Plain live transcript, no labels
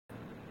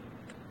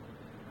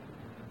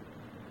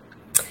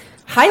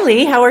Hi,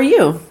 Leigh. How are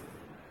you?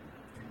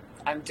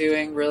 I'm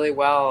doing really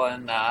well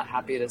and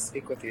happy to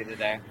speak with you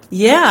today.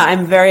 Yeah,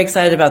 I'm very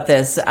excited about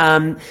this.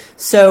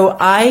 So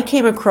I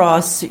came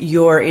across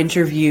your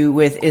interview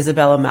with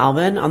Isabella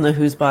Malvin on the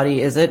Whose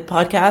Body Is It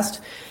podcast.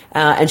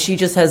 And she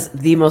just has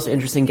the most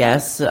interesting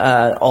guests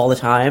all the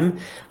time.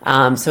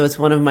 So it's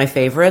one of my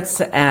favorites.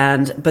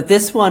 But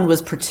this one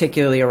was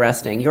particularly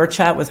arresting. Your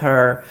chat with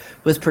her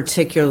was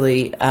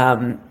particularly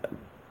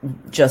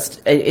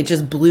it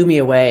just blew me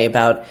away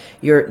about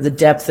the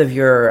depth of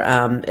your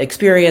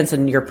experience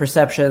and your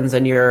perceptions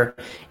and your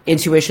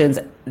intuitions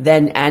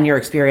then and your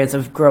experience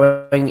of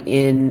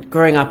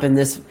growing up in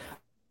this.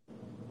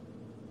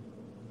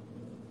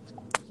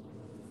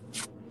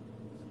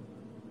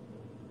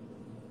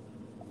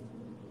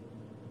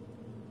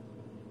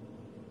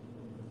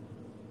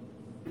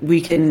 I'm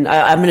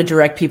going to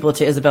direct people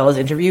to Isabella's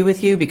interview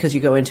with you because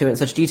you go into it in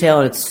such detail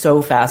and it's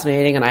so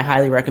fascinating, and I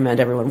highly recommend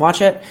everyone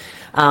watch it.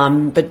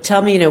 But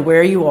tell me,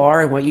 where you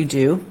are and what you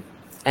do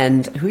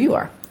and who you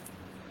are.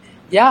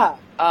 Yeah.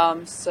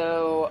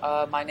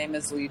 My name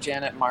is Leigh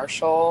Janet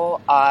Marshall.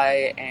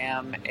 I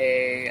am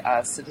a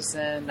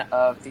citizen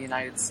of the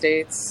United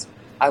States.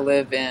 I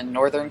live in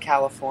Northern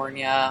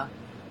California.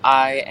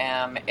 I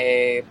am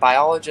a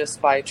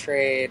biologist by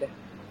trade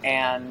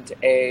and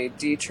a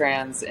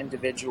detrans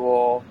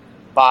individual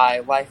by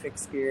life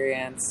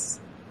experience.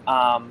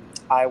 I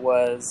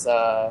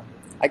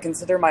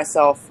consider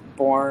myself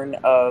born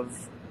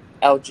of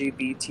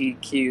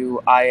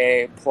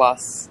LGBTQIA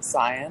plus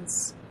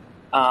science.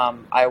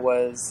 I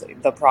was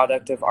the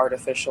product of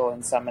artificial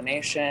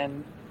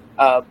insemination,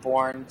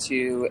 born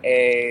to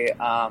a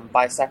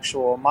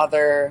bisexual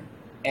mother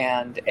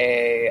and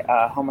a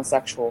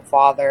homosexual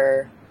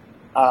father.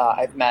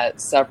 I've met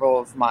several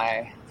of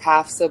my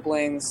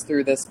half-siblings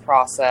through this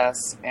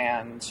process,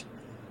 and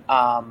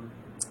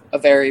a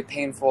very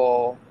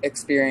painful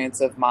experience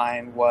of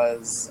mine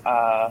was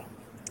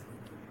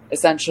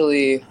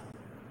essentially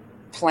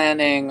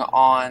planning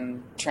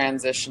on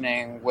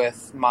transitioning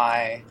with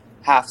my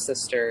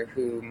half-sister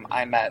whom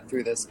I met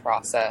through this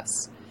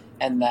process,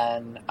 and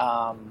then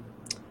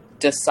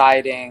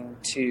deciding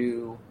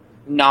to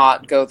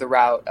not go the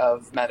route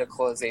of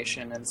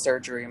medicalization and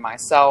surgery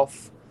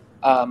myself,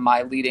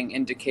 my leading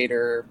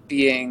indicator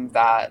being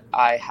that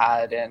I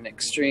had an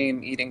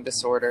extreme eating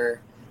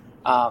disorder.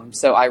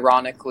 So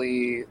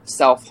ironically,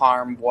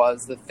 self-harm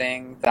was the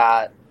thing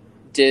that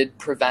did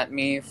prevent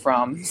me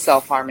from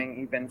self-harming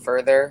even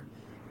further.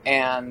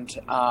 And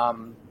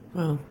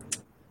Wow.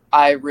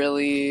 I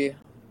really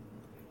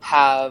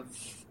have,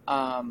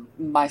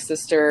 my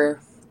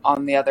sister,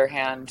 on the other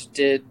hand,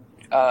 did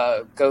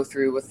go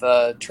through with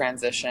a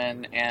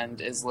transition and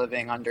is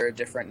living under a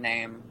different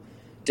name,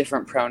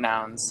 different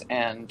pronouns,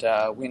 and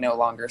we no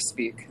longer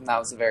speak. And that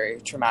was a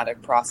very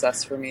traumatic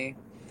process for me.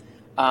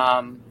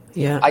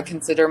 Yeah. I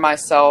consider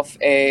myself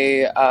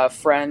a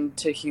friend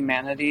to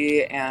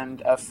humanity and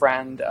a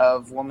friend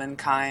of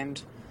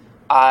womankind.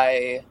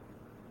 I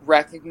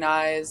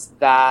recognize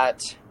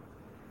that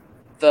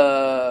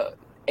the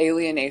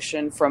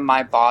alienation from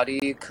my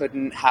body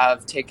couldn't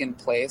have taken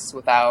place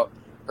without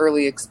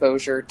early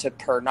exposure to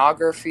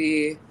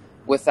pornography,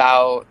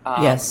 without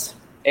Yes.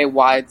 a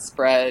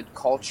widespread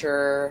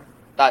culture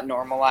that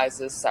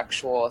normalizes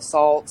sexual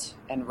assault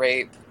and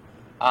rape,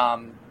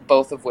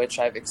 both of which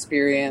I've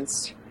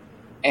experienced.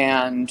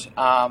 And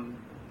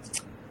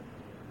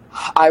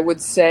I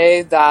would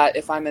say that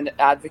if I'm an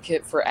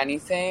advocate for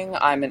anything,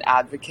 I'm an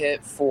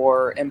advocate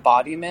for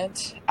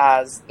embodiment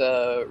as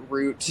the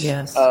root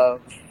Yes. of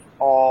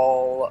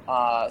all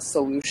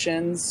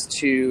solutions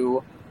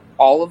to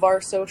all of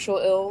our social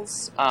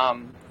ills.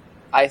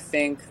 I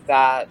think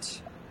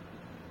that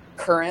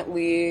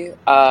currently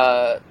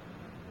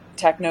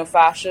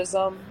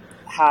techno-fascism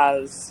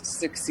has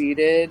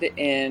succeeded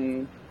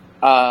in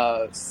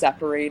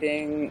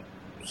separating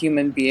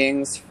human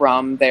beings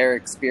from their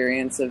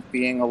experience of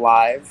being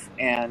alive,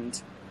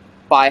 and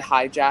by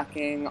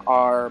hijacking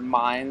our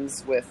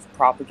minds with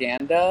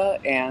propaganda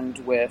and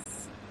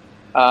with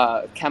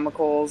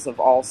chemicals of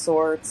all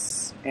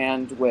sorts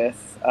and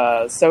with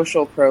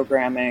social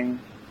programming,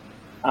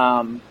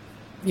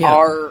 Yeah.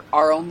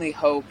 our only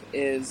hope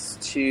is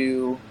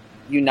to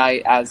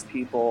unite as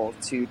people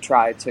to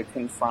try to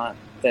confront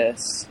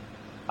this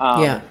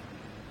Yeah.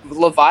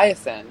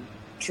 Leviathan,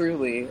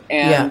 truly.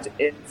 Yeah. And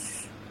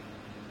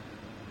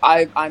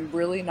I'm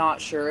really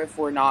not sure if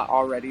we're not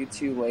already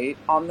too late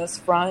on this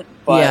front,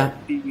 but Yeah.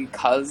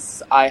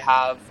 because I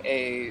have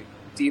a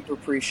deep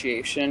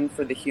appreciation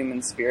for the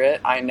human spirit,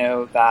 I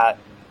know that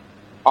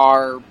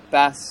our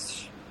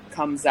best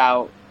comes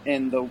out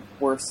in the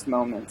worst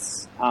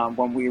moments,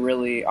 when we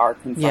really are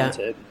Yeah.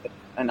 confronted with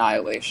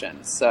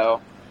annihilation. So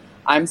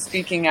I'm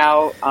speaking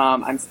out.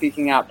 I'm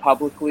speaking out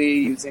publicly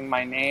using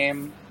my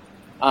name,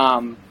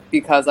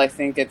 because I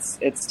think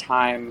it's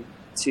time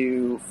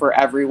for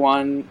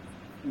everyone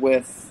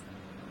with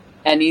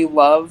any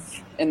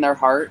love in their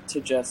heart to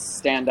just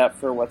stand up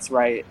for what's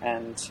right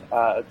and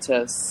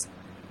to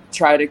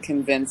try to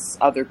convince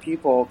other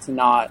people to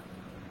not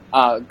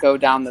go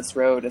down this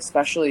road,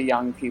 especially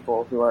young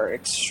people who are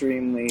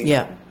extremely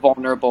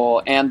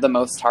vulnerable and the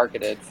most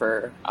targeted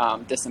for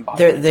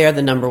disembodiment. They're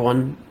the number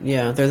one.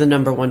 Yeah, they're the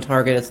number one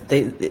target.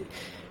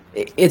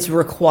 It's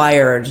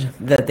required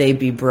that they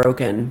be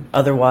broken.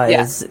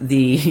 Otherwise,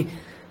 the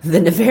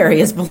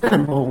nefarious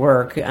plan will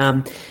work.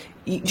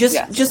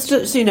 Just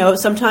so you know,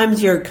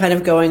 sometimes you're kind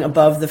of going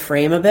above the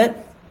frame a bit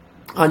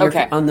on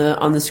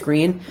on the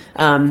screen.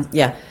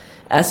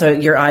 So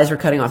your eyes were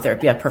cutting off there.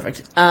 Yeah,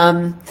 perfect.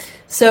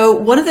 So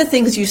one of the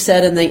things you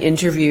said in the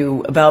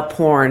interview about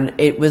porn,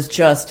 it was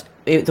just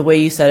the way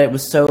you said it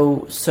was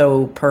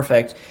so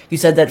perfect. You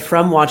said that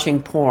from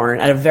watching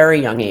porn at a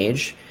very young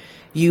age,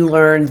 you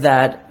learned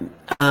that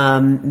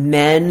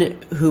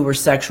men who were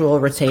sexual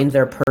retained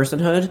their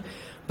personhood,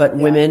 but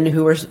women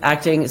who were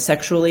acting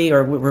sexually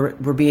or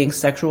were being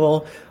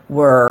sexual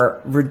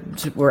were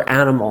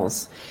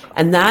animals.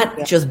 And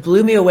that just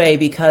blew me away,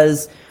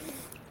 because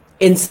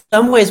in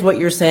some ways what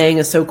you're saying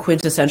is so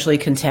quintessentially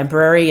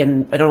contemporary,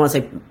 and I don't want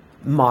to say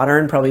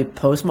modern, probably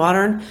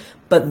postmodern,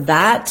 but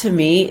that to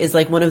me is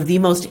like one of the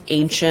most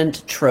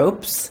ancient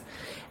tropes.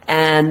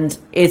 And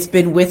it's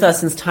been with us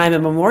since time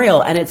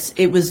immemorial. And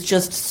it was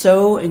just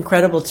so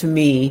incredible to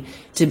me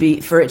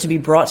for it to be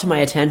brought to my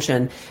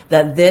attention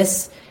that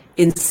this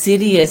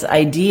insidious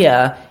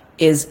idea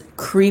is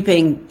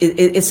creeping,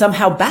 is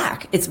somehow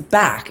back. It's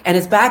back, and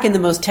it's back in the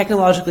most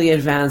technologically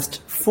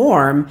advanced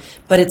form,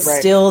 but it's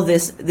still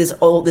this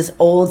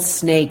old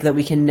snake that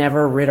we can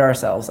never rid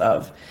ourselves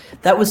of.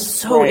 That was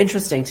so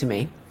interesting to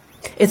me.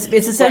 It's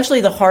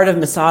essentially the heart of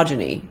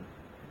misogyny.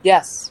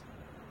 Yes.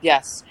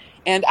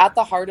 And at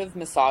the heart of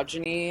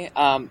misogyny,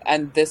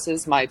 and this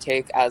is my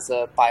take as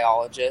a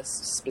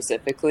biologist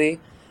specifically,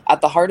 at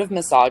the heart of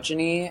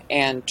misogyny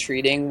and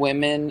treating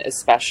women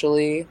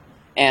especially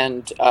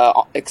and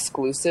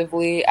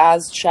exclusively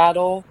as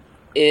chattel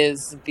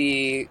is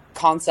the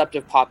concept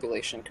of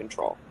population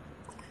control.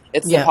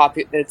 It's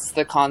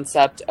the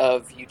concept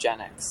of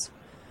eugenics.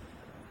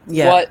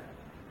 Yeah.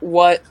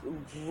 What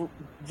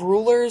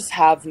rulers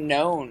have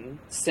known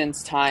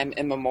since time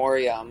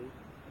immemorial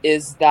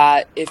is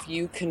that if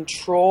you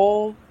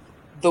control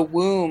the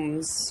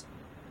wombs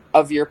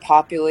of your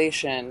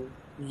population,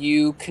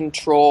 you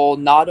control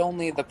not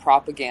only the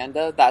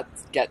propaganda that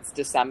gets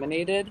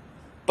disseminated,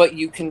 but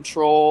you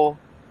control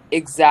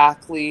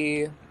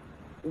exactly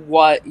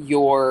what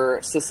your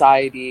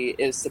society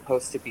is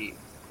supposed to be.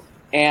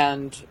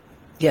 And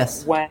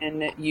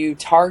when you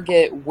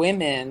target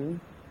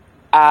women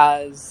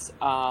as,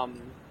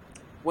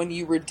 when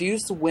you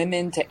reduce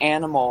women to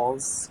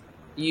animals,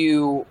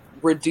 you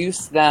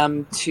reduce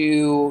them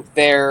to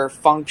their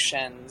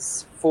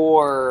functions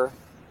for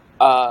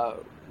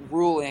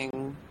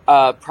ruling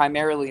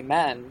primarily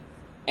men.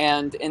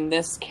 And in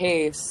this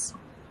case,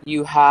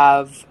 you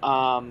have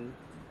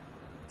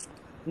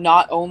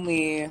not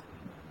only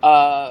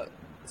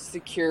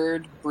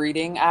secured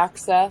breeding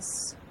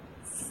access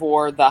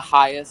for the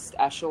highest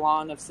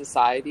echelon of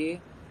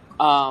society,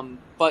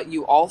 but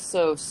you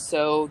also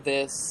sow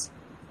this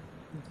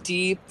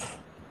deep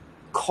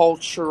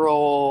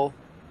cultural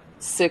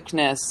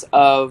sickness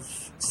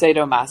of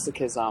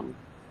sadomasochism,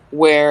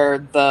 where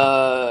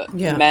the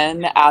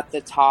men at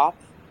the top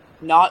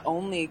not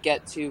only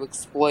get to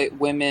exploit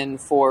women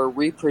for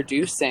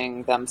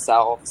reproducing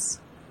themselves,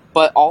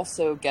 but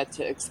also get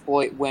to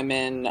exploit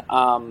women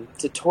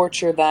to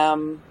torture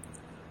them,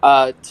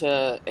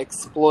 to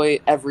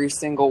exploit every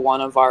single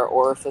one of our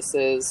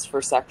orifices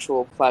for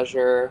sexual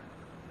pleasure,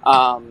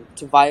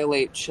 to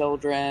violate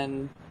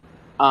children.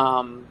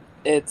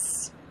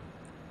 It's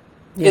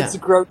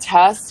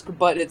grotesque,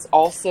 but it's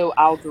also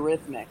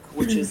algorithmic,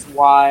 which is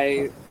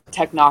why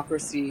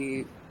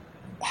technocracy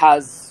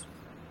has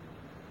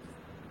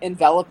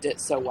enveloped it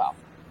so well.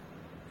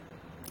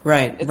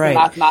 It's a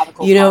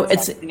mathematical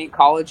concept. In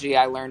ecology,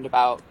 I learned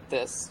about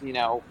this,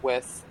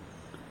 with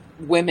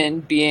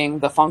women being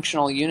the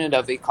functional unit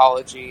of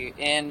ecology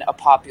in a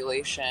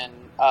population.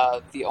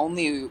 The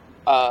only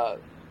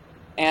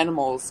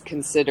animals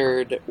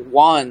considered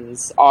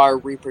ones are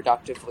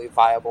reproductively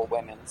viable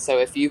women. So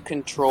if you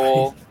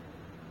control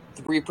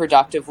the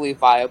reproductively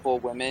viable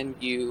women,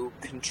 you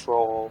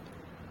control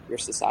your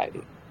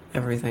society.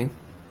 Everything.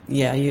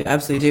 Yeah, you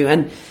absolutely do.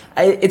 And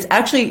it's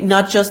actually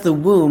not just the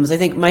wombs. I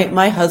think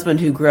my husband,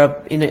 who grew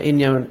up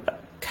in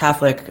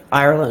Catholic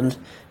Ireland,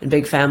 a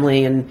big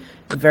family and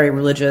a very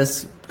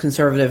religious,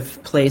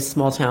 conservative place,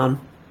 small town,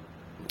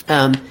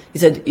 he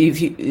said,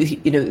 if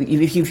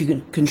you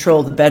can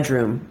control the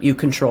bedroom, you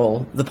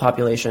control the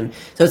population.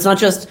 So it's not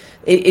just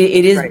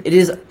it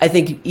is I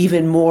think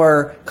even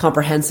more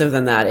comprehensive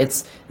than that.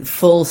 It's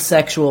full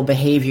sexual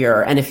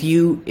behavior, and if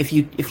you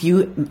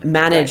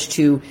manage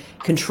to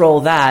control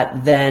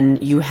that, then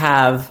you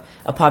have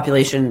a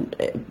population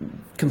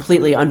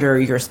completely under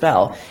your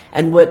spell.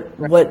 And what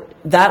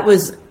that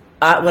was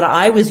what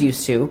I was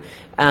used to.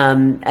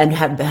 And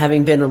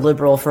having been a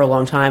liberal for a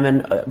long time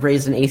and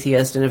raised an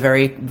atheist in a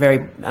very,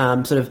 very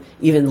sort of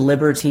even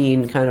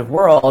libertine kind of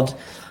world,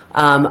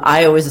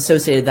 I always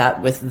associated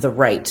that with the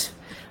right.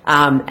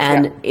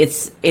 And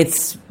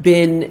it's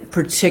been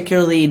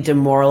particularly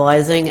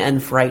demoralizing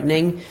and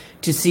frightening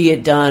to see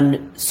it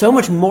done so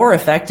much more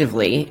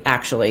effectively,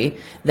 actually,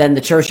 than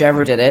the church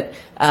ever did it,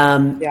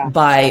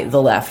 by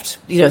the left,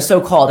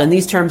 so-called. And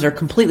these terms are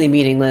completely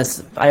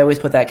meaningless. I always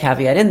put that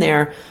caveat in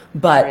there,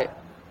 but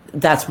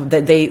that's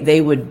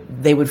they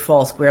would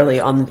fall squarely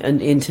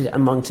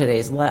among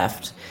today's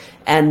left.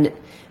 And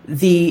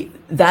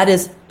that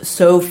is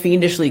so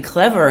fiendishly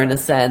clever in a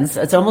sense.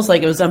 It's almost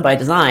like it was done by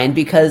design,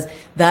 because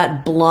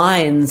that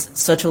blinds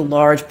such a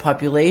large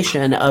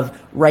population of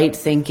right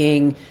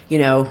thinking,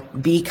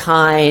 be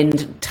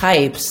kind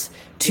types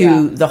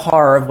to the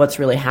horror of what's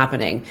really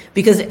happening.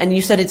 And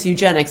you said it's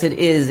eugenics. It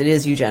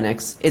is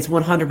eugenics. It's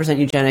 100%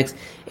 eugenics.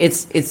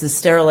 It's the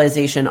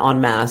sterilization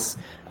en masse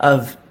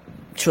of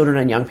children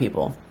and young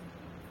people.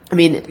 I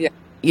mean,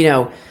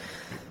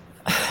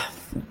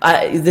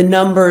 the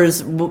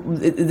numbers,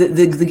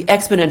 the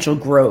exponential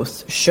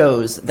growth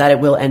shows that it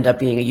will end up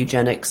being a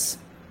eugenics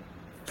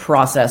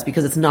process,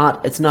 because it's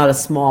not a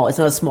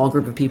small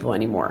group of people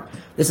anymore.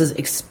 It's just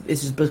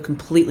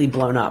completely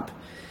blown up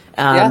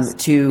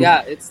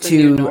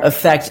to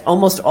affect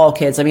almost all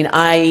kids. I mean,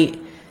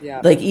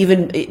 like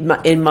even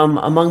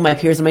among my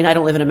peers. I mean, I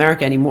don't live in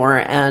America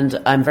anymore,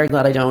 and I'm very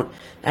glad I don't.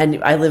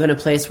 And I live in a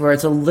place where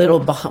it's a little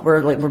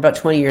we're about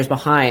 20 years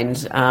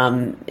behind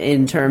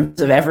in terms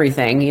of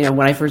everything.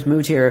 When I first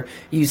moved here,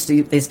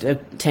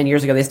 10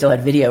 years ago they still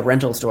had video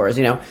rental stores.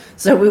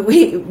 So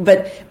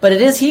but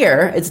it is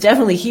here. It's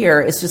definitely here.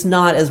 It's just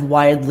not as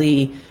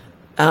widely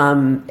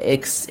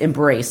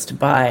embraced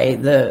by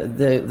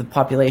the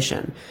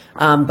population.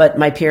 But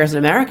my peers in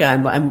America,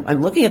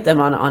 I'm looking at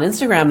them on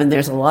Instagram, and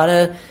there's a lot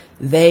of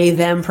they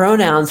them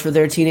pronouns for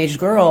their teenage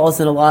girls,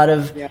 and a lot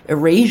of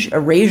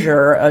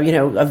erasure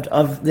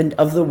of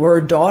the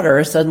word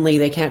daughter. Suddenly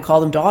they can't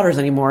call them daughters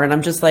anymore, and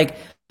I'm just like,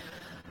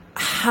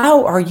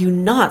 how are you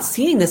not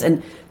seeing this?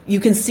 And you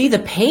can see the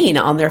pain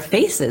on their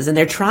faces, and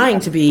they're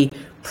trying to be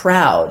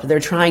proud. They're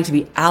trying to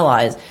be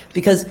allies,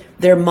 because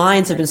their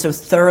minds have been so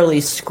thoroughly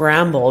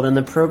scrambled, and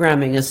the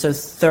programming is so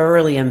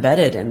thoroughly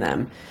embedded in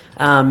them.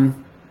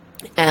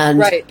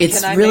 And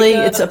it's really,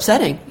 it's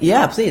upsetting.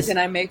 Yeah, please. Can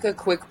I make a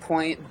quick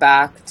point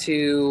back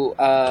to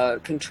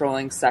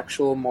controlling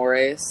sexual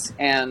mores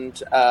and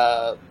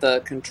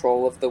the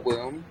control of the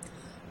womb?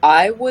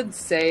 I would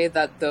say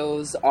that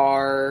those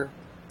are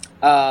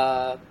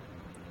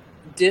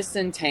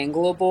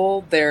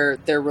disentangleable.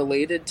 They're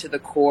related to the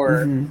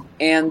core. Mm-hmm.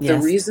 And the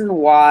reason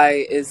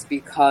why is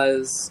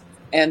because,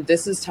 and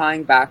this is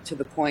tying back to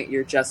the point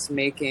you're just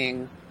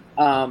making,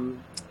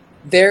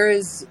 there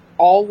is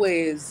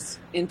always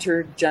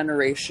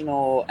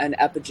intergenerational and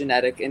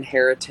epigenetic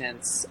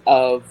inheritance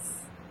of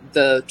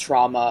the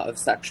trauma of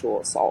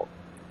sexual assault.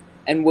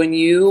 And when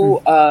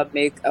you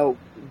make a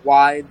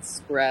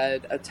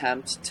widespread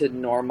attempt to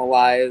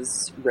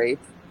normalize rape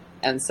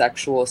and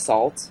sexual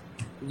assault,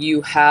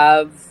 you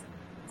have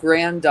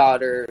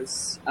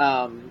granddaughters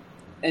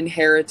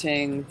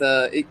inheriting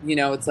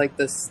it's like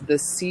the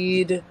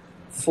seed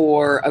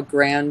for a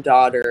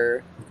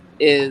granddaughter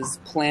is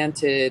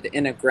planted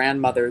in a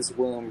grandmother's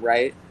womb,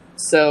 right?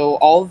 So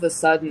all of a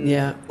sudden,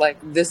 like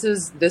this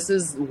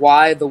is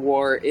why the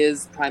war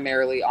is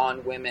primarily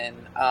on women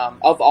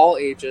of all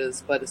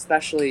ages, but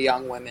especially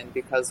young women,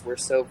 because we're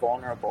so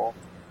vulnerable.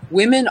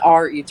 Women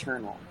are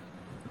eternal.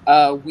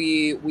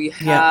 We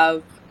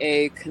have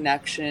a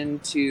connection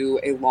to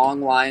a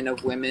long line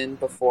of women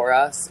before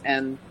us,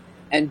 and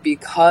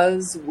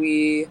because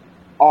we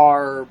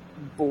are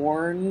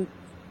born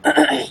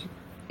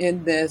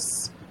in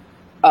this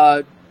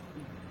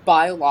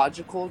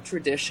biological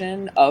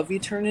tradition of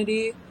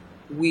eternity,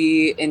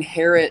 we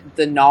inherit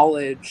the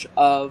knowledge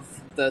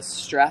of the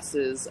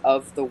stresses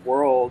of the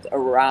world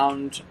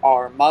around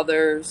our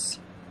mothers,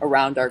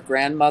 around our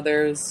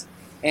grandmothers,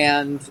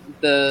 and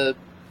the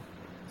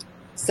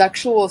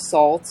sexual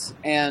assault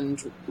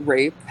and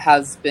rape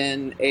has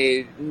been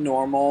a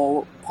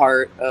normal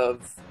part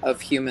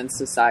of human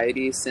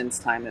society since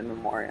time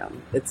immemorial.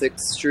 It's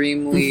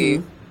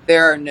extremely,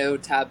 there are no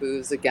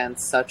taboos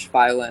against such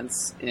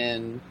violence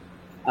in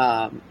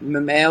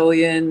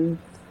mammalian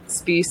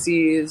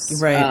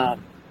species. Right.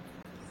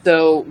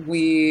 So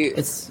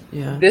this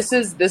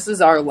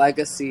is our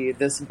legacy,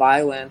 this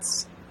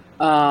violence.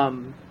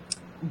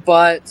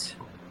 But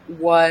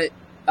what,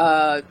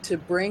 to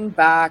bring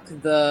back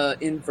the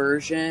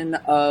inversion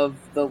of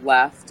the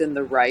left and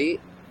the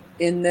right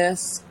in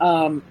this,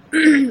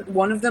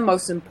 one of the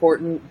most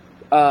important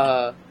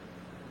feminist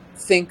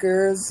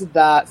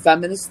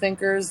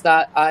thinkers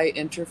that I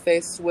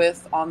interface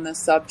with on this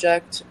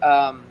subject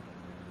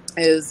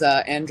is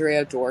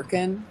Andrea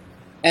Dworkin.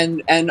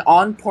 And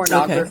on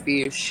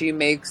pornography, she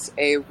makes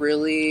a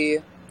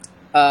really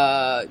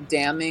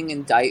damning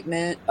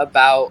indictment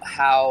about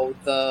how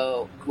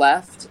the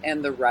left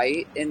and the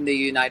right in the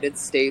United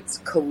States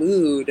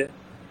collude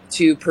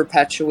to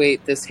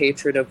perpetuate this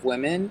hatred of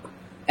women.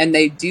 And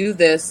they do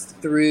this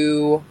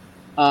through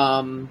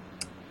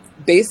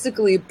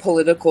basically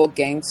political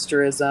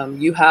gangsterism.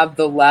 You have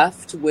the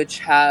left, which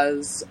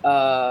has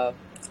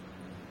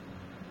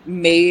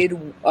made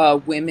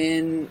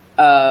women,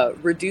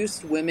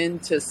 reduced women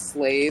to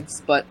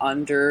slaves, but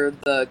under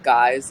the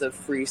guise of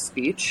free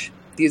speech.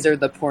 These are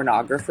the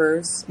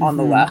pornographers on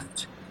the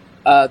left,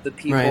 the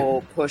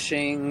people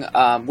pushing,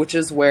 which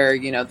is where,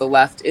 the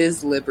left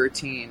is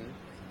libertine,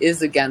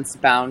 is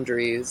against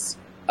boundaries.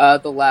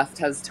 The left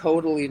has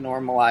totally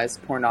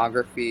normalized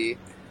pornography.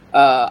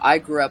 I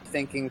grew up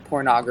thinking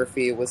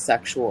pornography was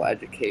sexual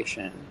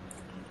education.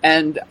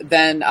 And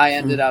then I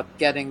ended up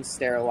getting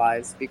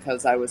sterilized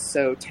because I was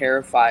so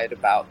terrified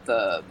about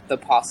the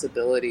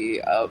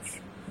possibility of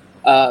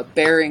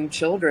bearing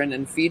children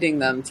and feeding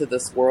them to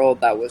this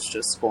world that was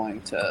just going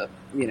to,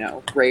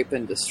 rape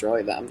and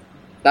destroy them.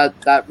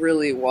 That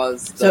really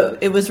was. So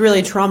it was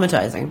really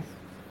traumatizing.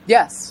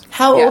 Yes.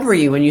 How old were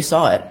you when you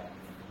saw it?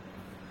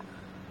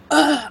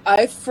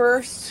 I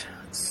first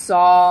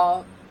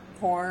saw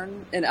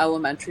porn in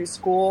elementary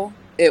school.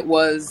 It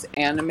was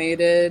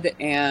animated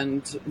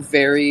and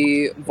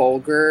very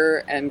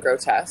vulgar and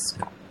grotesque.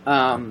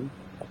 On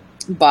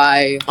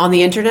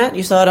the internet?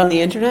 You saw it on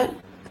the internet?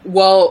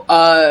 Well,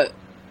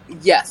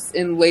 yes.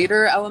 In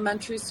later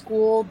elementary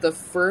school, the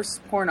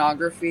first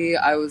pornography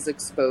I was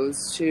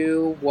exposed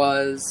to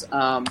was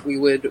we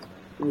would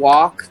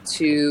walk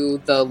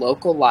to the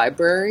local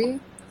library.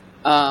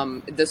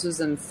 This was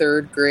in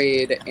 3rd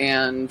grade,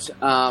 and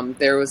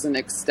there was an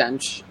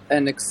extensive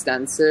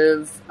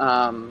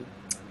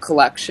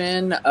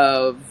collection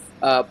of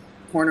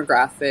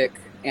pornographic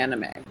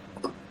anime.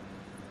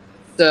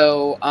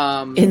 So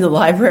in the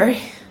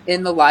library?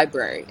 In the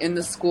library, in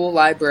the school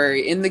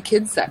library, in the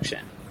kids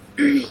section.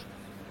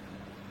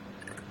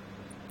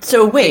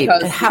 So wait,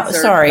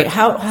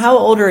 how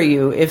old are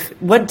you?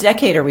 What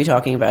decade are we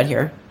talking about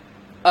here?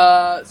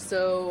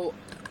 So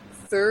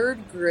 3rd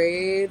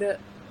grade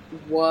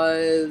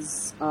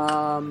was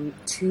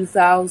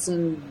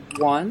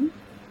 2001.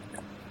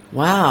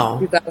 Wow.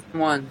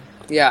 2001.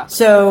 Yeah.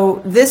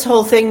 So this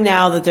whole thing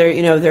now that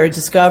they're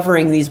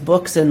discovering these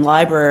books in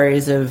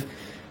libraries of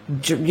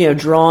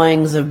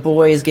drawings of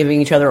boys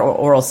giving each other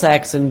oral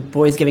sex and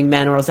boys giving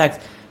men oral sex.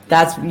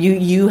 That's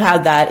you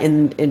had that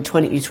in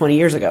 20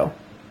 years ago.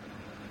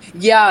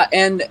 Yeah,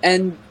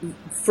 and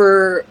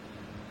for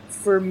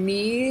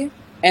me,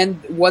 and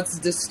what's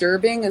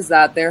disturbing is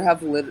that there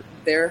have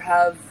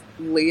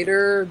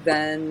later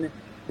then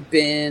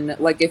been,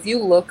 like, if you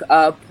look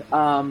up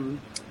an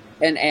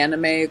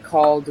anime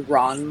called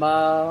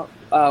Ranma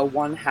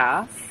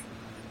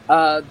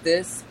 1/2,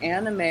 this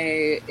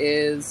anime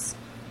is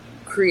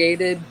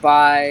created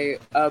by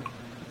a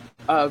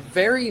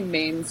very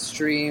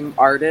mainstream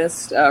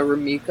artist,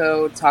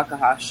 Rumiko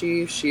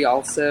Takahashi. She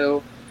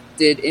also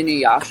did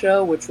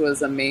Inuyasha, which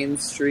was a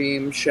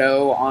mainstream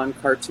show on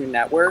Cartoon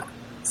Network.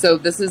 So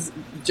this is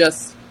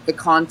just the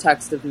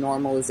context of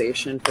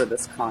normalization for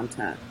this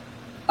content.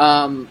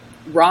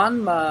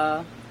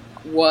 Ranma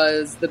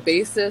was the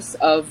basis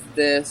of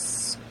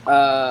this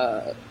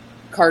cartoon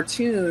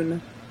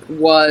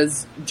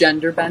was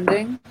gender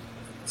bending.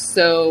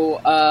 So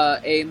a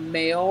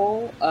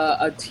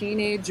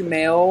teenage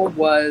male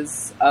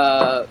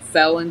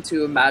fell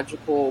into a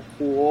magical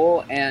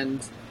pool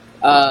and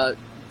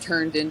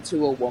turned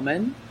into a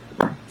woman.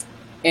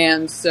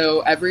 And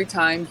so every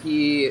time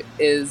he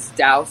is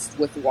doused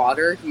with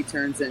water, he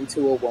turns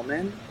into a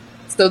woman.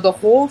 So the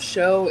whole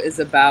show is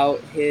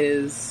about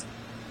his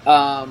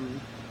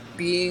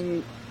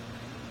being,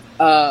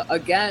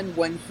 again,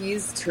 when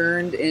he's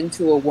turned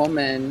into a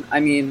woman, I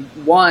mean,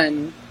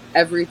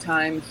 every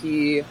time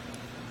he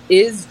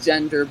is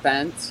gender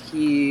bent,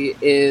 he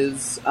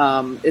is,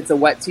 it's a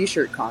wet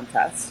t-shirt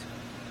contest.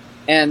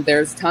 And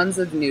there's tons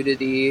of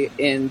nudity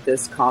in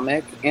this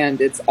comic,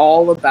 and it's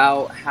all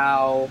about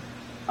how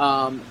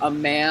a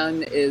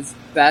man is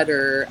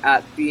better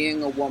at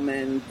being a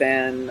woman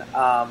than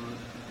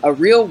a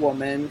real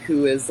woman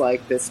who is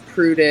like this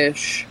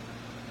prudish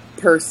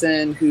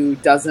person who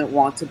doesn't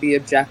want to be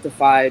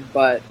objectified.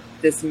 But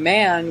this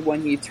man,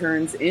 when he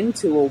turns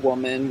into a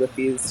woman with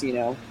these,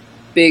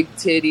 big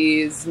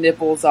titties,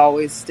 nipples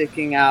always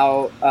sticking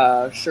out,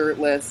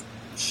 shirtless,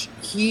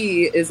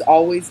 he is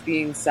always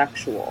being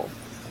sexual.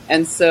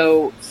 And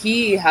so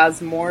he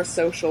has more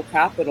social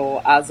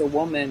capital as a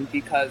woman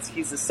because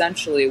he's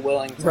essentially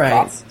willing to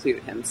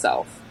prostitute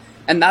himself.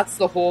 And that's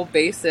the whole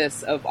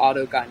basis of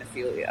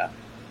autogynephilia.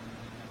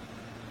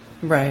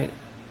 Right.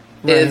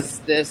 Is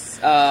this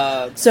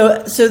so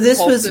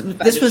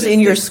this was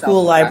in your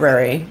school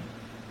library.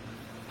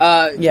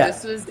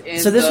 This was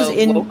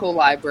in the local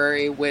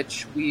library,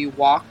 which we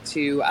walked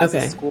to as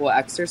a school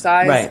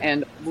exercise,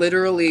 and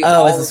literally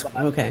all of us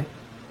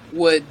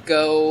would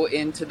go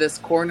into this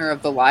corner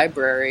of the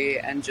library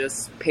and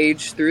just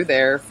page through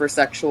there for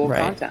sexual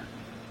content.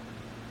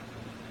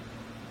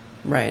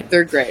 Right.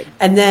 3rd grade.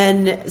 And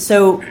then and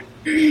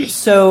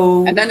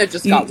then it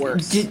just got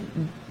worse.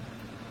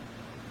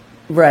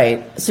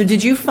 Right. So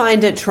did you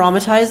find it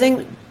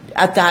traumatizing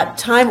at that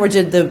time, or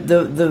did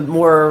the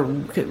more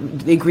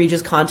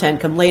egregious content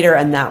come later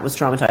and that was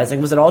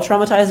traumatizing? Was it all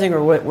traumatizing,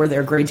 or were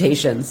there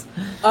gradations?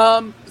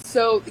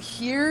 So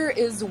here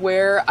is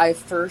where I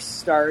first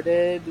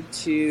started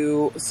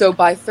to. So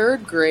by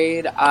third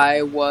grade,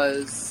 I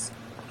was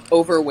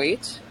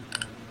overweight.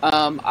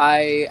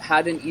 I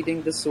had an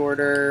eating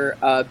disorder,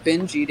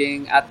 binge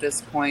eating at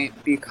this point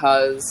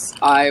because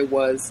I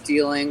was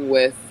dealing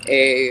with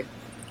a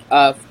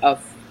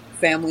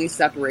family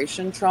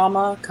separation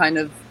trauma, kind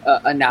of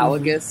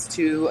analogous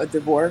to a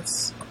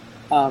divorce,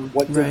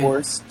 what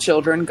divorced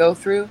children go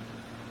through.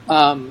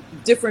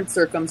 Different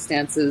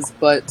circumstances,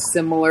 but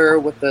similar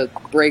with the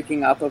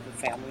breaking up of a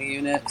family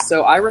unit.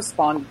 So I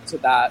responded to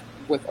that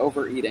with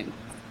overeating.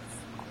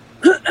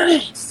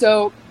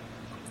 So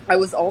I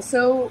was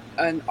also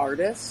an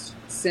artist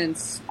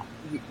since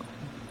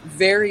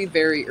very,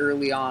 very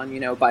early on.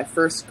 By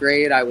first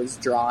grade, I was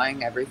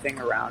drawing everything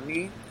around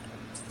me.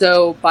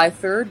 So by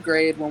third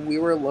grade, when we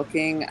were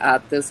looking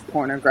at this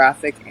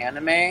pornographic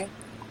anime,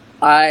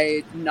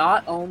 I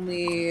not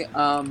only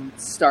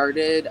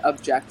started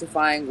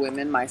objectifying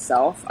women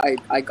myself,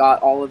 I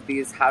got all of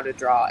these how to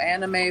draw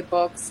anime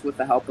books with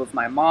the help of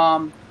my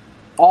mom.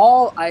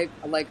 I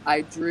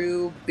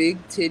drew big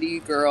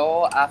titty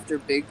girl after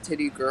big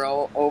titty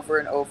girl over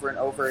and over and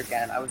over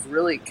again. I was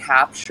really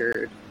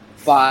captured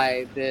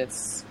by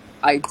this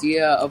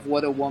idea of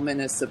what a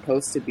woman is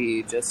supposed to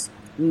be. Just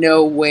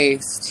no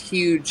waist,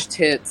 huge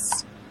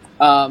tits,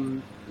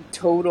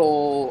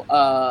 total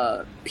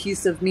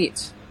piece of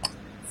meat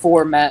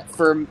for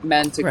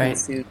men to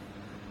consume.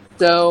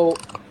 So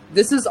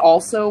this is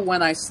also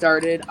when I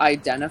started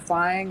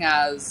identifying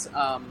as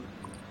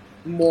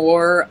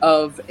more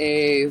of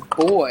a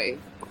boy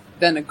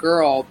than a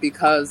girl,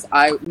 because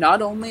I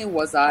not only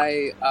was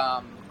I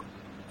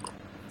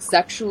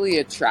sexually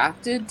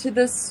attracted to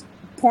this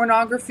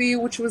pornography,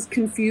 which was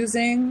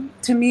confusing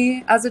to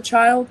me as a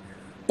child,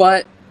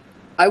 but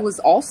I was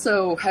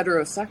also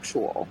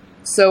heterosexual.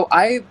 So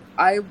I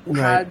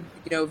had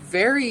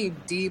very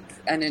deep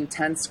and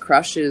intense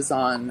crushes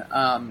on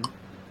I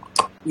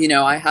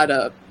had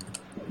a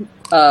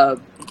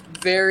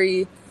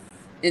very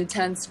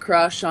intense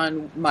crush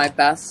on my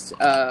best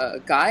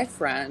guy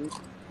friend,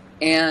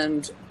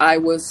 and I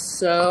was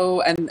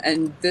so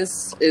and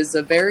this is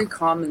a very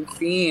common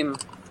theme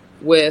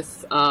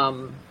with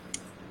other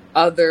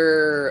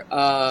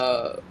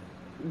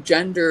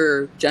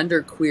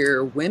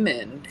genderqueer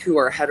women who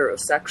are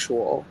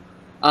heterosexual.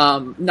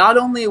 Not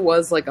only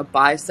was like a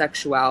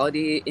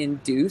bisexuality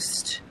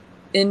induced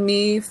in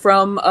me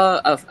from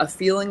a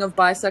feeling of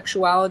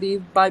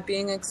bisexuality by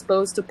being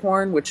exposed to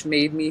porn, which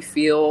made me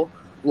feel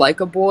like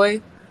a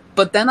boy,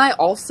 but then I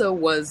also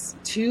was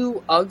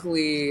too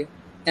ugly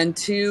and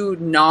too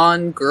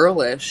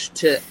non-girlish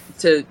to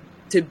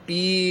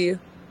be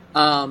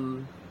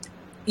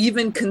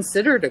even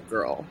considered a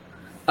girl.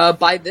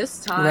 By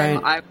this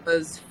time, I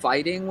was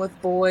fighting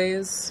with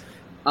boys.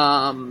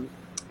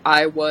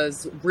 I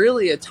was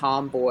really a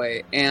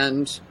tomboy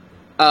and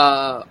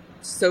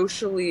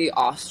socially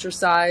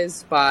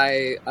ostracized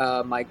by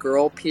my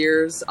girl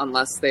peers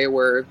unless they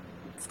were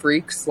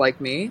freaks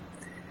like me.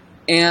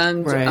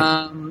 And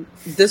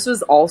this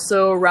was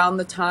also around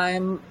the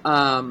time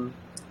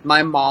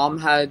my mom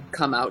had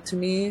come out to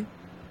me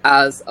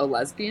as a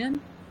lesbian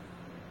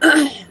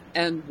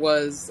and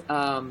was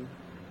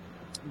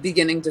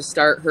beginning to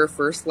start her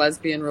first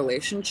lesbian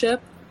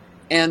relationship.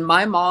 And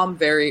my mom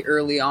very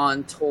early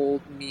on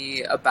told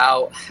me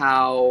about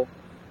how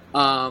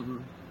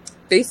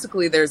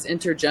basically there's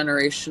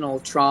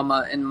intergenerational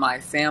trauma in my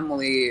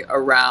family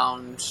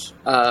around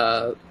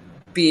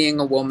being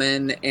a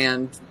woman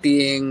and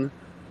being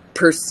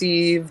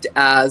perceived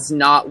as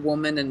not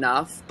woman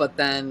enough, but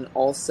then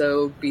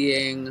also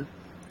being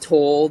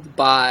told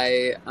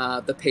by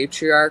the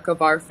patriarch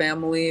of our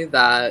family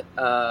that,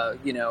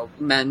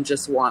 men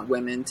just want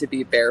women to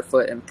be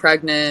barefoot and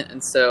pregnant.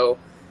 And so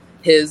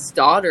his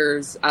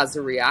daughters, as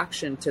a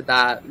reaction to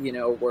that,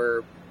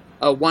 were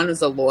one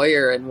was a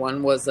lawyer and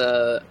one was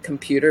a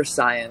computer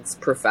science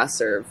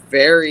professor,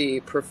 very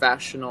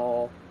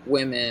professional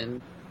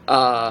women,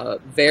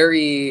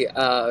 very,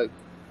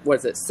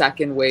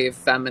 second wave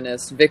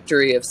feminist,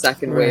 victory of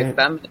second wave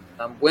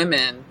feminism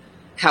women.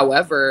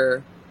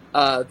 However,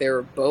 they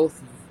were both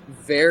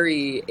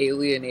very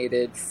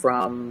alienated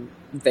from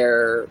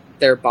their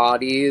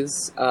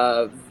bodies,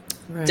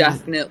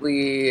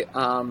 definitely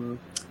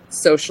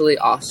socially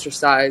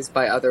ostracized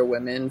by other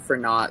women for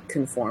not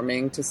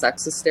conforming to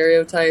sexist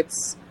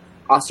stereotypes,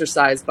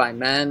 ostracized by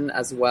men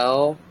as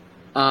well.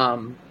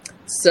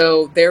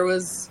 So there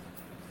was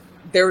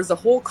a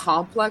whole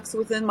complex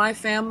within my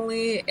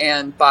family,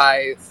 and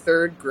by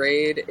third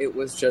grade, it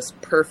was just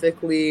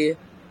perfectly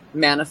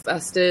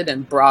manifested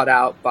and brought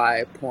out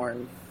by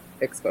porn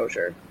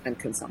exposure and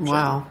consumption.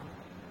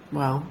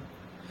 Wow.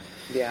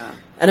 Yeah.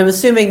 And I'm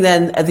assuming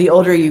then the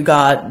older you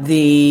got,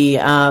 the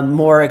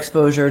more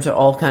exposure to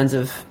all kinds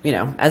of,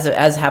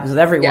 as happens with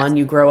everyone,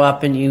 you grow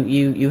up and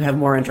you have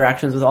more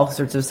interactions with all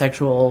sorts of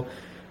sexual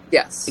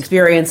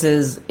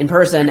experiences in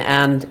person,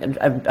 and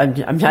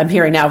I'm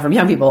hearing now from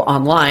young people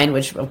online,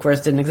 which of course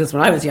didn't exist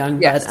when I was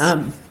young. Yes.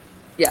 But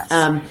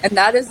and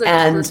that is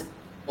a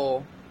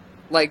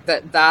like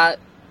that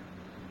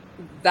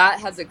that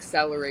has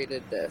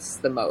accelerated this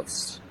the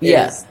most.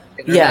 Yeah. Is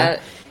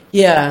internet.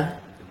 Yeah.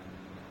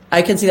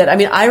 I can see that. I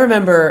mean, I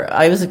remember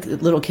I was a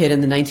little kid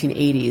in the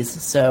 1980s,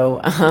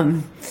 so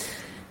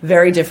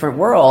very different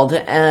world.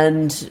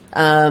 And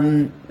I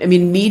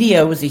mean,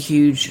 media was a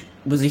huge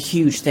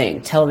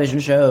thing. Television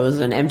shows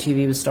and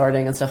MTV was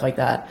starting and stuff like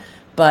that.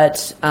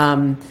 But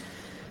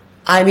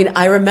I mean,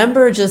 I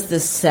remember just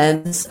this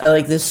sense,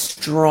 like this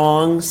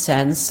strong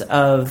sense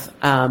of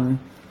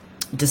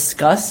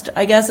disgust,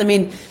 I guess. I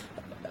mean,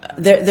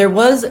 there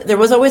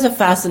was always a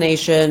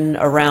fascination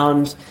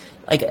around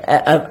like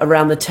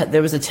around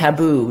there was a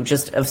taboo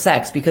just of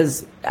sex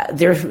because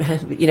there,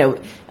 you know,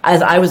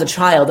 as I was a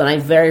child and I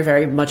very,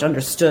 very much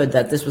understood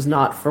that this was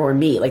not for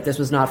me. Like this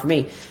was not for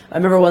me. I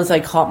remember once I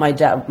caught my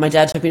dad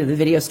took me to the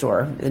video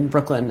store in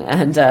Brooklyn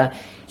and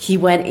he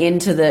went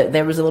into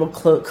there was a little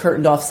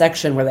curtained off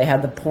section where they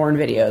had the porn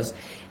videos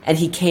and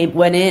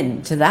went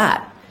into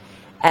that.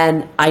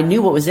 And I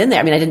knew what was in there.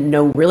 I mean, I didn't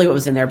know really what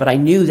was in there, but I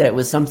knew that it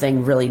was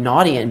something really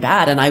naughty and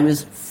bad. And I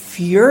was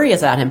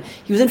furious at him.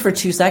 He was in for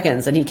 2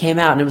 seconds and he came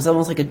out and it was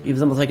almost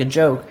like a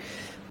joke.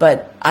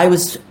 But I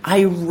was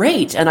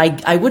irate and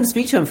I wouldn't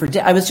speak to him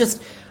I was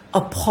just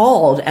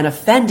appalled and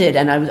offended.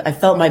 And I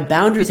felt my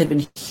boundaries had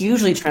been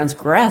hugely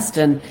transgressed.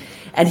 And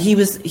he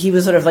was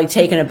sort of like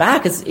taken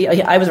aback because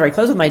I was very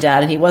close with my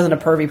dad and he wasn't a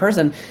pervy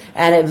person.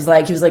 And it was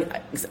like, he was like,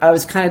 I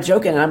was kind of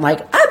joking and I'm like,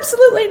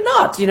 absolutely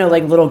not, you know,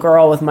 like little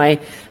girl with my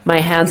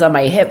hands on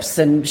my hips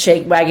and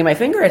wagging my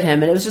finger at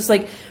him. And it was just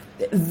like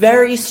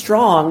very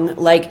strong.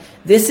 Like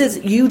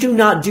you do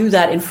not do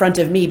that in front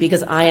of me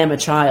because I am a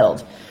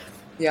child.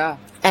 Yeah.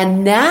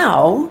 And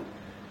now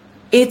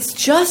it's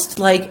just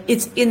like,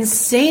 it's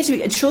insane to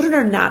me. Children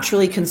are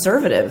naturally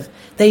conservative.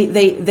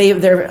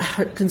 They're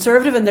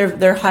conservative and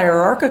they're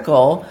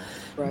hierarchical,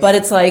 right. But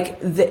it's like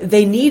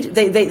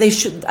they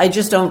should. I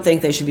just don't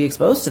think they should be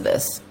exposed to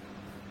this.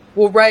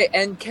 Well, right.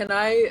 And can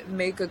I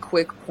make a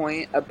quick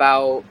point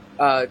about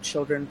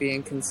children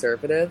being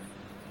conservative?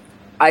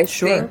 I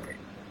think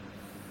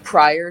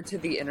prior to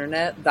the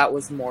internet, that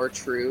was more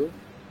true,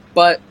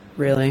 but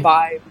really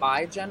by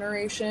my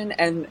generation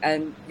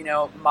and you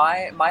know,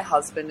 my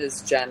husband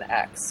is Gen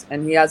X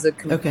and he has a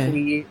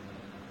completely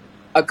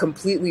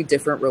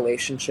different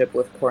relationship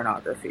with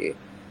pornography.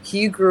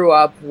 He grew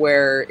up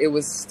where it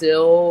was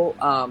still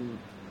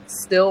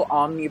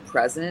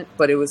omnipresent,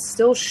 but it was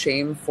still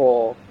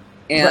shameful.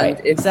 And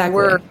right,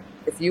 exactly.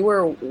 If you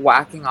were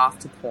whacking off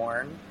to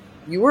porn,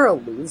 you were a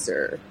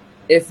loser.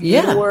 If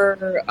you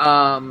were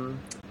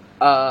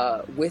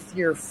with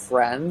your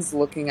friends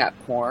looking at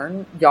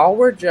porn, y'all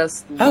were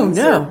just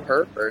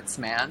perverts,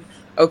 man.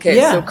 Okay,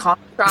 so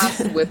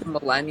contrast with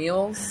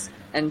millennials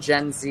and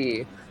Gen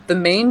Z. The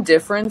main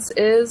difference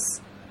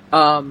is,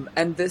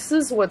 and this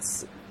is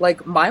what's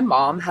like, my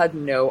mom had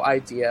no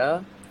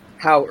idea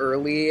how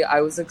early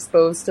I was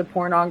exposed to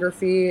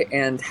pornography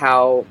and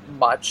how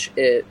much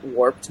it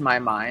warped my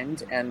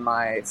mind and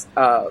my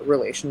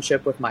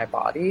relationship with my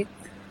body.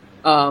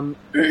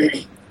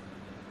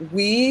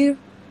 We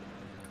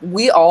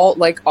all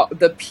like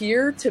the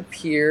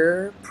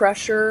peer-to-peer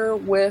pressure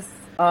with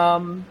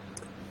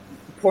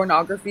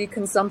pornography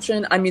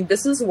consumption. I mean,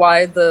 this is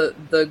why the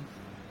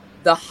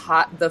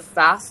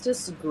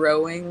fastest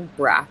growing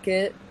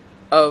bracket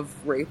of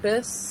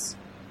rapists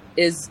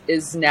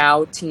is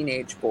now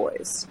teenage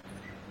boys.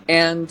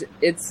 And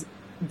it's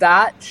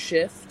that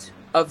shift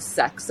of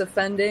sex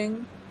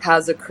offending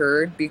has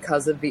occurred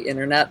because of the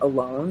internet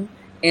alone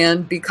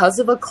and because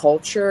of a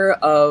culture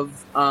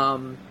of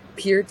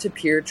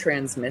peer-to-peer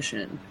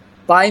transmission.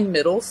 By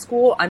middle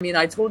school, I mean,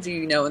 I told you,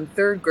 you know, in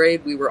third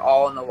grade, we were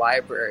all in the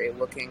library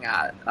looking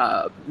at,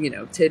 you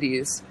know,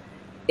 titties.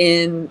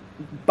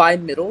 By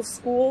middle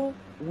school,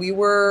 we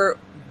were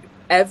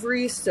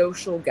every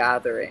social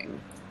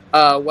gathering,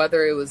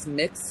 whether it was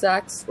mixed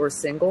sex or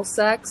single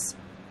sex,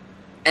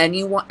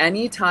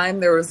 anytime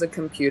there was a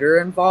computer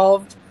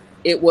involved,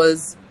 it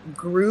was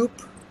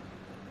group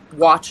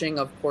watching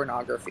of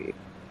pornography.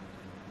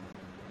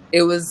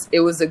 It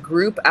was a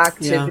group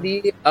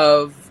activity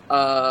of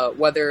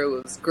whether it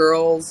was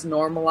girls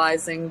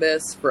normalizing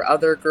this for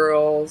other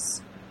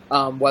girls,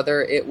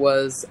 whether it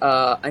was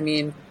I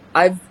mean,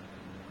 I've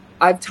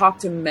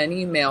talked to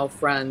many male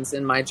friends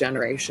in my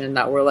generation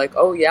that were like,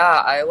 oh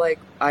yeah,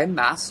 I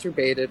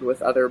masturbated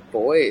with other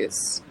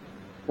boys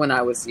when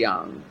I was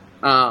young,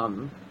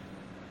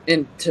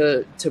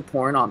 into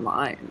porn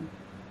online.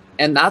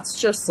 And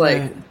that's just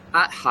like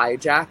that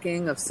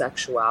hijacking of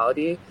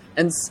sexuality.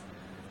 And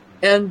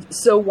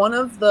so one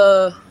of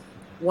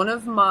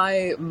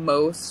my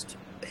most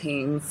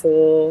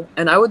painful,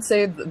 and I would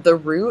say the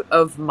root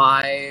of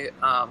my,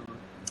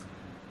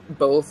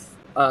 both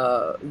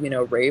you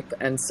know, rape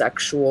and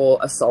sexual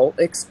assault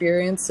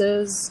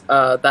experiences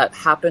that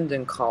happened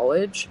in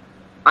college,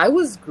 I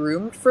was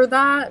groomed for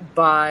that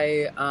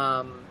by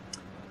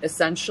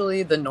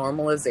essentially the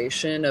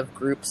normalization of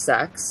group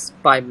sex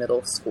by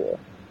middle school.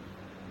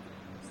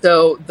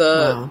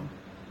 So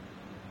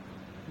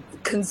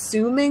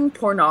consuming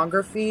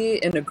pornography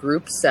in a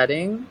group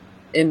setting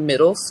in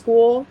middle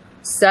school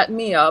set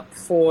me up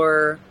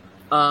for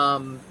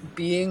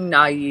being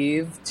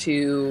naive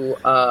to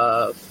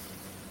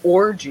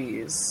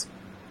orgies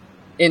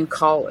in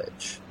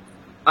college.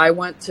 I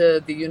went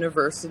to the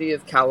University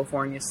of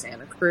California,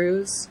 Santa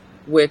Cruz,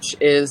 which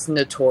is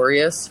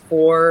notorious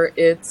for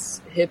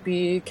its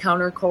hippie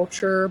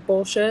counterculture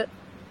bullshit.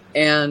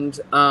 And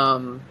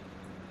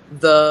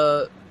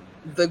the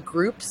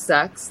group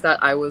sex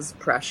that I was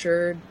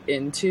pressured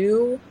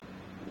into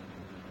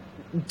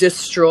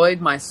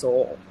destroyed my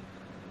soul.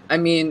 I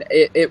mean,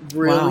 it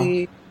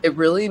really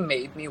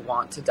made me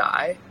want to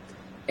die.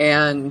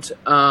 And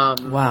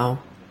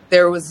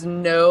there was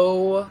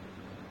no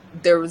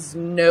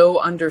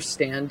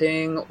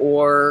understanding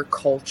or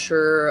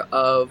culture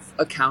of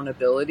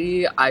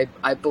accountability.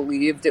 I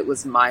believed it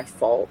was my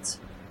fault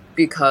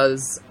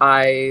because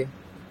you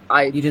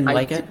didn't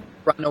like it?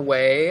 Run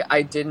away.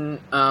 I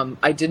didn't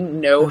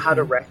know how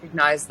to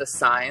recognize the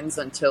signs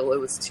until it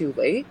was too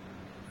late.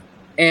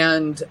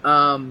 And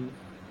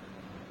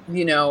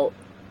you know,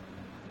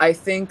 I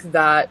think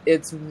that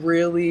it's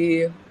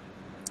really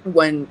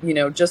when, you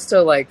know, just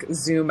to like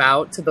zoom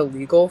out to the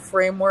legal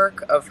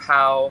framework of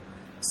how,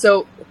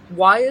 so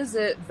why is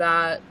it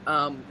that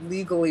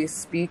legally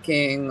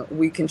speaking,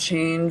 we can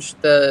change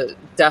the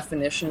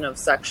definition of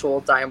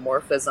sexual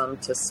dimorphism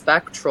to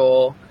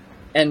spectral,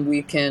 and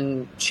we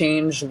can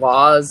change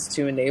laws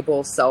to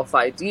enable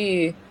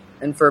self-ID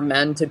and for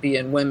men to be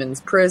in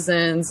women's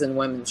prisons and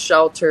women's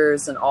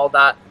shelters and all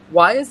that?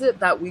 Why is it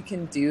that we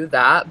can do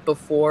that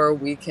before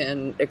we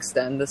can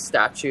extend the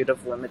statute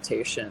of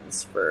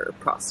limitations for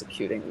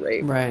prosecuting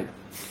rape? Right.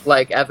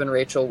 Like Evan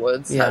Rachel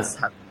Woods has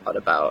thought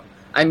about.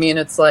 I mean,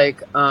 it's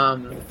like,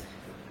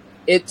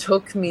 it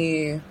took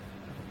me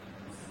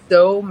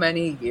so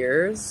many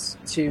years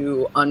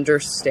to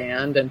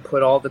understand and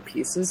put all the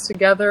pieces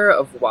together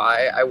of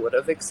why I would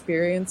have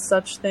experienced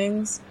such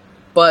things.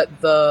 But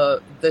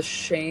the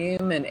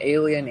shame and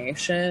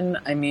alienation,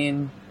 I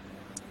mean,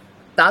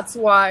 that's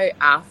why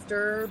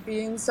after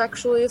being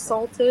sexually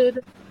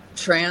assaulted,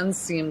 trans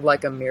seemed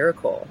like a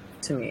miracle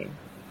to me.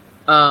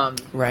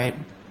 Right.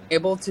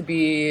 Able to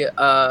be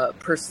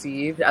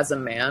perceived as a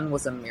man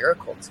was a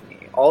miracle to me.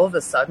 All of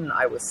a sudden,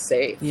 I was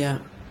safe. Yeah.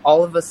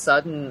 All of a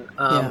sudden,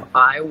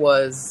 I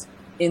was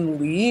in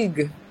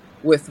league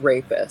with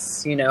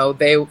rapists. You know,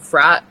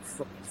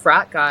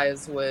 frat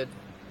guys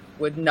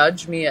would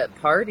nudge me at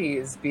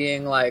parties,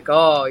 being like,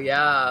 "Oh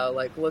yeah,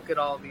 like look at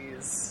all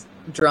these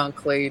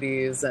drunk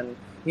ladies," and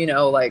you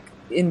know, like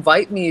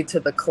invite me to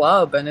the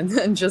club, and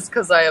then just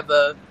because I have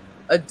a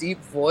deep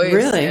voice,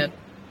 really? And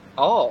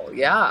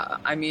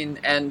I mean,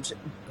 and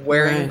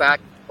wearing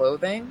baggy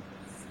clothing,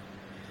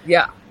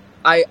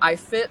 I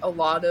fit a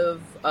lot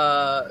of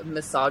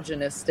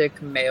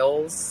misogynistic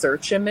males'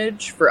 search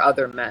image for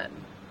other men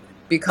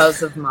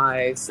because of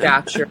my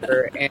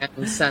stature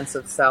and sense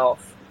of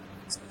self.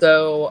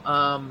 So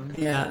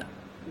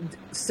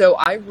so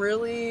I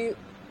really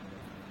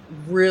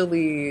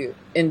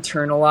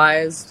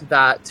internalized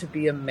that to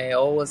be a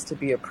male was to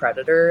be a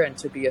predator and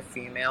to be a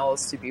female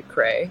is to be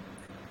prey.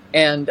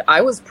 And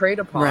I was preyed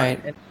upon.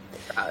 Right. And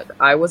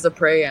I was a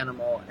prey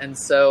animal. And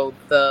so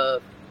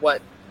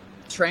what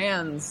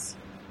trans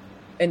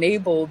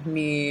enabled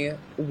me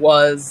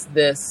was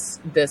this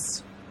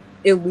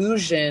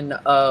illusion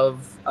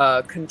of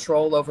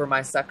control over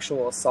my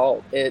sexual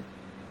assault.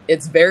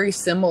 It's very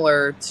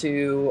similar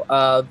to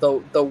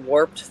the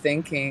warped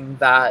thinking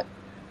that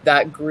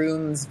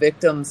grooms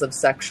victims of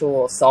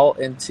sexual assault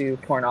into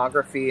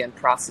pornography and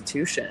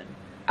prostitution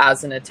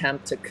as an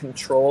attempt to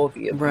control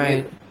the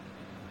abuse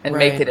and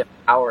make it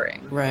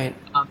empowering. Right.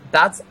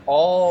 That's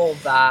all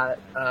that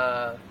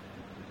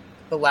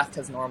the left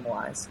has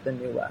normalized, the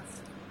new left.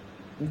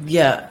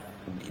 Yeah.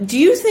 Do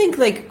you think,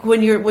 like,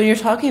 when you're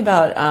talking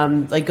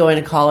about like going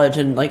to college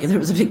and like there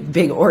was a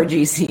big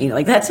orgy scene,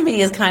 like that to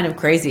me is kind of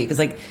crazy because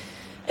like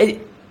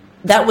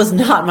that was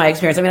not my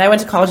experience. I mean, I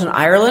went to college in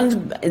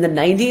Ireland in the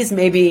 90s.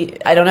 Maybe,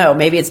 I don't know,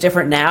 maybe it's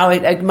different now.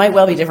 It might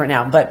well be different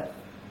now, but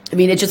I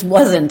mean, it just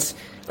wasn't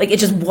like, it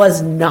just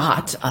was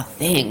not a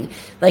thing.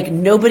 Like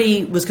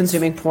nobody was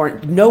consuming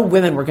porn. No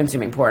women were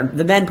consuming porn.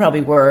 The men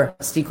probably were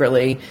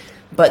secretly,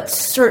 but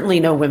certainly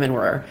no women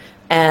were.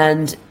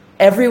 And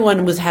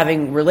everyone was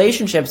having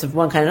relationships of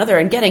one kind or another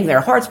and getting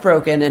their hearts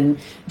broken and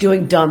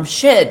doing dumb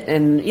shit.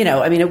 And, you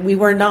know, I mean, we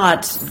were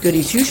not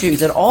goody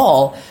two-shoes at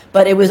all,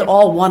 but it was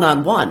all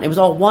one-on-one. It was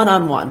all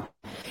one-on-one.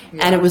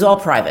 Yeah. And it was all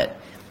private.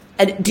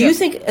 And do you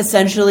think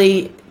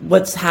essentially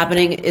what's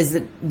happening is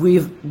that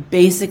we've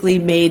basically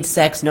made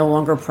sex no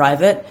longer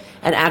private,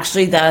 and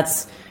actually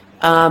that's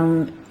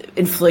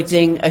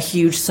inflicting a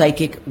huge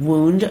psychic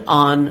wound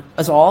on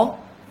us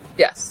all?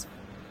 Yes.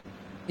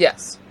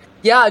 Yes.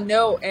 Yeah,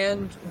 no,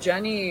 and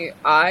Jenny,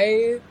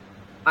 I'm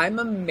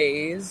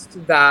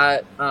amazed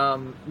that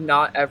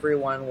not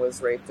everyone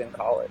was raped in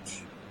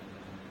college.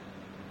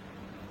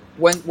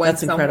 When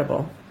That's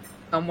incredible.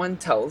 Someone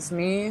tells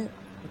me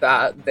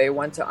that they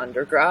went to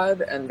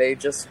undergrad and they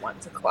just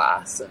went to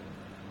class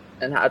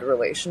and had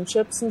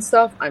relationships and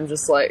stuff, I'm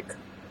just like,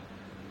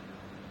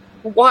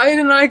 why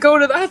didn't I go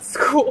to that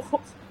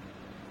school?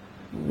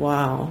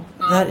 Wow.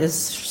 That is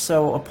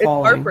so It's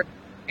appalling. heartbreaking,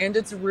 and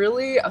it's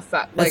really That's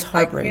like I can't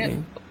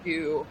heartbreaking. tell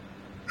you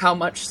how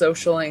much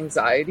social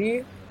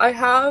anxiety I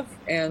have,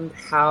 and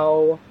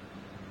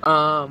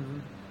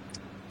um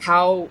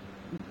how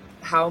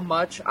how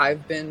much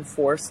I've been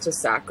forced to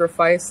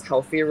sacrifice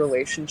healthy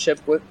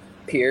relationship with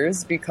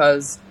peers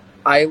because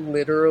I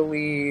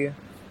literally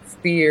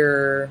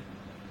fear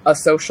a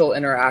social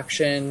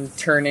interaction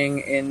turning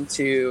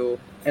into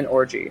an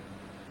orgy.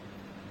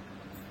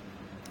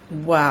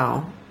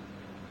 Wow.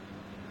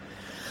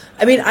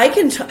 I mean, I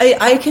can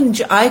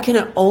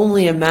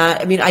only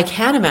imagine. I mean, I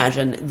can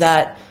imagine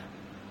that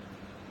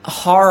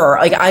horror.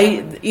 Like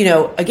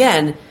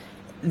again,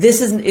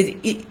 this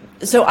isn't.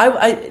 So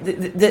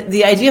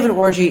the idea of an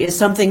orgy is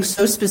something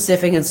so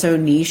specific and so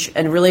niche,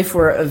 and really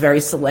for a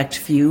very select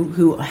few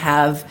who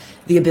have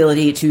the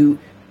ability to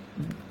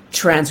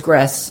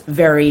transgress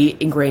very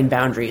ingrained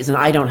boundaries, and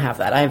I don't have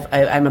that.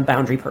 I'm a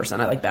boundary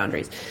person. I like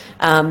boundaries,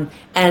 and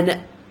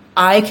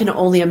I can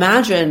only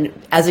imagine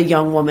as a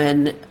young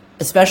woman,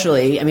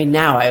 especially. I mean,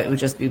 now it would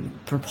just be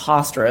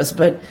preposterous,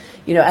 but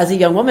as a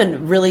young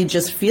woman, really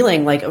just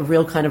feeling like a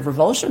real kind of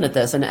revulsion at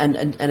this, and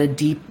a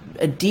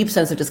deep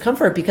sense of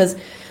discomfort because,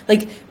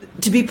 like,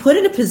 to be put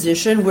in a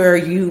position where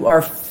you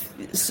are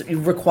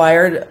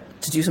required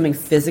to do something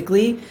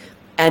physically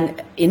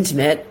and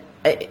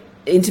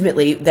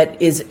intimately that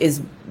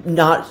is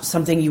not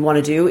something you want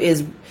to do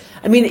is,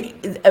 I mean,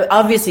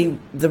 obviously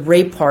the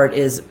rape part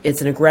is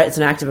it's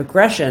an act of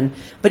aggression,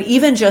 but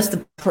even just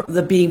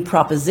the being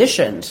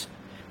propositioned.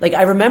 Like,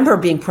 I remember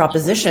being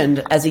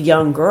propositioned as a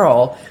young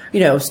girl,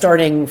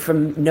 starting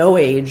from no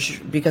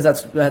age, because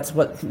that's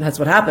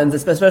what happens.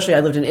 Especially, I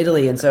lived in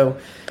Italy, and so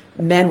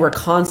men were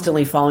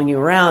constantly following you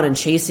around and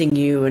chasing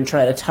you and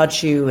trying to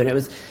touch you, and it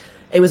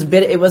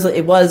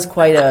was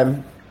quite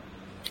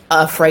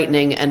a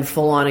frightening and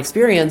full on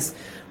experience.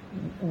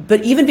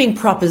 But even being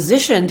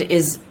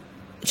propositioned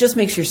just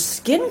makes your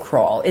skin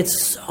crawl.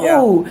 It's so.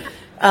 Yeah.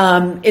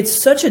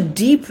 It's such a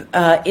deep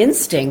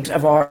instinct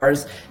of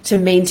ours to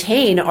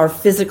maintain our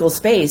physical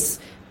space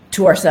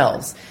to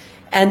ourselves.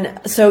 And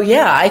so,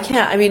 yeah, I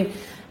can't, I mean,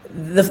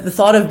 the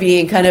thought of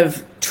being kind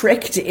of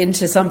tricked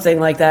into something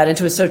like that,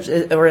 into a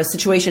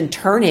situation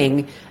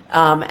turning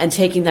and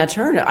taking that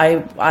turn,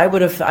 I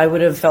would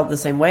have felt the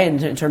same way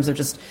in terms of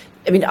just,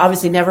 I mean,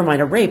 obviously never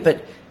mind a rape,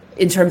 but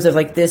in terms of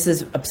like, this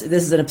is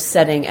an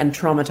upsetting and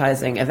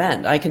traumatizing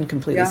event. I can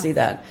completely see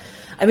that.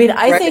 I mean,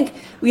 I think,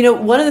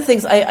 one of the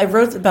things I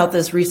wrote about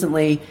this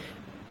recently,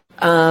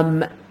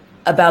 about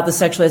the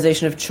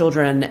sexualization of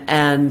children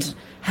and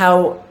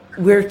how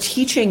we're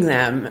teaching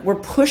them, we're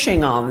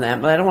pushing on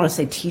them. I don't want to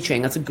say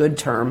teaching, that's a good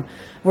term.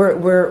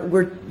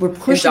 We're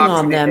pushing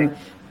on them.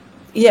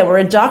 Yeah, we're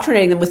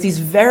indoctrinating them with these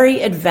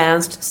very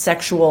advanced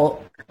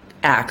sexual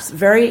acts,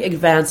 very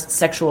advanced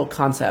sexual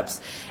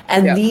concepts.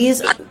 And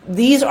these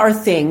are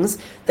things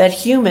that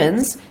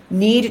humans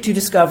need to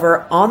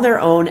discover on their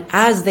own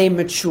as they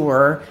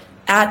mature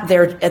at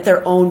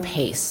their own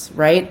pace,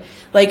 right?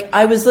 Like,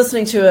 I was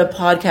listening to a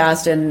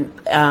podcast and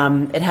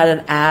it had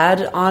an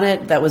ad on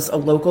it that was it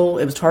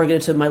was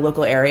targeted to my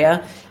local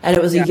area, and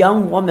it was a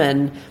young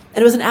woman, and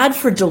it was an ad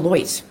for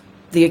Deloitte,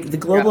 the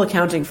global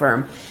accounting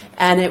firm.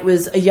 And it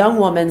was a young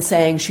woman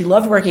saying she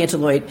loved working at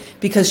Deloitte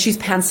because she's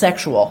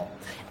pansexual,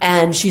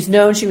 and she's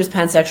known she was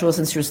pansexual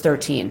since she was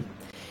 13.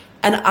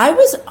 And I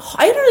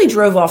literally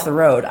drove off the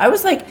road. I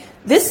was like,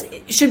 this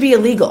should be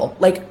illegal.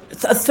 Like,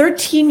 a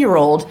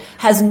 13-year-old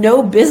has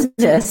no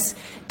business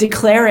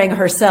declaring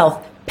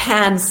herself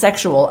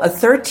pansexual. A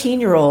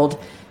 13-year-old,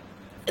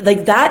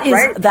 like, that is,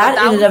 right,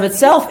 that in and of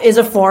itself is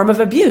a form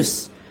of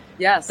abuse.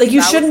 Yes. Like,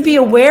 you shouldn't be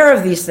aware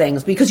of these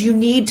things because you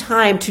need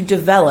time to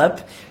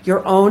develop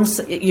your own,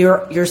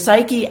 your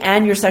psyche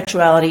and your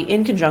sexuality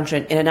in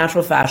conjunction in a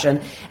natural fashion.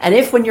 And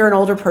if, when you're an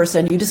older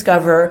person, you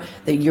discover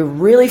that you're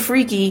really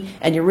freaky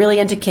and you're really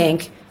into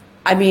kink,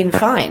 I mean,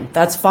 fine,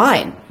 that's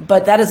fine.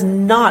 But that is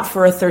not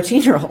for a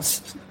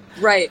 13-year-old.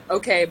 Right.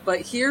 Okay.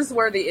 But here's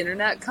where the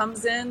internet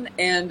comes in.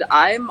 And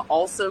I'm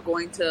also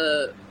going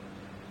to,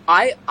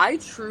 I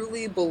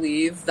truly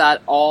believe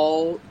that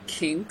all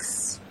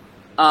kinks,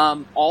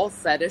 all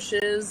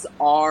fetishes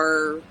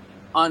are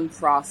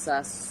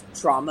unprocessed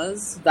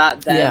traumas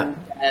that then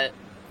get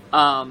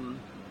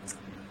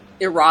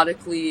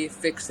erotically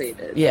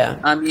fixated. Yeah,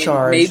 I mean,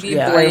 charged. maybe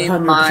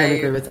blame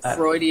my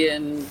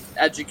Freudian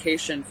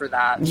education for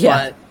that.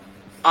 Yeah. But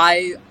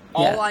I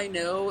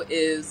know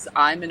is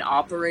I'm an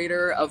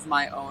operator of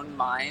my own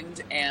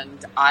mind,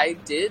 and I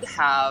did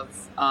have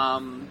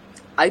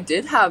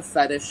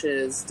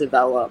fetishes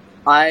develop.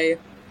 I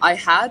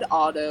had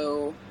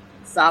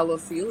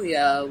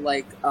phallophilia,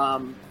 like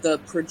the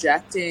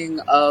projecting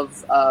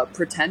of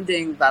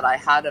pretending that I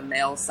had a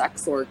male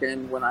sex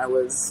organ when I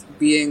was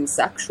being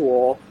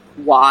sexual.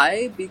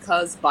 Why?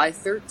 Because by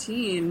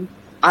 13,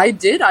 I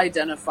did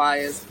identify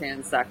as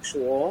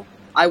pansexual.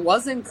 I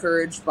was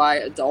encouraged by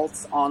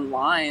adults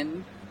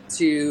online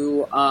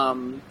to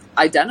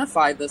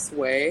identify this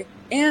way.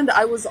 And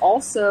I was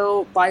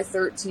also, by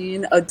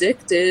 13,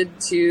 addicted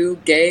to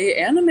gay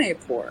anime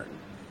porn.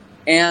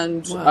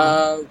 and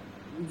Wow.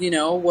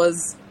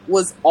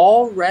 was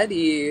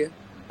already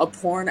a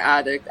porn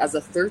addict as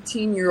a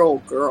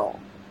 13-year-old girl.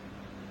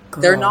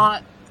 They're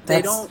not.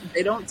 They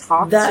don't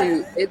talk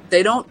to it.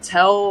 They don't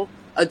tell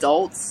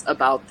adults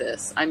about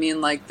this. I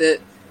mean, like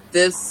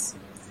this.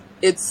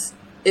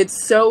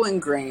 It's so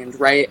ingrained,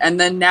 right? And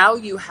then now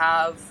you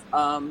have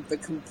the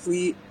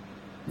complete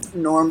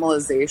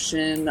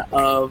normalization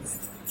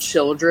of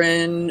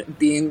children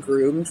being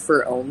groomed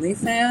for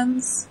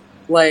OnlyFans,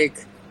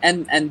 like,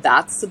 and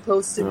that's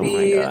supposed to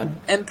be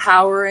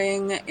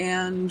empowering,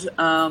 and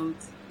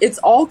it's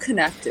all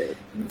connected.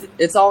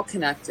 It's all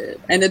connected,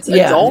 and it's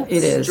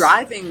adults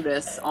driving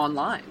this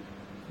online.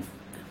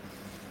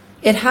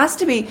 It has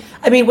to be.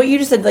 I mean, what you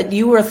just said, like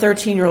you were a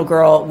 13-year-old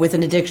girl with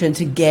an addiction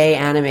to gay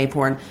anime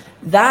porn.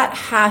 That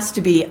has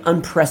to be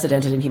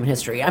unprecedented in human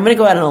history. I'm going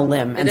to go out on a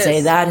limb and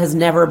say that has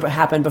never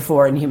happened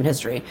before in human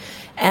history.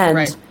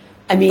 And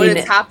I mean, but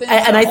it's happened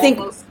to I think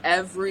almost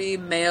every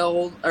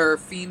male or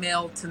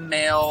female to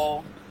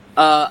male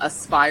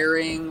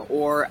aspiring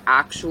or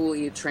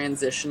actually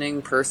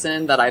transitioning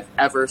person that I've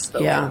ever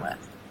spoken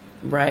with.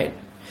 Right.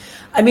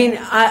 I mean,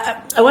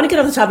 I want to get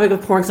off the topic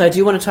of porn because I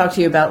do want to talk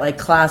to you about like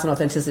class and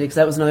authenticity, because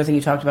that was another thing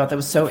you talked about that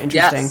was so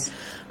interesting.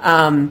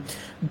 Yes.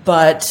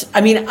 But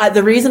I mean,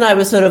 the reason I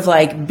was sort of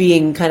like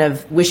being kind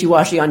of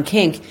wishy-washy on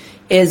kink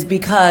is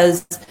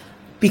because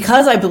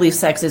I believe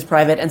sex is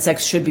private and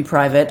sex should be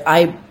private.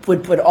 I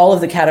would put all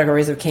of the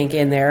categories of kink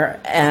in there,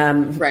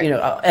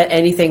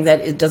 anything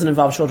that it doesn't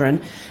involve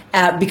children,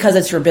 because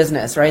it's your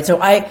business, right?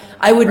 So I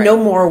would no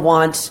more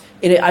want.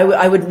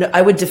 I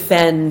would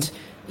defend.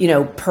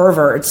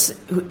 Perverts.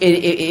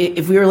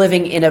 If we were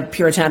living in a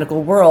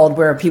puritanical world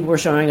where people were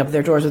showing up at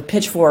their doors with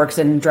pitchforks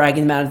and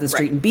dragging them out of the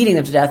street and beating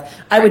them to death,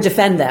 I would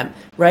defend them,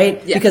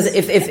 right? Yes. Because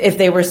if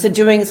they were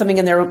doing something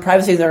in their own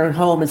privacy of their own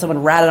home and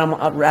someone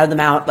ratted them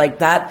out like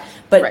that,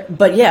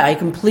 but yeah, I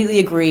completely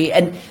agree.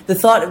 And the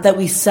thought that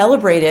we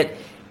celebrate it,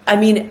 I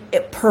mean,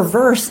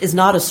 perverse is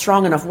not a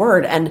strong enough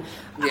word, and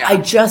I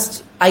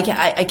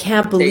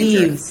can't believe.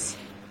 Dangerous.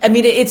 I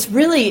mean, it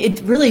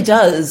really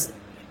does.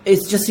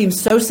 It just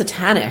seems so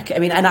satanic. I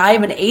mean, and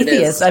I'm an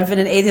atheist. I've been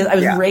an atheist. I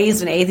was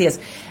raised an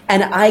atheist,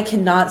 and I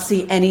cannot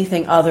see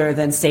anything other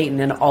than Satan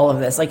in all of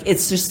this. Like,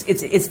 it's just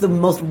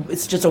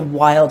a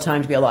wild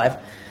time to be alive.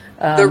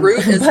 The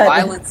root is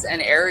violence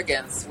and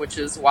arrogance, which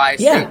is why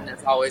Satan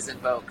is always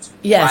invoked.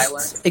 Yes,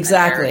 violence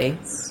exactly.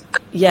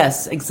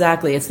 Yes,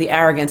 exactly. It's the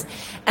arrogance,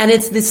 and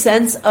it's the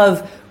sense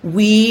of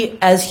we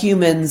as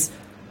humans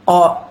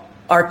are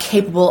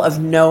capable of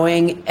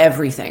knowing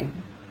everything.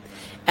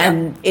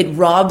 And it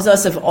robs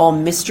us of all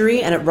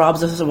mystery, and it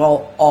robs us of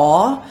all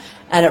awe,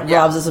 and it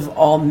robs us of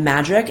all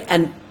magic.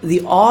 And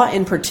the awe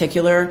in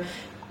particular,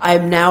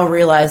 I'm now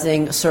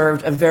realizing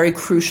served a very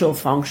crucial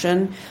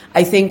function.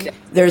 I think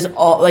there's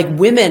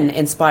women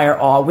inspire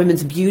awe,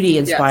 women's beauty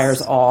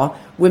inspires awe,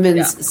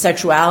 women's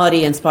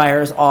sexuality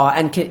inspires awe,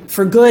 and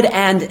for good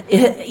and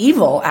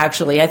evil.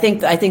 Actually, I think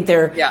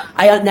they're.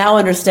 I now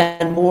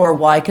understand more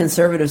why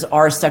conservatives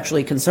are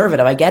sexually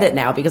conservative. I get it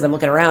now because I'm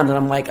looking around and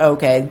I'm like,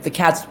 okay, the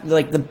cat's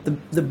like the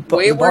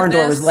barn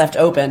door was left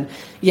open.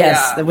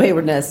 Yes, the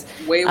waywardness.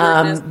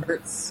 Waywardness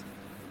hurts.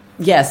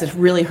 Yes, it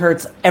really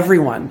hurts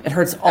everyone. It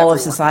hurts all of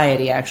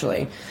society,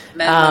 actually.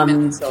 Men,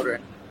 women, children.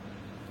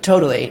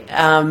 Totally.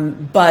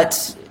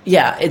 But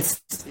yeah,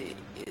 it's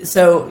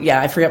so.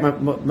 Yeah, I forget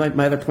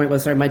my other point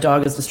was. Sorry, my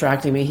dog is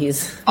distracting me.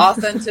 He's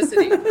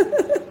authenticity.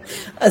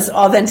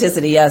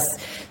 Authenticity, yes.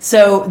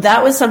 So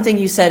that was something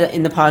you said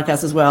in the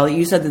podcast as well.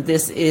 You said that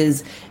this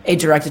is a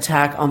direct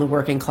attack on the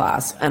working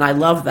class, and I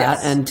love that.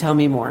 Yes. And tell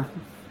me more.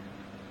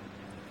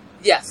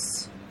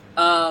 Yes.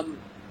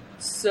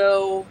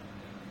 So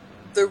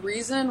the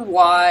reason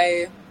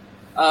why,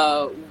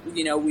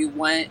 we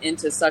went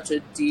into such a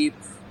deep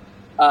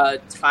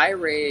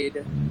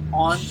tirade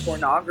on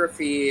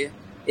pornography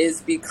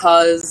is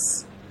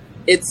because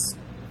its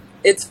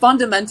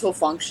fundamental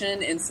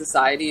function in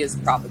society is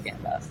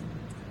propaganda.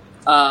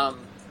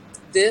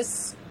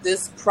 This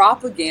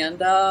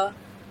propaganda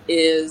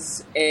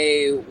is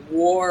a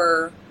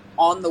war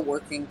on the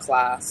working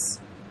class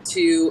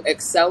to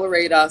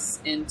accelerate us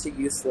into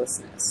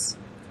uselessness.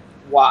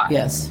 Why?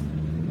 Yes.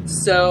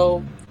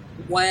 So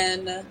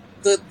when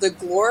the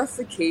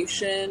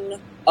glorification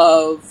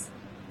of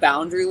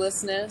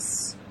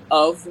boundarylessness,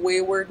 of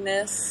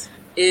waywardness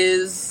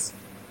is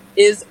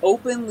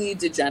openly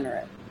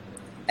degenerate.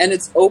 And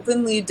it's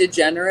openly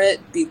degenerate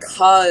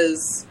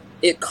because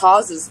it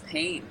causes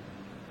pain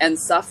and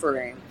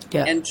suffering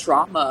and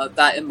trauma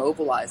that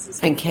immobilizes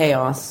people. And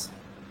chaos.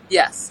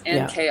 Yes,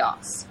 and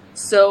chaos.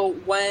 So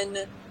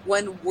when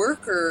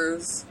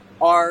workers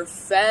are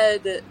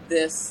fed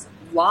this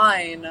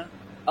line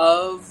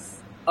of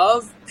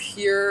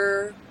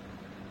pure,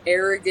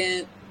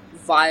 arrogant,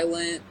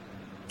 violent,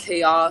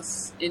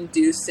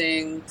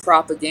 chaos-inducing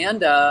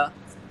propaganda,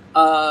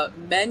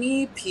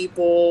 many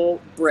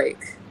people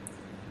break.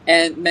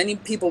 And many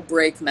people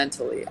break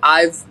mentally.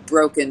 I've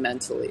broken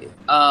mentally.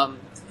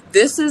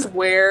 This is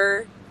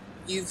where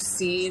you've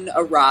seen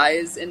a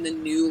rise in the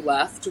new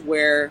left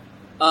where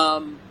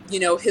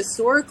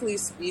historically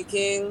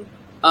speaking,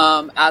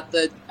 at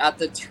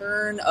the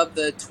turn of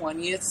the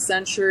 20th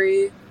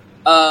century,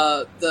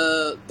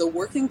 the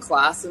working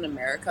class in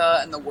America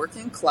and the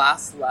working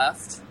class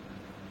left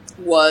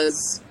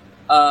was,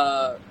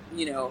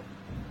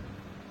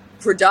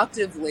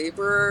 productive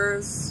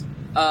laborers.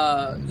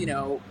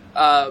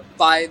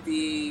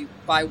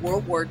 By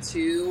World War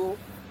II,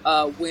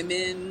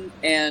 women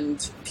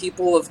and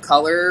people of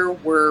color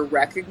were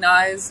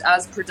recognized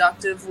as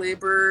productive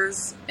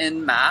laborers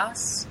en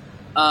masse.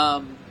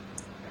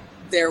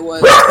 There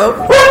was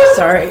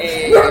sorry,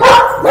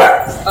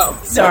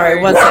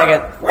 1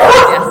 second.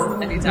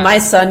 Yes, anytime. My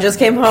son just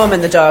came home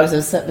and the dogs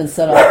have been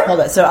set off. Hold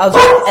it. So I'll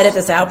just edit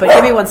this out, but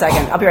give me 1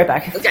 second. I'll be right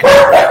back. Okay.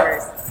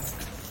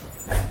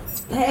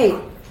 Hey,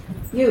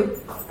 you.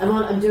 I'm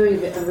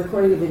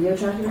recording a video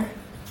chat here.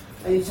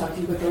 I need to talk to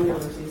you quickly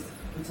overseas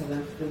until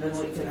then, and then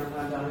we'll eat dinner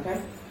when I'm done,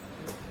 okay?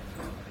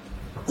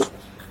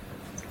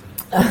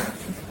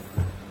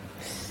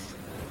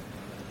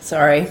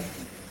 Sorry.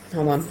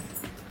 Hold on.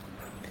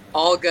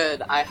 All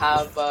good. I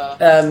have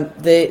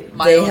they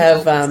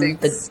have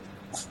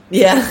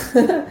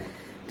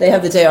they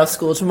have the day off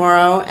school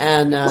tomorrow,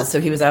 and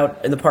so he was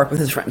out in the park with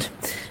his friend.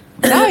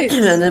 Nice.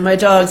 And then my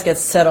dogs get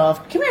set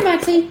off. Come here,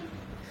 Maxie.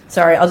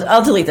 Sorry,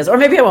 I'll delete this, or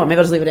maybe I won't. Maybe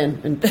I'll just leave it in.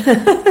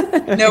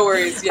 No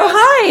worries. Yes. Oh,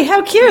 hi!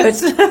 How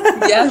cute.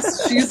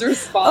 Yes, she's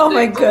responding. Oh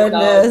my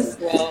goodness.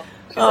 Well.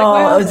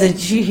 Oh,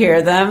 did you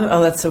hear them? Oh,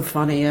 that's so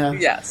funny. Yeah.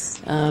 Yes.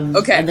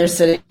 Okay. And they're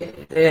sitting.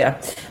 Yeah.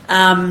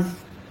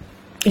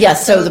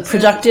 Yes. So the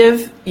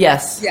productive.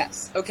 Yes.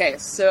 Yes. Okay.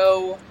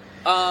 So,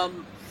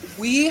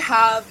 we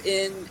have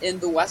in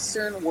the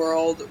Western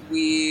world,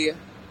 we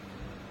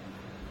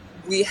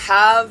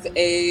have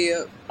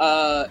a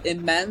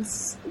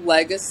immense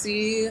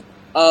legacy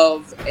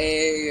of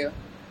a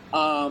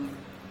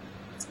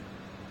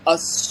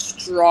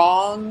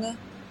strong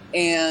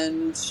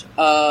and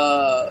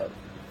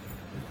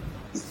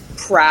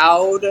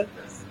proud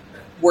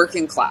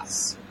working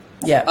class.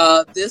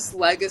 Yeah. This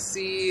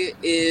legacy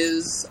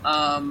is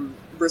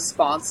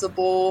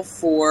responsible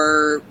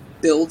for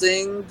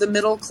building the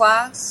middle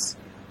class.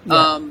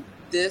 Yeah.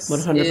 This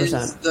 100%.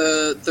 is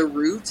the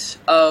root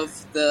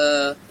of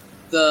the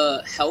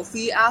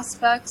healthy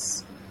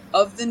aspects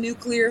of the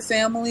nuclear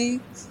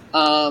family.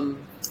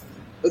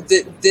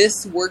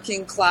 This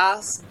working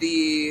class,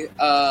 the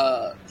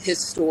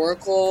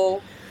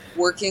historical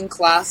working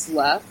class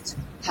left,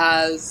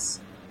 has,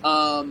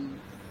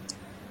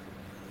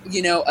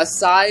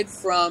 aside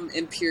from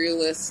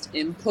imperialist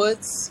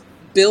inputs,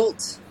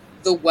 built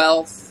the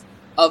wealth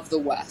of the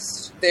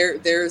West.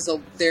 There's a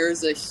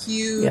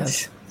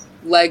huge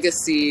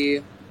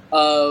legacy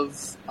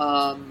of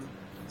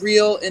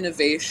real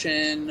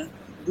innovation,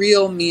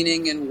 real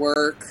meaning in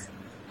work.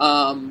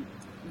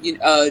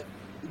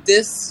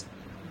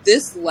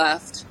 This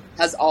left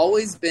has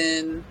always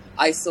been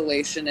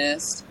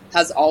isolationist,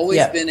 has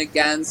always been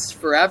against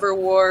forever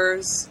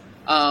wars,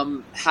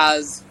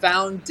 has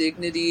found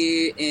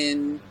dignity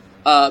in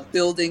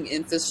building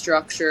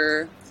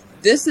infrastructure.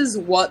 This is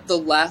what the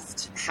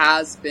left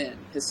has been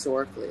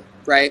historically,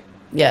 right?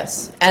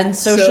 Yes, and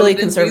socially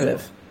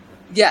conservative.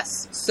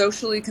 Yes,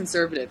 socially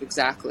conservative,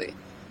 exactly.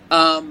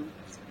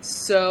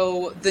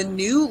 So the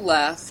new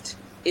left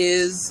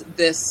is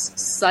this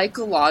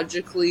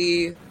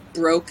psychologically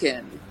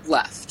broken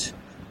left,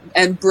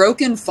 and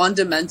broken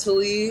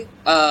fundamentally,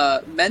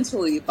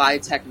 mentally, by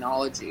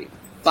technology,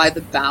 by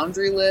the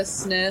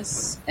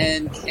boundarylessness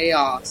and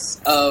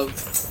chaos of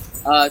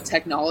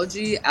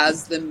technology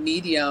as the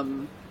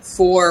medium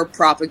for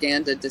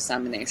propaganda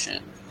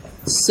dissemination.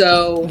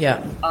 So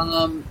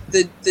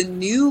the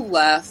new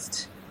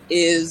left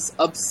is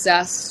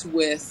obsessed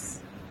with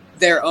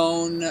their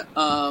own,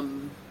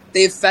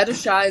 they've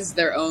fetishized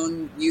their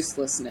own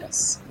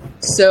uselessness.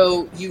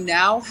 So you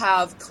now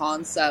have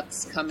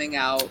concepts coming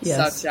out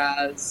such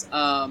as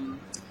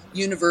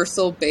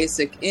universal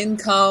basic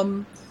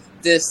income,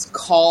 this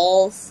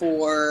call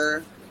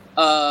for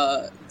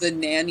the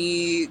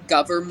nanny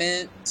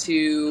government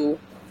to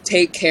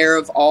take care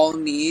of all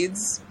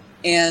needs,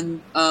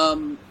 and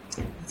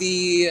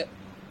the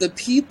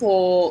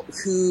people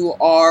who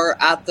are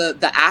at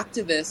the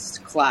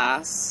activist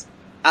class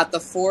at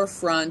the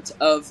forefront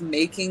of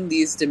making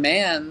these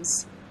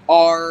demands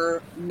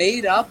are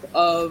made up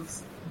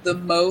of the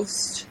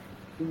most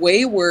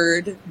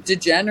wayward,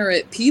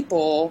 degenerate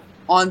people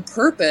on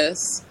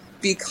purpose,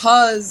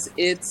 because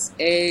it's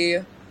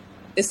a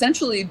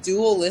essentially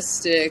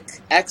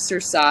dualistic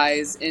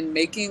exercise in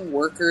making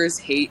workers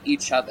hate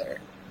each other.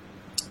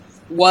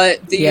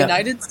 What the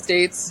United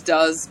States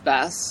does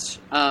best,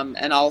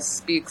 and I'll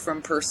speak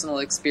from personal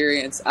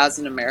experience as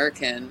an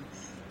American,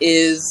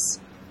 is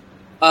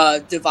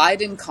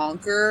divide and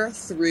conquer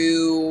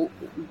through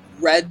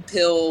red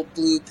pill,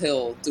 blue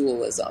pill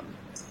dualism.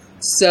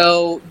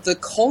 So the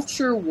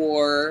culture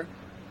war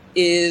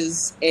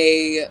is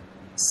a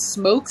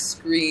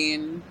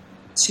smokescreen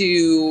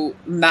to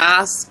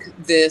mask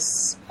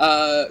this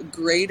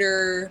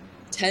greater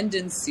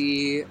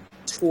tendency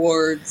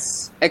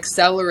towards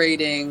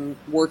accelerating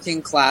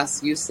working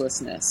class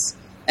uselessness.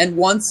 And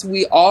once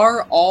we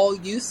are all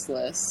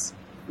useless,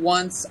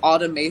 once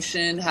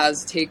automation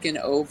has taken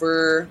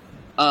over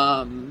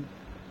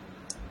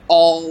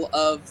all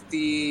of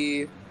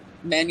the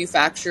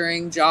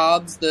manufacturing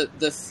jobs,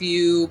 the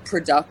few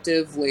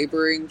productive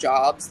laboring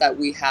jobs that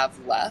we have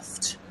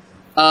left,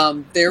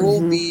 there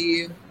will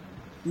be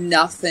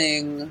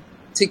nothing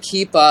to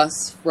keep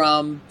us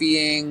from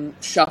being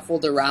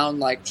shuffled around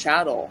like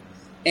chattel.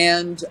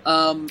 And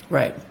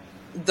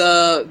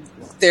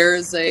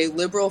there's a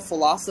liberal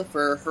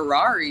philosopher,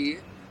 Harari,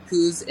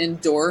 who's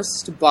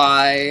endorsed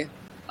by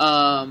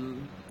Barack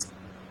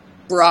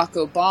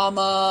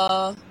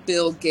Obama,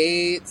 Bill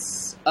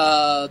Gates,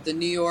 the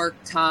New York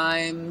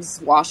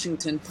Times,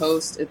 Washington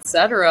Post,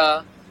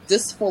 etc.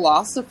 This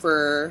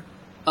philosopher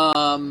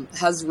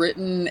has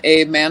written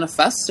a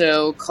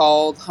manifesto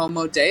called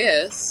Homo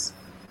Deus,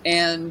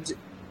 and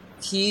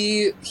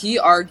he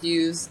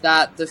argues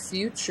that the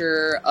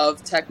future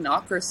of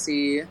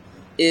technocracy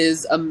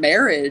is a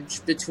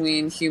marriage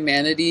between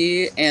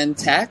humanity and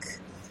tech,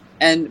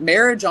 and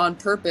marriage on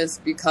purpose,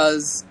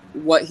 because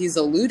what he's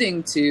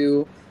alluding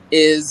to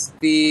is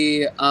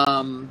the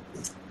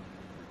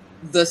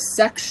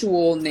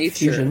sexual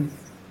nature,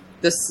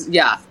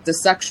 the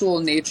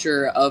sexual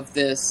nature of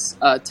this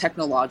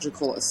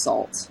technological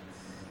assault.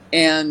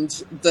 And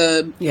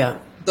the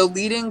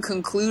leading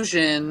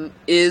conclusion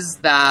is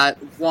that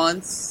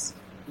once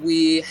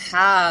we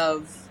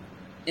have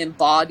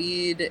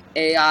embodied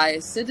AI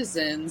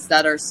citizens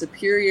that are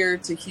superior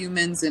to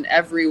humans in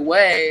every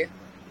way,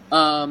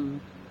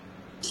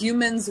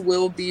 humans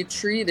will be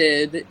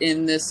treated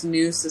in this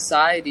new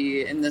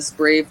society, in this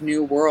brave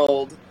new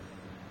world,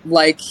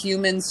 like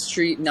humans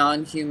treat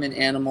non-human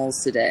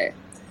animals today.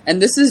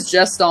 And this is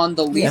just on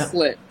the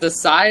leaflet, the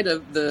side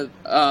of the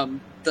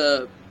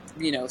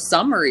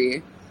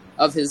summary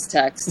of his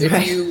text.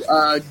 If you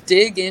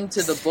dig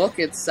into the book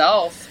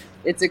itself,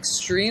 it's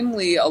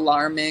extremely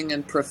alarming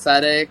and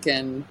prophetic,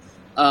 and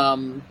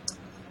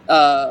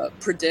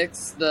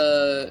predicts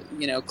the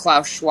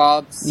Klaus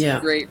Schwab's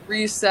Great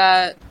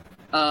Reset,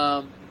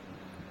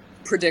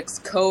 predicts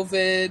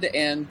COVID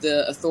and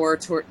the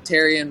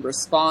authoritarian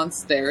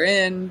response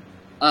therein,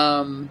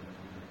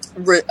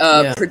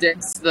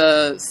 predicts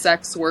the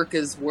sex work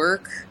is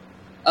work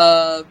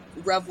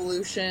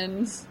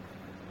revolution.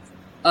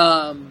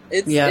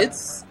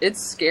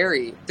 It's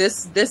scary.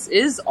 This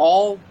is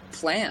all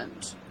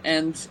planned,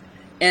 and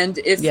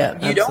if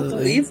you don't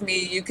believe me,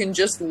 you can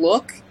just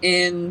look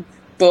in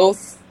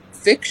both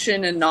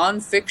fiction and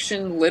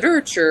nonfiction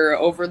literature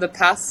over the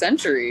past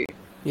century.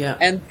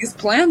 And these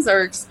plans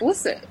are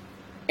explicit,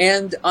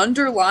 and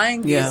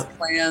underlying these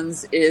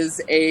plans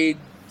is a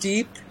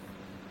deep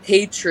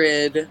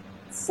hatred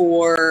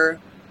for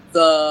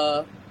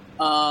the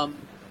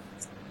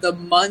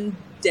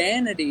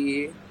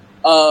mundanity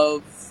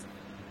of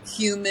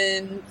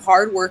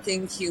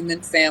hardworking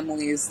human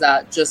families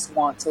that just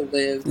want to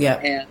live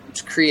and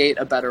create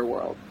a better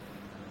world.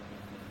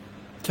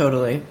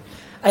 Totally.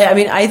 I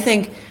mean, I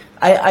think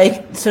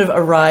I sort of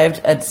arrived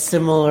at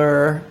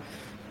similar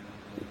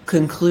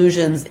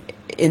conclusions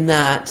in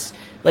that,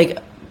 I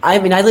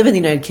live in the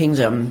United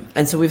Kingdom,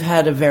 and so we've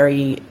had a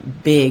very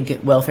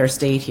big welfare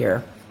state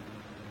here.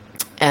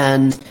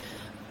 And,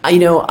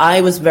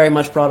 I was very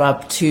much brought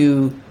up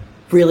to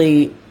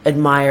really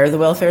admire the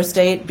welfare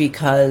state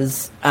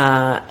because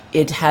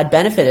it had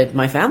benefited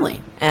my family.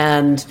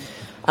 And,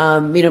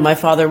 my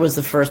father was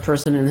the first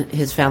person in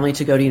his family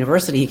to go to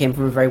university. He came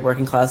from a very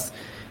working class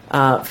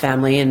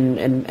family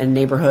and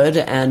neighborhood,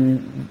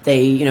 and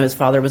his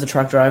father was a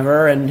truck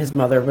driver and his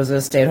mother was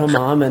a stay-at-home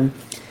mom, and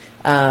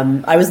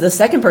I was the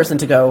second person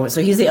to go.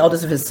 So he's the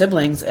eldest of his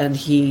siblings, and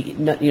he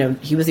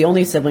was the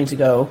only sibling to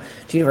go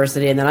to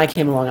university, and then I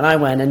came along and I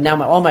went, and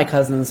now all my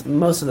cousins,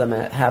 most of them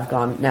have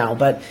gone now.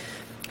 But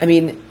I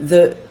mean,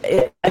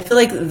 I feel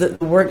like the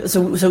work.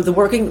 So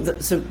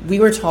we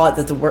were taught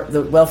that the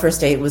welfare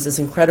state was this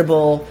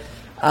incredible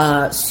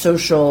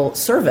social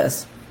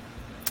service.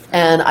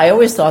 And I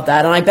always thought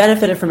that, and I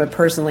benefited from it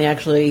personally.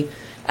 Actually,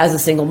 as a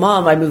single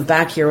mom, I moved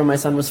back here when my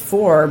son was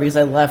 4 because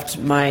I left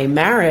my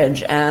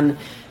marriage, and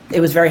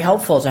it was very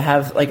helpful to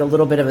have a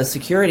little bit of a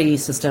security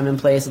system in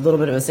place, a little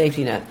bit of a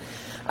safety net.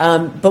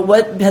 But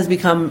what has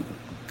become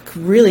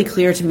really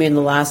clear to me in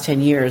the last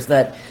 10 years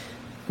that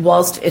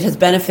whilst it has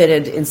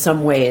benefited in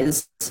some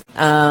ways,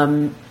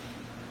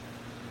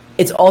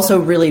 it's also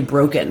really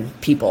broken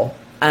people.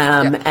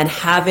 And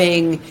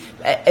having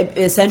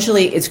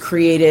essentially, it's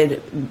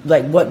created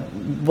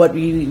what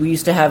we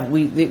used to have.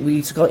 We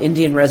used to call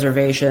Indian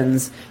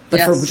reservations, but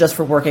just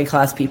for working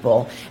class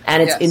people,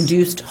 and it's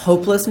induced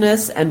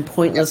hopelessness and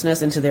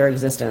pointlessness into their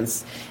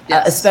existence,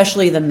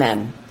 especially the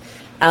men.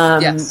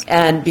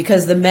 And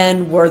because the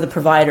men were the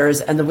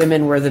providers and the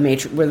women were the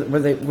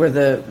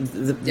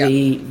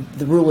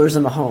rulers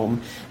in the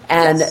home,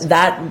 and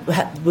that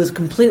was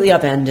completely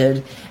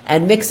upended,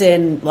 and mix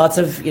in lots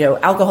of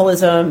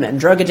alcoholism and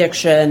drug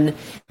addiction,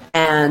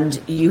 and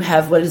you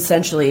have what is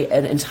essentially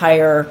an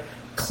entire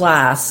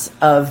class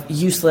of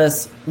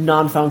useless,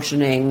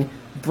 non-functioning,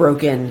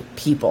 broken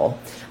people.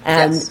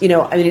 And, Yes. you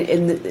know, I mean,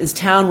 in this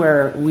town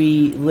where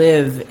we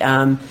live,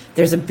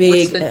 there's a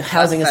big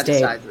housing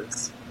estate.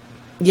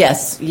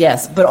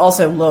 Yes, but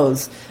also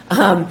loathes.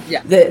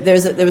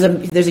 There's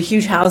a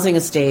huge housing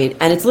estate,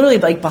 and it's literally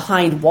like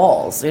behind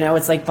walls. You know,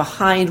 it's like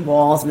behind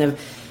walls, and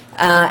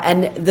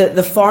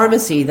the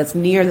pharmacy that's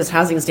near this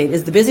housing estate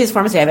is the busiest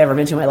pharmacy I've ever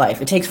been to in my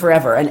life. It takes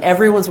forever, and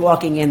everyone's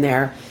walking in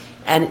there.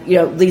 And, you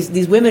know,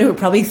 these women who are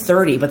probably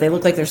 30, but they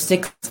look like they're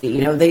 60,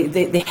 you know,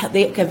 they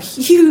have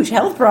huge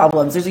health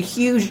problems. There's a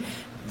huge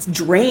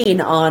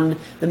drain on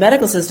the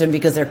medical system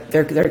because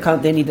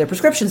they need their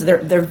prescriptions.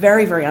 They're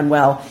very, very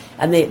unwell,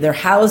 and they're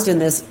housed in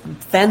this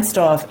fenced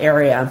off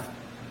area.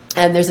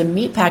 And there's a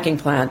meat packing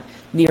plant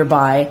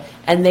nearby,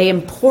 and they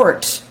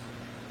import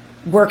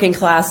working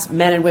class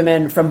men and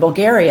women from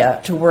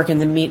Bulgaria to work in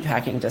the meat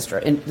packing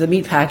district, in the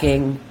meat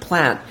packing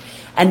plant.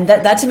 And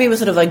that to me was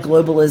sort of like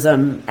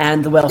globalism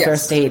and the welfare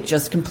state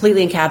just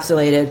completely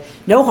encapsulated.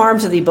 No harm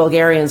to the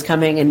Bulgarians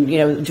coming and, you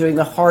know, doing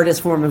the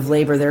hardest form of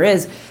labor there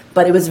is,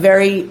 but it was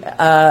very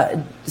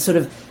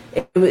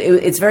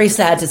it's very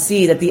sad to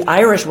see that the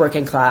Irish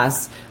working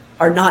class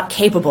are not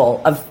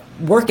capable of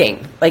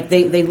working. Like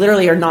they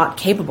literally are not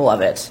capable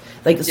of it.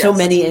 Like so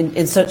many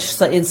in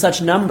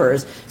such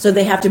numbers. So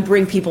they have to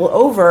bring people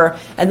over,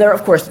 and they're,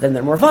 of course, then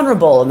they're more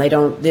vulnerable, and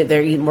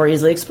they're more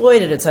easily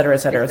exploited, et cetera, et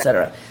cetera, et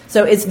cetera.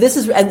 So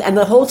and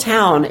the whole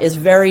town is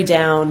very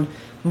down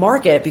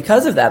market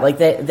because of that.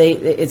 Like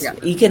it's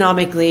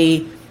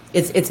economically,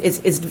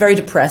 it's very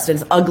depressed, and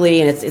it's ugly,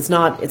 and it's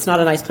not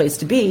a nice place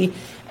to be.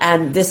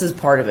 And this is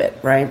part of it,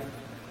 right?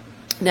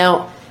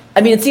 Now, I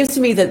mean, it seems to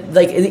me that,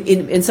 like,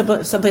 in some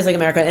place like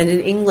America and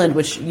in England,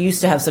 which used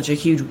to have such a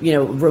huge, you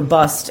know,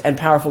 robust and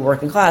powerful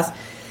working class,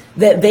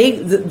 that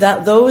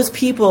those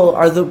people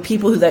are the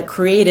people that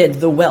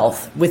created the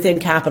wealth within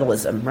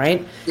capitalism,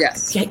 right?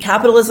 Yes.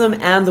 Capitalism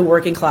and the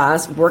working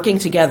class working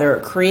together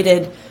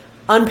created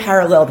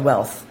unparalleled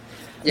wealth.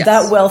 Yes.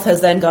 That wealth has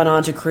then gone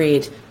on to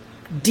create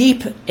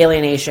deep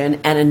alienation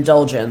and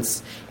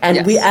indulgence.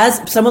 And we,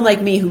 as someone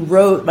like me who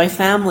wrote, my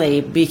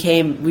family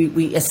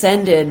we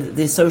ascended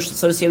the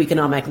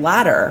socioeconomic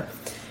ladder.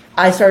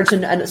 I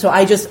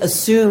just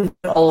assumed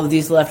all of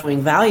these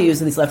left-wing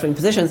values and these left-wing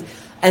positions.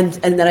 And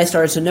then I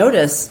started to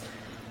notice,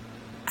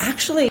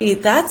 actually,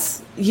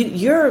 this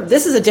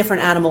is a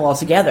different animal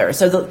altogether.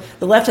 So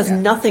the left has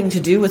nothing to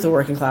do with the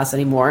working class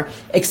anymore,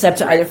 except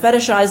to either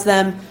fetishize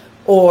them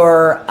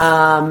or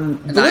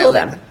belittle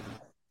them.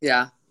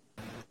 Yeah.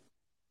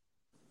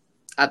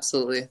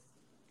 Absolutely.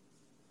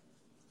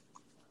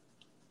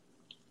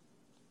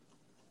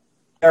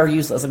 Are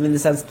useless. I mean,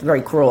 this sounds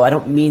very cruel. I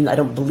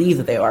don't believe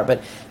that they are,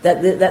 but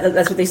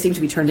that's what they seem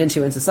to be turned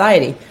into in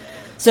society.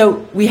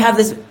 So we have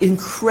this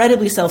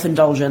incredibly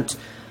self-indulgent,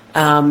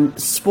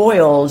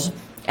 spoiled,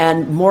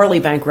 and morally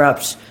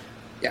bankrupt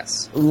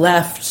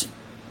left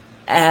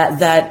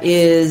that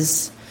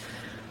is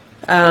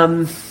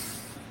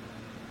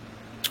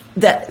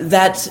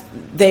that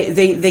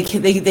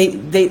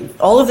they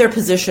all of their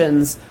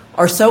positions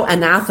are so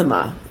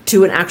anathema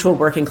to an actual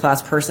working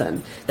class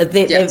person that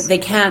they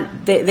can't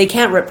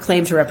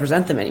claim to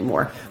represent them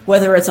anymore,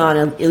 whether it's on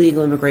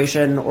illegal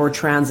immigration or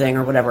transing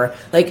or whatever.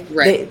 Like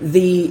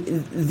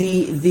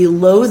the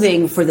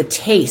loathing for the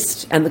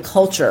taste and the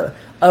culture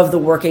of the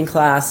working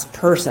class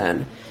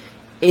person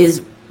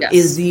is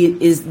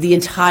the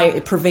entire,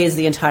 it pervades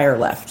the entire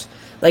left.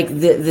 Like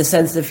the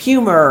sense of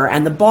humor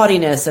and the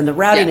bawdiness and the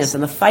rowdiness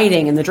and the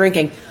fighting and the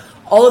drinking.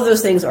 All of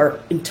those things are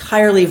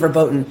entirely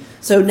verboten.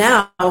 So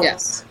now,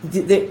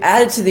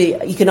 added to the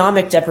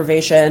economic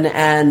deprivation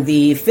and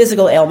the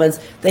physical ailments,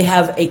 they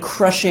have a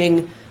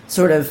crushing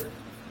sort of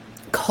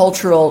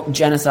cultural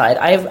genocide.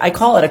 I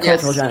call it a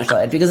cultural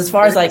genocide because as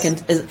far as I'm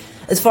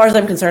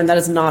concerned, that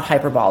is not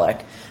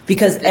hyperbolic.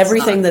 Because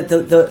everything that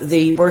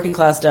the working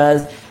class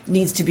does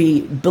needs to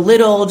be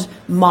belittled,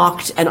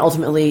 mocked, and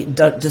ultimately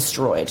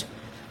destroyed.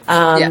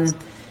 And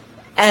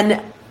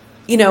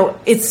you know,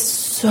 it's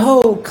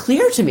so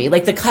clear to me,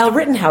 like the Kyle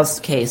Rittenhouse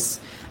case.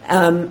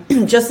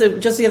 Just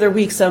the other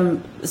week,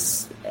 some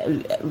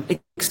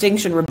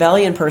Extinction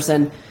Rebellion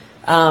person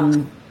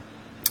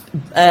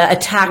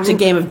attacked a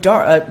game of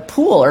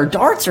pool or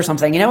darts or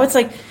something. You know, it's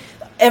like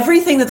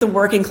everything that the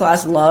working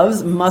class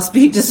loves must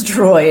be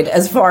destroyed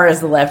as far as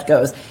the left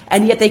goes,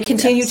 and yet they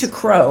continue to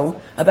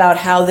crow about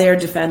how they're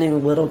defending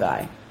the little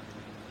guy.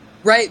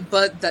 Right,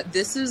 but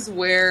this is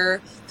where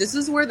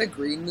the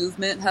green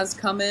movement has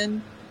come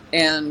in.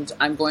 And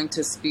I'm going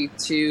to speak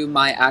to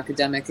my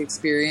academic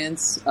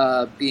experience,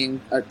 being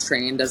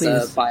trained as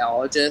a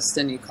biologist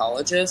and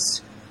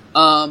ecologist.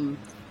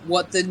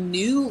 What the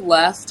new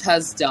left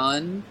has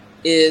done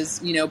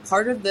is, you know,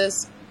 part of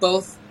this,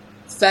 both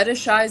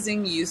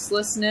fetishizing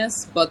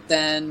uselessness, but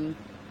then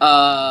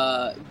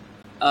denigrating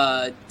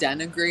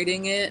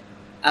it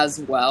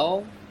as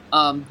well.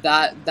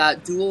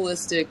 That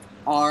dualistic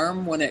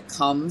arm when it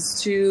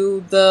comes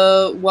to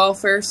the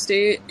welfare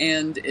state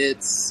and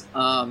its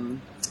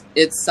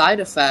side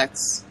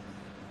effects,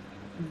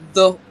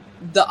 the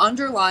the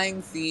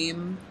underlying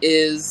theme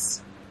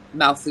is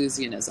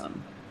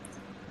Malthusianism.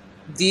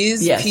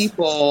 These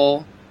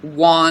people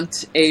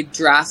want a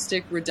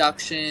drastic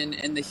reduction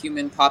in the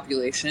human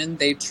population.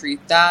 They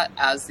treat that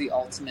as the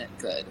ultimate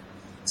good.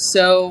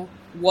 So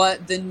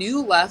what the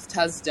new left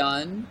has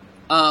done,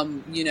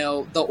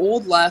 the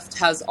old left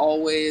has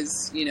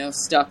always,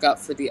 stuck up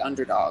for the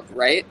underdog,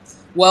 right?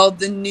 Well,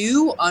 the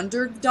new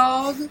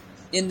underdog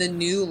in the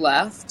new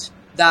left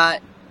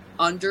that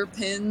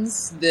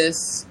underpins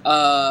this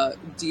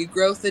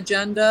degrowth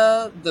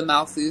agenda, the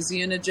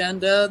Malthusian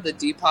agenda, the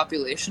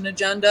depopulation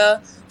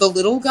agenda. The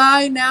little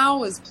guy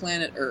now is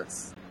planet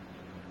Earth.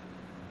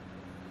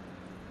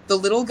 The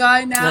little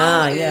guy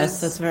now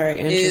that's very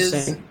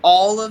interesting. is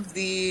all of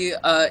the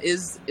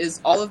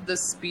all of the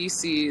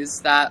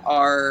species that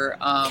are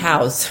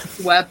cows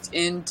swept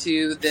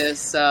into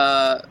this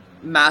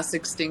mass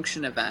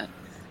extinction event.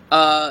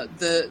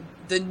 The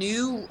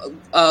new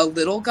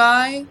little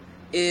guy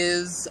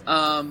is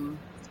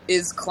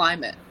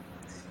climate.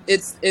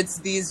 It's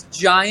these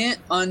giant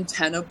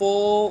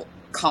untenable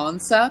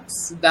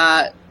concepts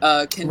that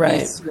can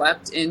be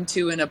swept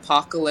into an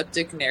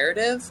apocalyptic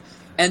narrative,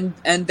 and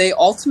they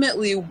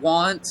ultimately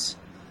want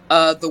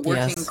the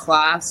working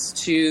class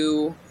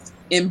to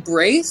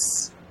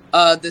embrace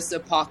this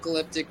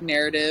apocalyptic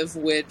narrative,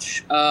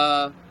 which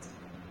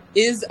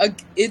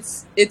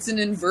it's an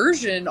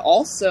inversion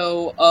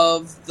also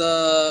of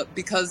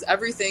because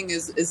everything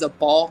is a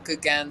balk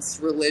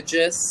against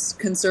religious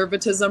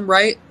conservatism,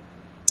 right?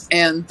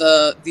 And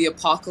the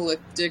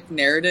apocalyptic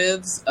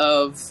narratives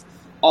of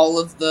all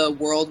of the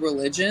world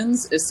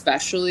religions,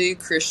 especially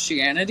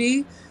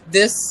Christianity,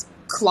 this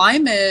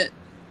climate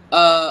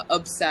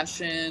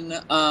obsession,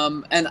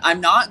 and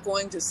I'm not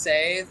going to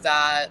say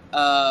that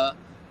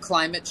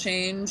climate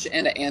change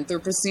and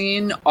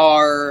Anthropocene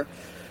are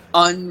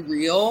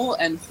unreal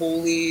and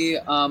wholly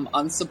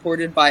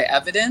unsupported by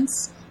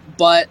evidence,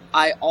 but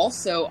I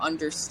also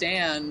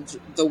understand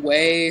the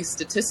way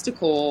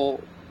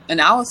statistical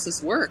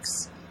analysis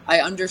works.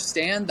 I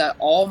understand that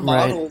all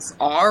models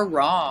are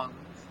wrong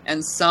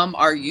and some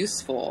are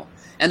useful.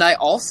 And I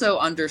also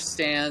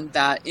understand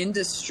that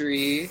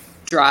industry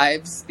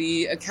drives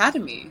the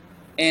academy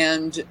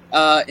and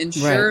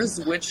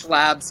ensures which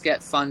labs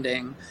get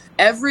funding.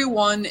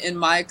 Everyone in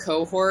my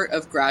cohort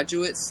of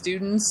graduate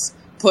students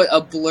put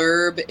a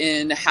blurb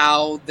in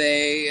how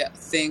they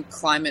think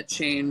climate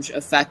change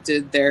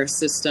affected their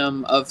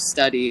system of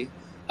study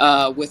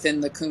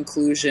within the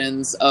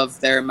conclusions of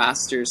their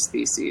master's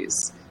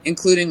theses,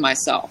 including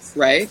myself,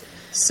 right?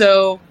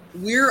 So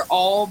we're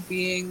all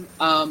being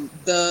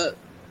the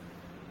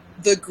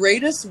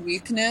greatest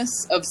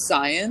weakness of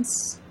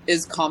science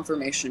is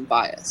confirmation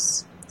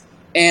bias.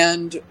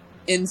 And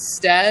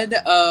instead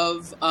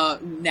of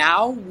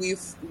now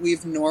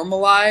we've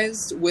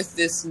normalized with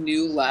this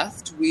new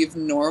left, we've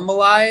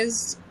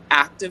normalized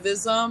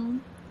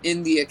activism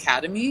in the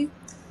academy.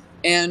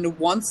 And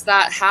once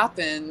that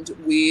happened,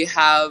 we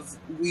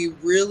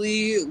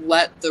really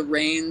let the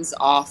reins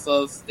off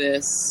of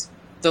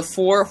the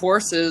four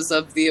horses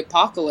of the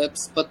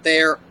apocalypse, but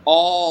they're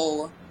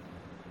all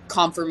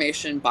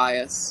confirmation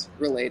bias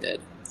related.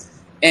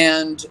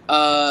 And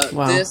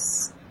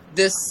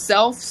this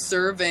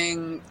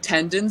self-serving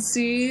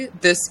tendency,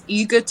 this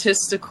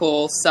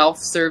egotistical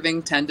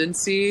self-serving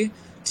tendency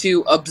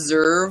to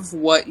observe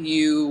what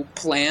you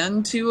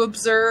plan to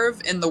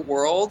observe in the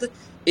world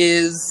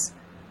is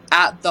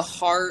at the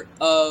heart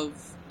of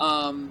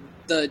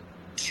the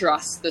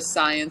trust the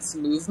science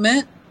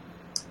movement,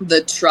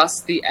 the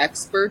trust the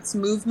experts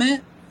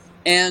movement.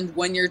 And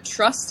when you're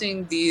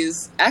trusting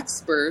these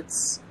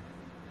experts,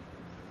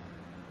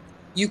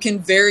 you can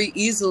very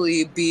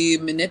easily be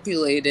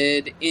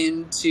manipulated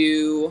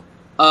into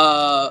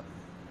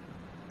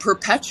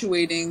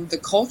perpetuating the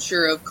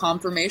culture of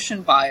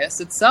confirmation bias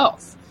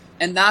itself.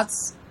 And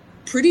that's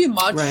pretty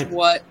much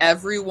what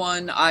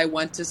everyone I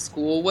went to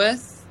school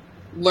with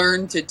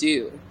learned to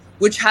do,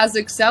 which has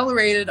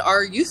accelerated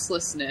our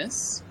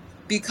uselessness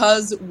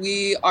because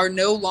we are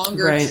no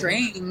longer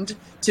trained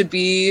to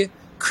be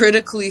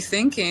critically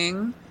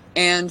thinking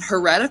and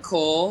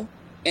heretical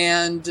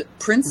and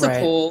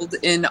principled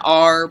in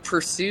our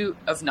pursuit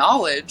of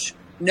knowledge.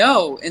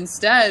 No,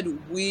 instead,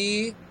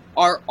 we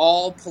are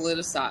all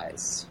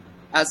politicized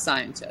as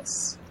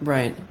scientists.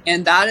 Right.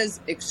 And that is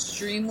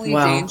extremely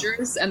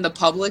dangerous, and the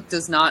public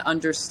does not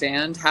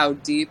understand how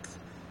deep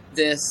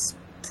this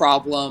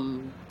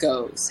problem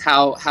goes,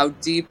 how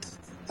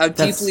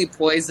deeply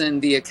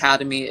poisoned the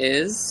academy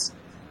is,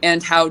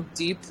 and how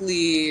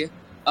deeply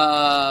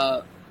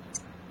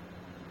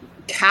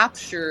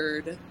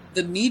captured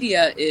the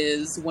media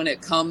is when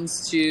it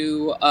comes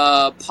to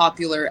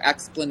popular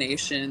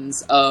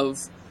explanations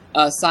of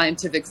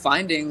scientific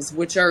findings,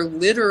 which are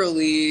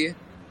literally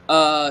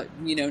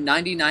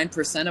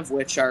 99% of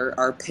which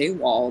are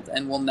paywalled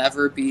and will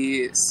never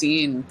be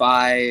seen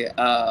by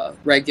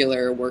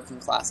regular working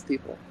class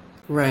people.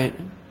 Right.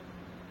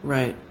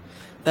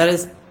 That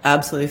is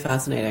absolutely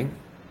fascinating.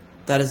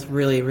 That is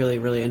really, really,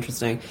 really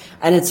interesting.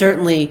 And it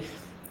certainly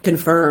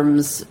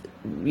confirms,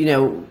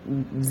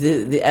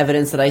 the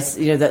evidence that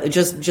that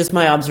just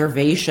my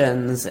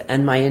observations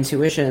and my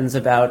intuitions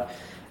about,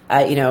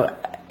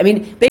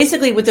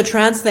 basically with the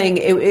trans thing,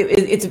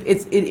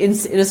 it's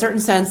in a certain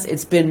sense,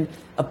 it's been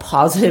a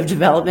positive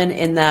development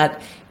in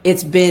that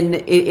it's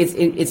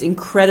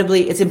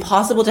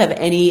impossible to have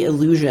any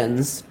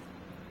illusions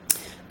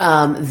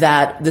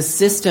that the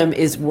system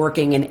is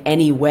working in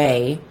any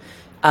way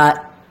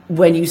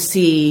when you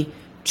see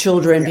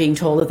children being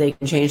told that they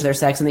can change their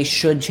sex and they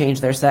should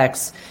change their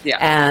sex,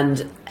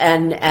 and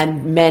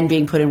men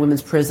being put in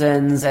women's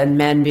prisons and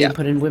men being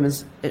put in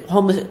women's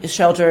homeless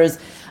shelters.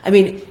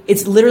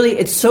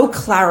 It's so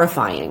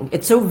clarifying.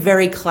 It's so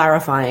very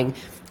clarifying.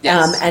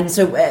 Yes. And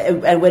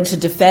when to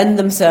defend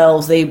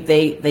themselves,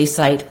 they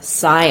cite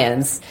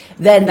science.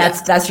 Then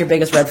that's your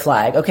biggest red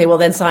flag. Okay, well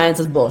then science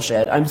is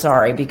bullshit. I'm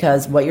sorry,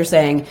 because what you're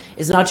saying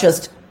is not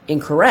just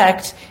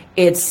incorrect.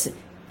 It's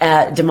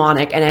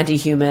demonic and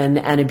anti-human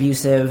and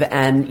abusive,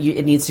 and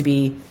it needs to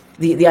be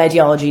the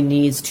ideology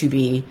needs to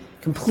be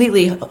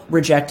completely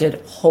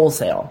rejected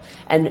wholesale.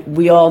 And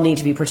we all need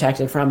to be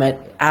protected from it.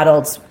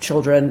 Adults,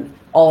 children.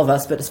 All of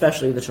us, but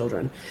especially the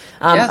children.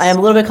 Yes. I am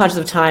a little bit conscious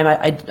of time.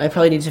 I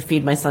probably need to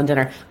feed my son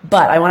dinner,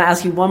 but I want to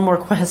ask you one more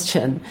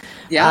question.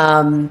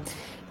 Yeah.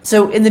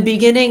 So in the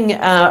beginning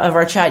of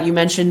our chat, you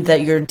mentioned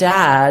that your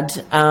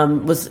dad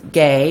was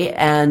gay,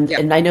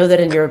 and I know that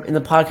in the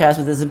podcast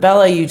with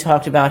Isabella, you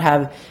talked about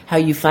how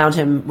you found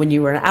him when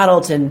you were an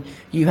adult and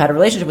you had a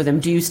relationship with him.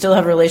 Do you still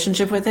have a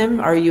relationship with him?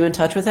 Are you in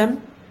touch with him?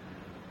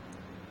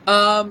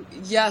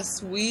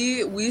 Yes,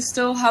 we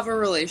still have a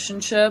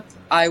relationship.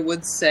 I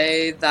would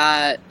say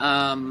that,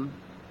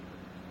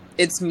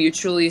 it's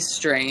mutually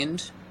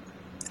strained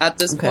at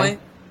this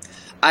point.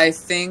 I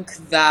think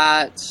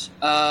that,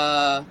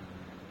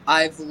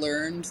 I've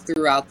learned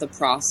throughout the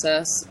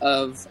process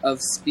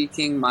of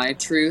speaking my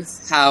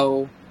truth,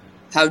 how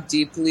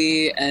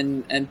deeply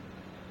and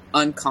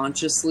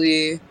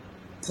unconsciously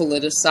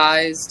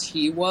politicized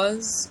he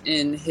was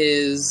in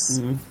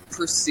his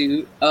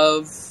pursuit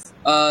of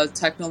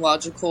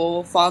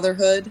technological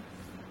fatherhood.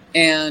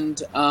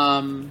 And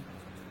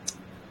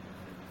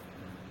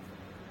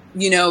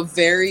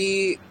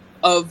very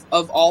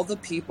of all the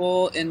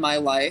people in my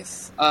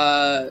life,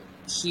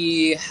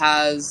 he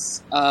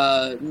has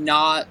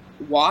not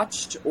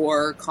watched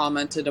or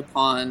commented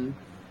upon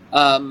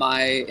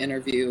my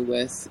interview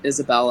with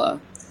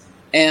Isabella.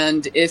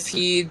 And if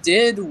he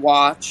did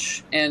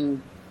watch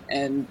and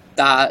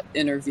that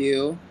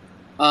interview,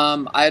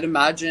 I'd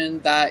imagine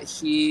that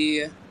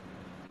he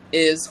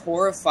is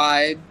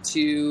horrified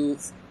to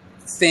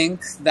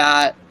think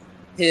that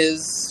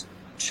his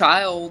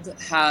child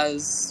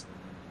has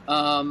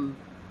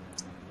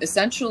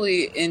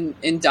essentially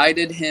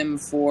indicted him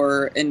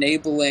for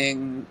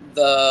enabling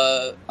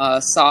the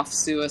soft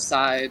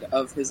suicide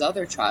of his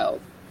other child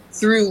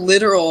through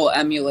literal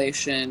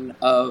emulation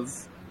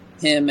of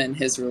him and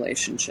his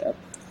relationship.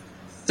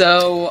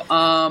 So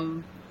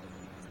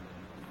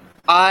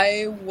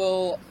I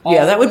will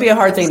that would be a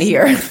hard thing to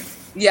hear.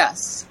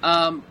 Yes.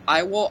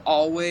 I will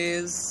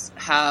always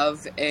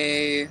have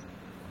a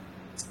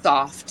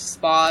soft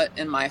spot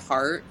in my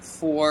heart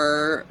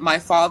for my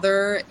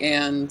father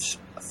and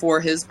for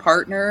his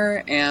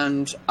partner,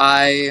 and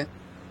I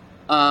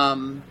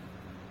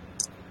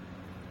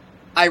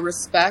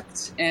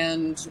respect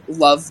and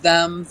love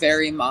them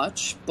very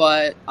much,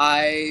 but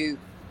I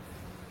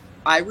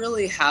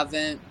really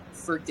haven't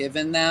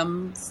forgiven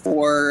them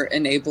for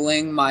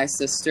enabling my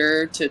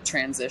sister to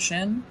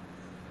transition.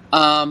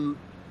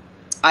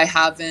 I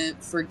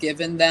haven't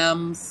forgiven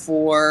them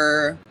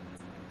for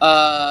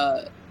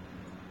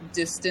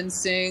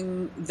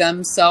distancing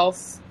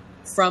themselves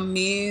from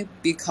me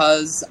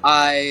because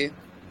I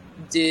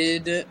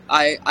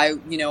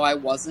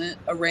wasn't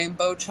a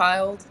rainbow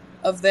child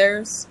of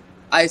theirs.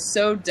 I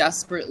so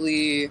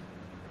desperately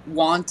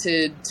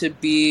wanted to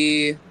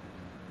be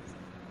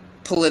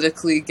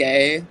politically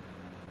gay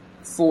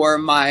for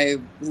my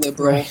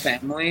liberal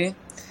family.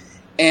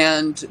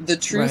 And the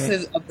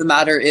truth of the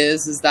matter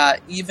is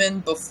that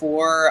even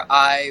before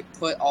I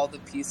put all the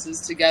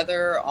pieces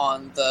together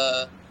on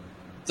the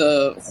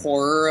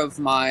horror of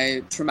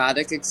my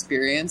traumatic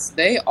experience,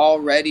 they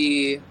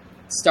already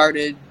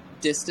started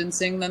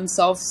distancing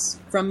themselves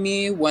from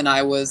me when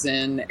I was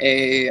in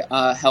a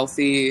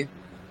healthy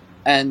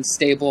and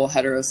stable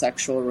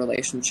heterosexual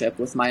relationship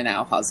with my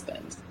now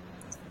husband.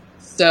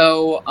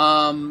 So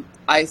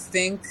I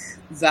think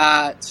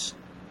that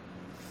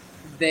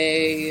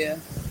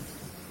they've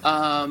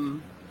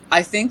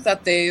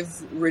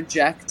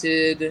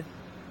rejected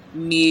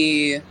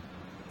me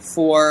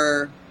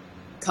for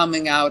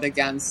coming out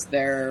against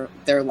their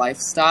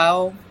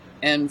lifestyle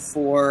and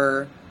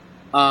for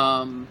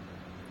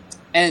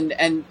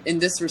and in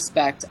this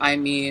respect, I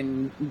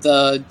mean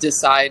the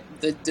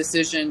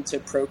decision to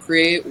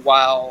procreate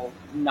while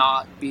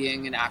not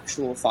being an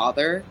actual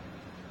father.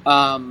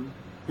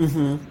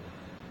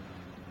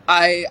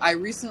 I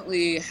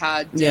recently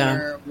had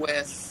dinner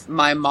with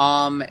my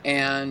mom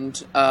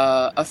and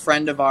a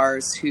friend of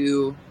ours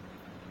who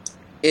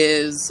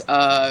is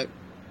a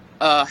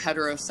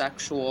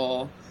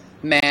heterosexual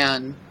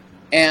man,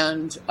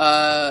 and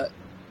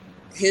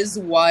his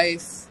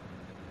wife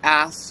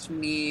asked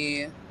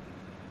me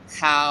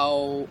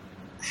how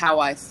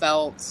I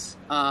felt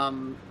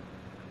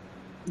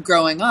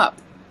growing up,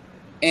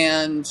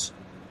 and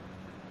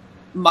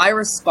my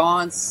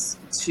response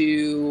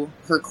to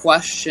her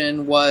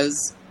question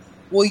was,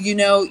 well,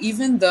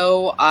 even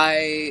though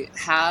I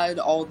had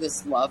all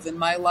this love in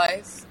my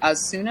life,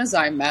 as soon as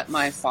I met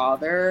my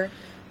father,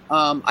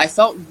 I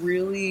felt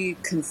really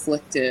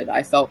conflicted.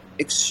 I felt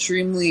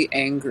extremely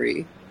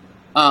angry.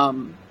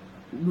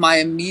 My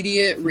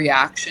immediate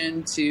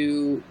reaction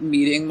to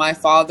meeting my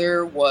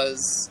father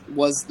was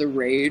the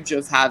rage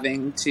of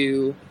having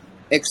to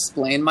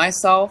explain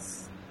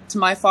myself to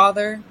my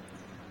father.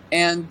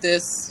 And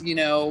this,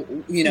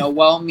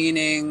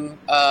 well-meaning,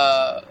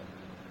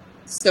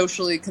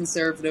 socially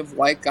conservative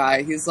white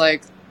guy, he's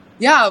like,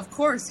 yeah, of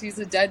course, he's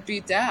a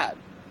deadbeat dad.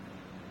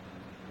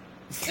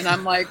 And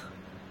I'm like,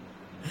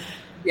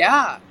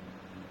 yeah.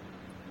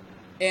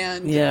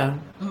 And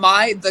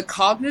the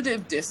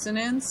cognitive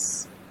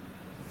dissonance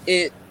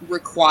it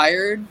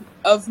required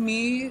of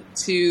me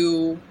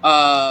to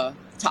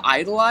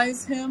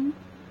idolize him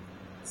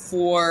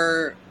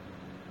for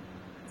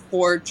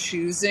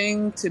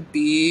choosing to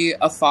be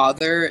a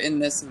father in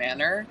this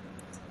manner,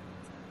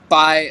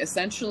 by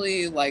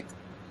essentially like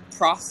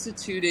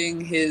prostituting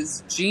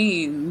his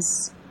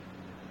genes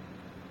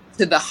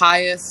to the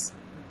highest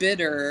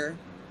bidder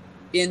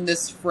in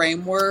this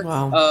framework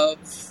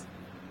of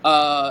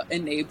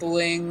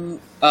enabling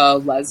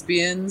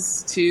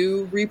lesbians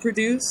to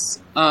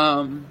reproduce.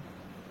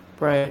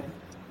 Right.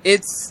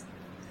 It's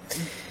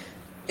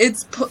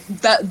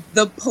that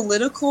the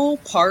political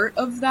part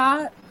of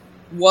that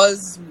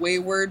was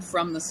wayward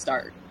from the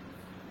start.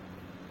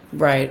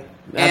 Right.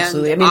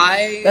 Absolutely. And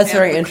I mean, that's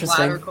very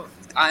interesting.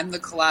 I'm the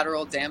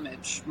collateral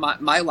damage.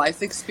 My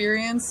life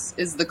experience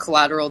is the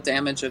collateral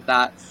damage of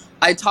that.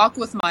 I talk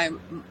with my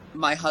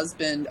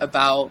husband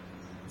about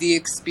the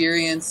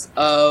experience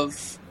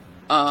of,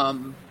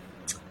 I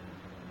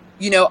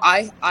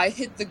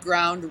hit the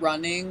ground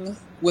running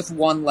with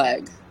one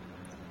leg.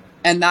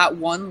 And that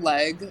one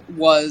leg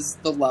was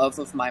the love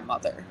of my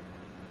mother.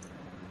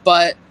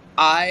 But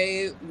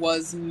I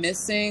was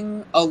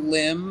missing a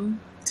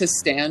limb to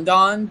stand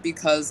on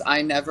because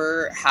I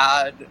never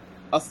had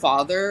a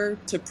father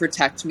to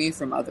protect me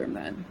from other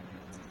men.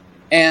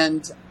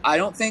 And I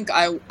don't think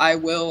I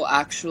will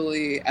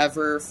actually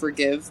ever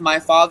forgive my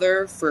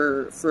father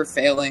for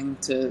failing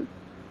to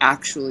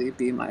actually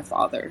be my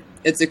father.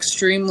 It's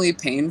extremely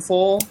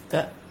painful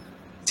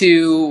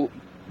to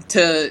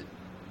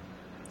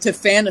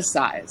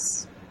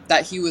fantasize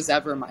that he was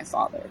ever my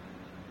father.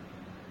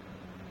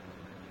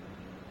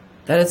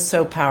 That is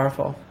so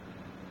powerful.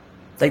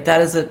 Like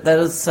that's a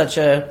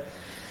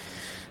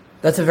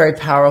very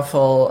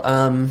powerful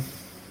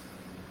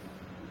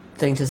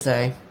thing to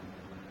say.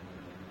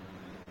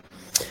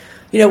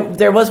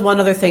 There was one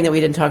other thing that we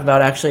didn't talk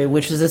about actually,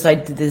 which is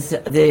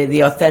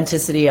the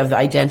authenticity of the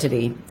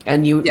identity.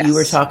 And you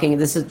were talking.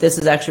 This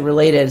is actually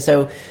related.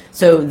 So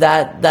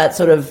that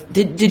sort of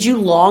did you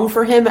long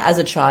for him as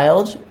a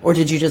child, or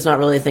did you just not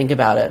really think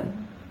about it?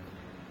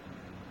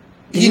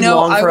 Did you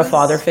long for a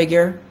father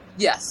figure?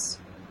 Yes.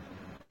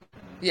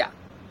 Yeah.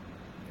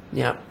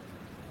 Yeah.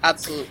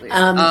 Absolutely.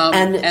 And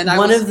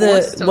one of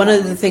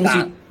the things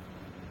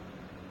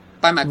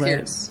by my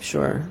peers. Right,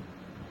 sure.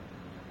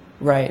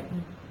 Right.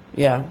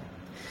 Yeah.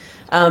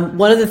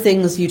 One of the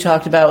things you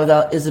talked about with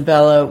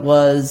Isabella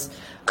was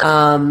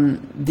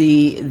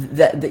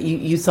that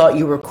you thought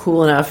you were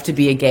cool enough to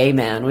be a gay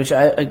man, which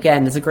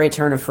again is a great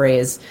turn of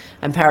phrase.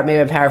 Maybe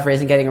I'm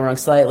paraphrasing, getting it wrong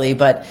slightly,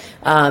 but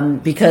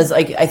because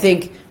I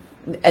think.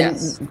 And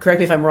correct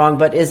me if I'm wrong,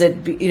 but is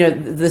it,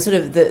 the sort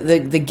of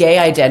the gay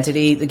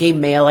identity, the gay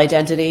male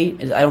identity,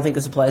 I don't think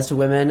this applies to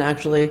women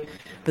actually,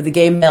 but the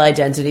gay male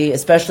identity,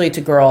 especially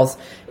to girls,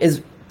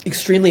 is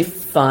extremely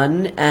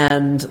fun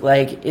and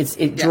like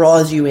it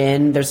draws you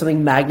in. There's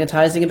something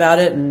magnetizing about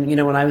it. And,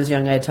 when I was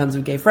young, I had tons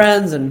of gay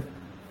friends and,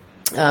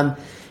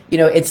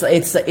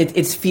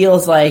 it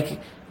feels like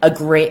a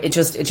great, it's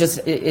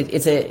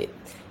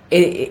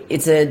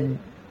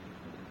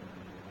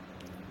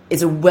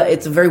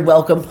a very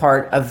welcome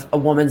part of a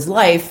woman's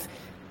life,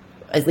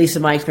 at least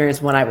in my experience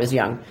when I was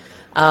young.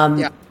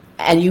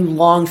 And you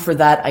longed for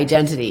that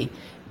identity.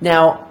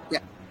 Now,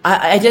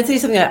 identity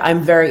is something that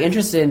I'm very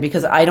interested in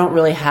because I don't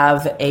really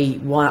have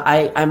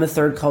I'm a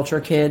third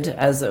culture kid,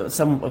 as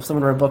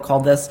someone wrote a book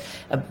called this,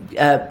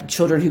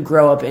 children who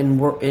grow up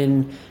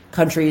in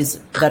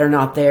countries that are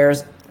not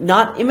theirs.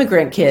 Not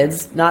immigrant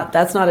kids,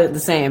 that's not the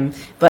same,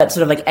 but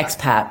sort of like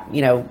expat,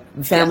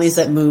 families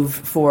that move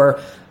for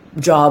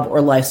job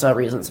or lifestyle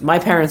reasons. My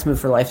parents moved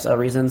for lifestyle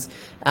reasons,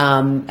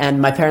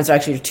 and my parents are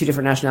actually two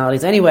different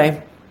nationalities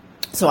anyway.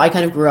 So I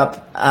kind of grew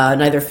up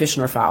neither fish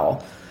nor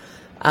fowl,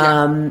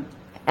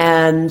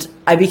 and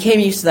I became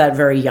used to that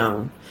very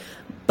young.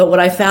 But what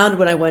I found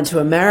when I went to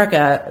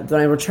America,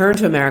 when I returned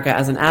to America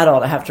as an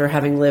adult, after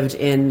having lived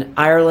in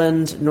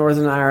Ireland,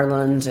 Northern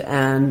Ireland,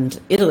 and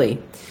Italy,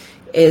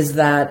 is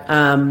that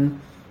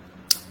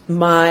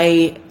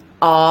my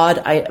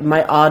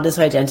oddness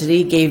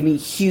identity gave me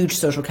huge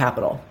social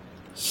capital.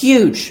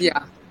 Huge.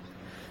 Yeah.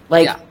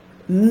 Like Yeah.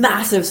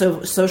 massive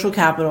social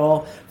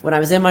capital when I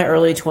was in my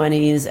early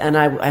 20s, and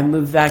I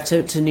moved back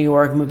to New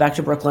York, moved back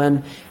to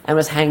Brooklyn, and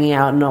was hanging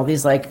out in all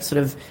these like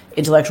sort of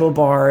intellectual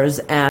bars,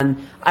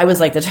 and I was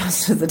like the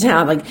toast of the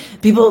town. Like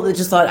people that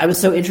just thought I was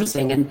so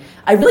interesting, and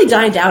I really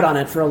dined out on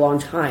it for a long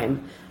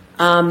time.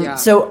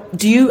 So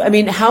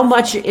how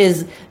much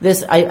is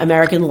this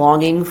American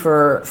longing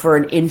for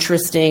an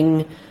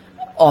interesting,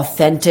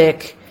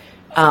 authentic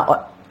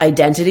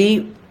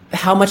identity?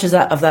 How much of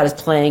that is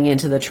playing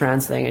into the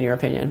trans thing, in your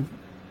opinion?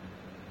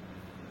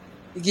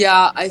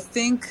 Yeah, I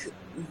think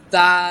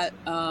that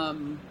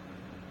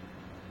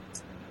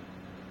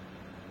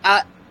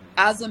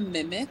as a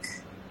mimic,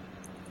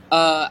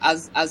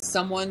 as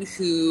someone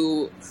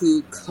who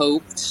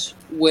coped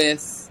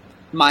with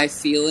my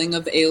feeling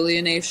of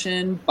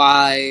alienation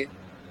by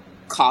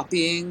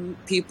copying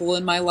people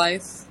in my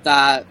life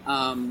that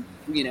and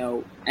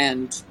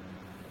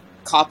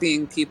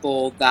copying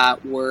people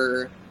that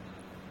were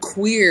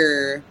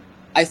queer,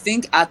 I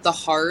think at the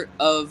heart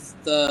of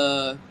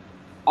the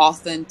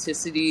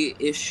authenticity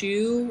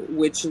issue,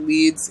 which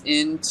leads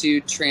into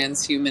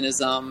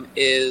transhumanism,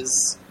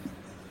 is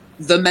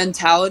the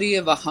mentality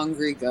of a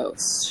hungry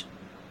ghost.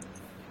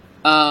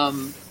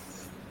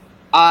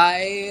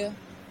 I,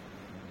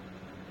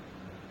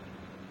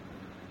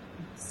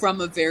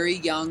 from a very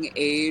young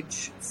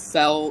age,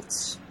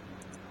 felt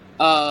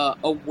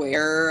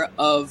aware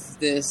of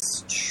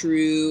this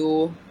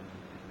true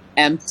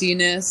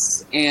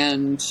emptiness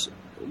and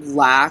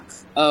lack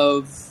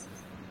of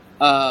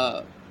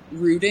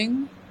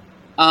rooting.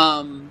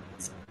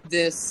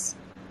 This,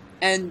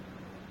 and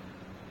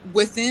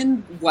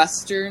within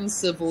Western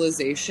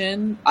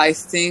civilization, I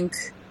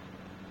think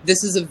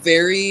this is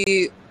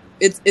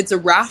it's a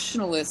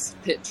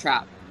rationalist pit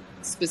trap,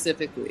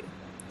 specifically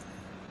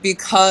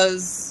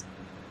because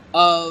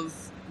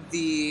of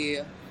the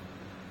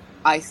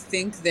I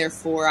think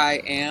therefore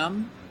I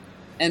am,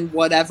 and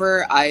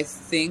whatever I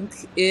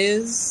think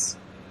is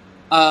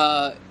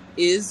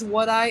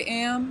what I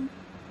am,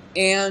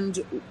 and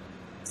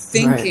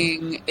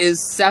thinking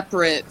is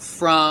separate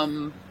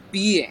from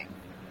being.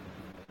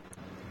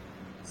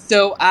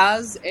 So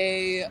as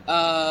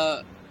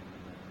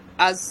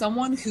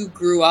someone who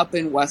grew up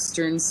in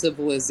Western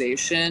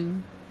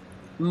civilization,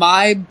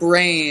 my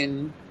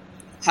brain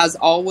has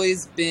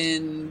always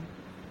been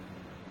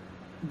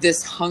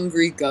this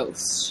hungry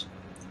ghost.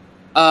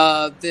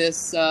 That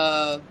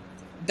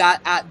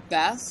at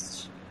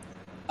best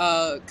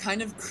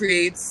kind of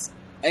creates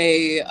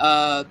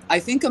I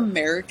think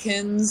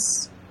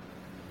Americans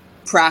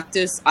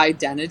practice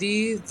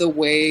identity the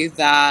way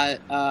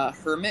that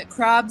hermit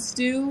crabs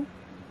do.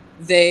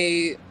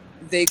 They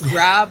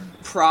grab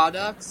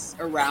products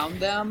around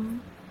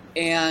them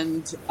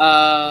and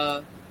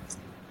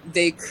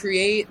they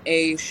create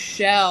a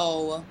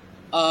shell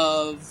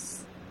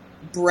of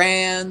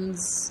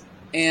brands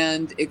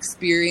and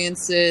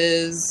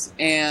experiences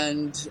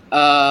and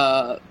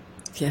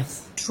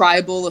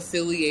tribal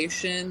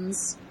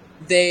affiliations.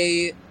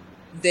 They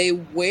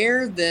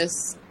wear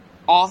this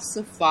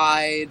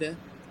ossified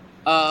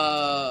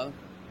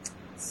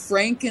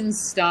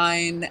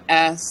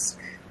Frankenstein-esque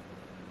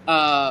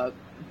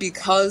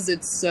because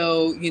it's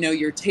so,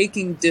 you're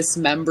taking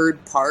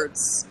dismembered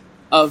parts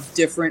of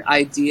different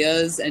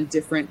ideas and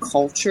different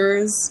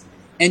cultures,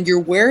 and you're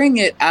wearing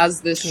it as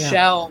this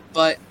shell,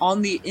 but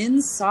on the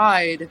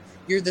inside,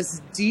 you're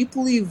this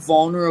deeply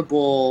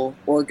vulnerable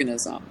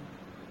organism.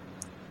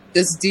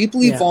 This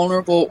deeply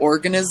vulnerable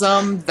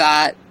organism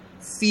that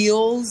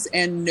feels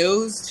and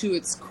knows to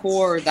its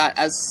core that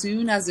as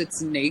soon as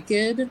it's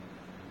naked,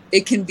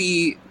 it can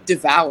be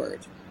devoured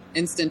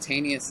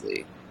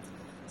instantaneously.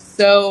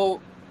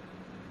 So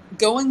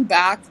going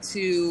back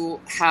to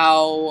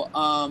how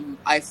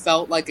I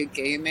felt like a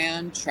gay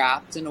man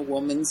trapped in a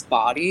woman's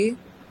body,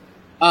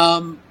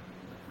 I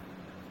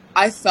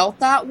felt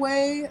that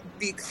way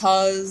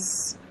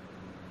because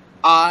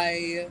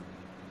I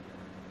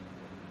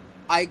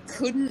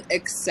couldn't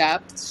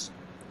accept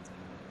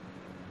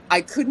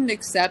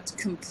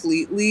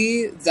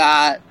completely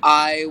that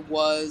I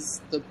was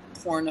the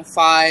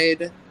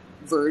pornified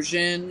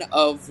version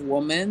of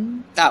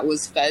woman that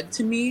was fed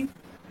to me.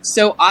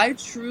 So I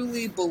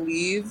truly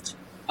believed,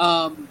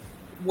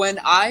 when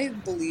I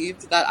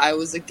believed that I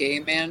was a gay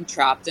man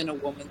trapped in a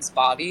woman's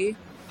body,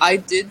 I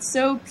did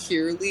so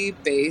purely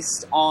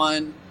based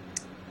on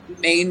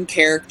main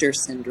character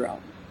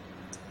syndrome.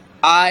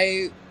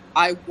 I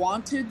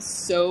wanted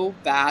so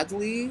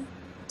badly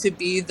to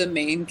be the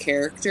main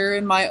character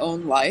in my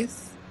own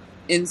life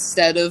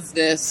instead of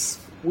this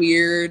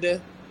weird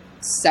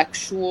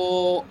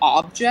sexual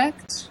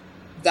object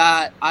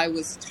that I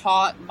was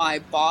taught my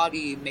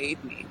body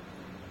made me.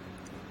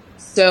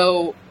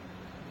 So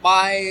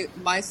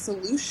my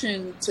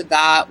solution to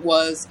that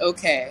was,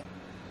 okay,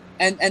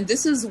 and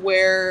this is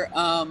where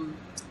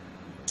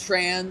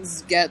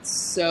trans gets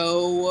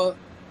so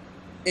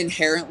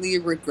inherently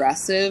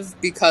regressive,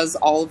 because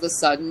all of a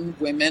sudden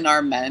women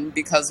are men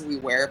because we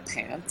wear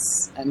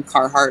pants and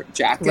Carhartt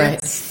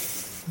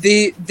jackets.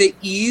 Right. The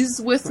ease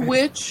with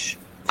which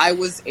I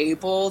was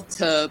able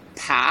to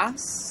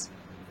pass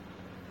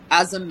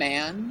as a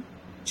man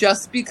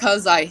just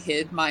because I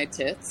hid my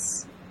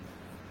tits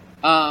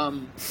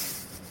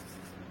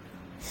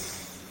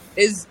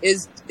is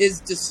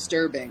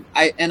disturbing.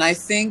 I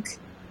think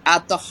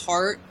at the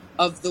heart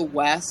of the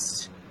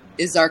West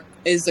is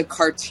a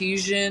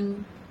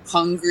Cartesian,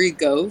 hungry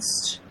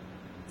ghost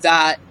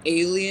that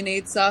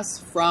alienates us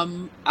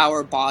from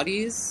our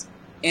bodies,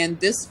 and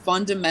this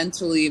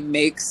fundamentally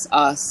makes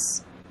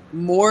us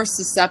more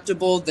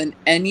susceptible than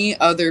any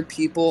other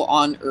people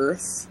on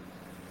Earth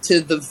to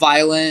the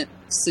violent,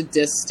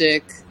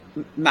 sadistic,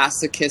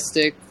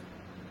 masochistic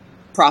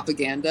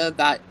propaganda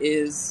that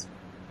is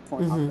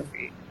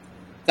pornography. Mm-hmm.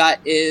 That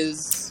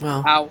is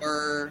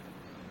our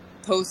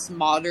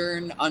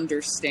postmodern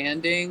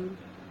understanding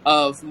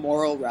of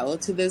moral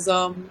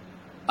relativism.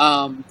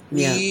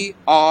 We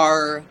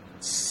are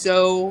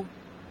so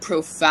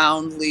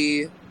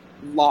profoundly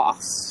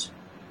lost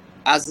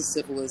as a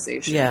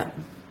civilization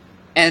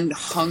and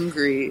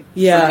hungry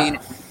for meaning.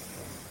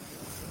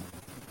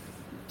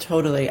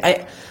 Totally.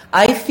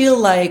 I feel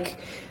like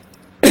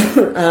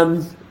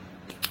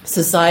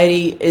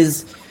society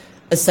is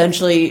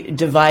essentially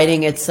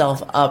dividing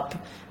itself up.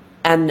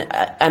 And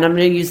I'm going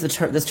to use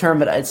this term,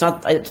 but it's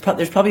not.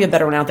 There's probably a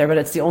better one out there, but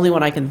it's the only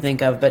one I can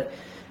think of. But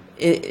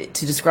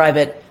to describe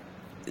it,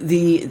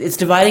 it's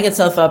dividing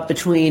itself up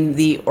between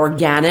the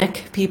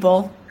organic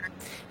people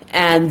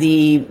and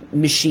the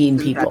machine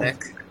people.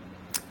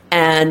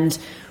 And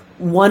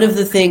one of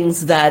the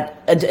things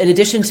that, in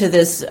addition to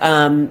this,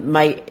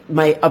 my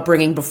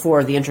upbringing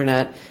before the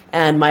internet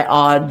and my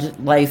odd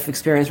life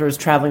experience where I was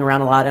traveling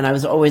around a lot and I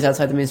was always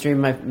outside the mainstream,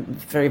 my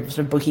very sort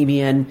of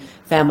bohemian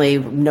family,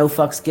 no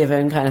fucks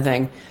given kind of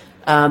thing.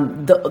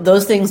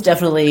 Those things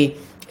definitely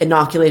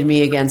inoculated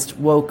me against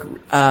woke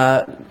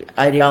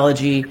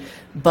ideology.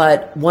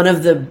 But one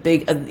of the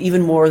big,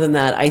 even more than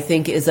that, I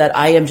think, is that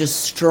I am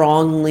just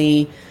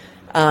strongly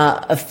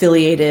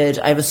affiliated.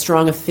 I have a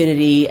strong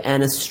affinity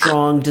and a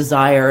strong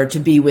desire to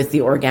be with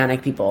the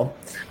organic people.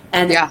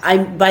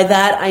 And by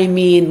that, I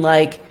mean,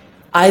 like,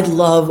 I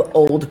love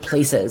old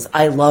places.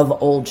 I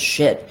love old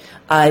shit.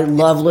 I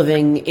love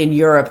living in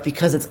Europe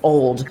because it's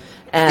old.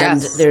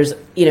 And there's,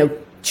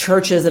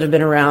 churches that have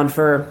been around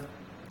for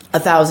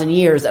 1,000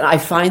 years. And I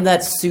find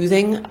that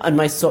soothing in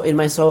my soul in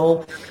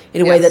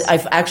a way that I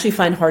actually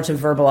find hard to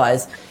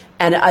verbalize.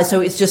 And so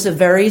it's just a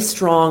very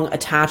strong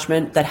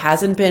attachment that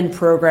hasn't been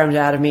programmed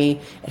out of me.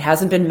 It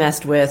hasn't been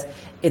messed with.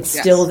 It's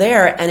still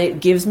there. And it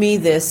gives me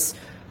this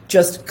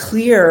just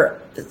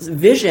clear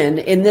vision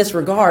in this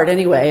regard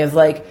anyway of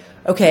like,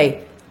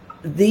 okay,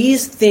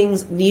 these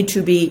things need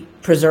to be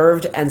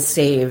preserved and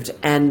saved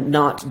and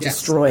not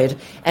destroyed.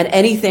 And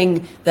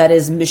anything that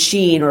is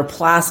machine or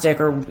plastic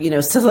or,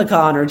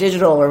 silicon or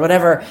digital or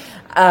whatever,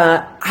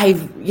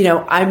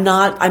 I'm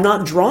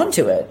not drawn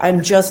to it.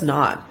 I'm just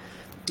not.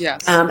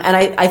 Yes. And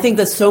I think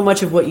that so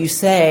much of what you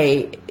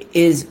say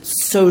is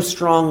so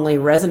strongly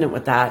resonant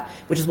with that,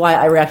 which is why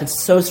I reacted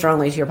so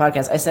strongly to your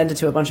podcast. I sent it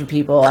to a bunch of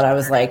people and I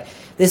was like,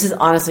 this is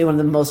honestly one of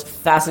the most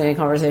fascinating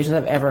conversations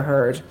I've ever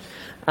heard.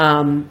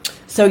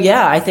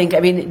 I think,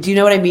 do you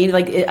know what I mean?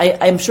 Like,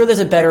 I'm sure there's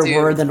a better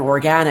word than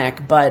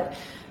organic, but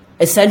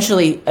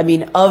essentially,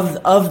 of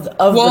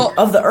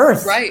the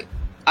earth. Right.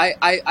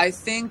 I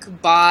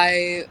think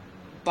by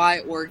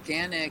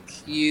organic,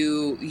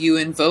 you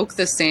invoke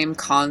the same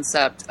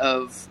concept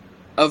of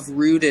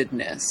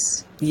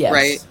rootedness,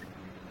 right?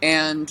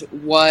 And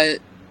what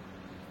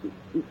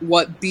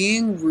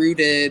being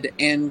rooted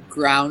and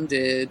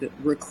grounded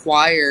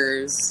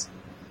requires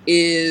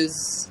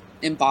is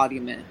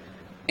embodiment.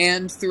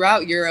 And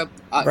throughout Europe,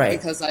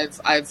 because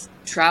I've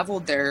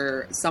traveled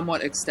there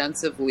somewhat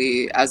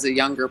extensively as a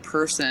younger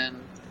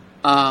person,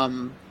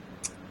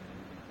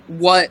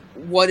 what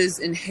is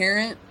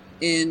inherent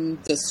in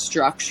the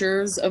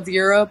structures of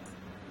Europe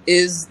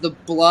is the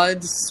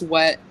blood,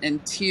 sweat,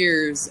 and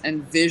tears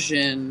and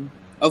vision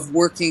of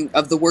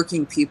the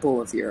working people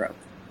of Europe.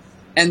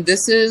 And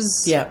this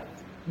is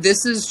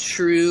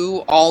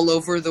true all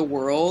over the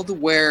world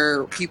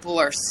where people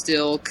are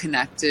still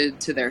connected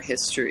to their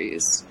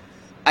histories.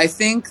 I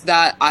think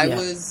that I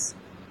was,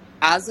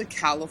 as a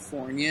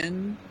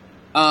Californian,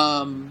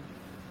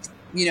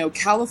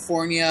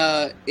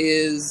 California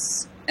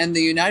is, and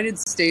the United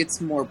States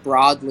more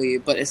broadly,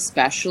 but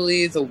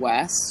especially the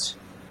West,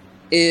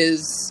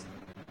 is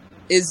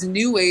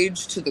new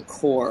age to the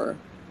core,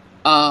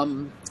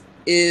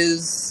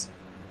 is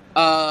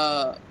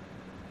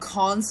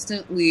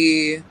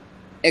constantly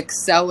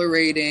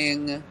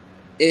accelerating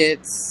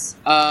its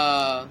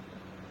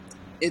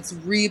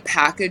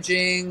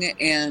repackaging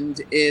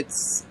and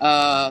it's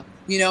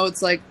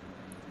it's like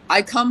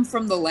I come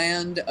from the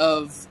land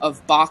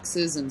of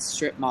boxes and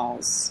strip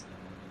malls,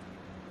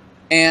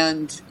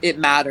 and it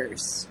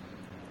matters.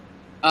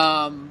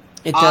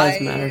 It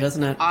does matter,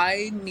 doesn't it?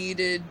 I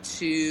needed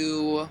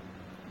to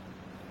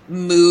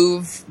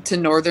move to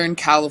Northern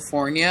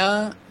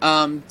California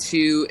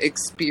to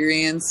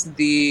experience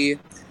the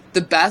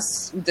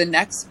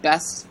next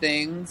best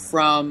thing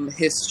from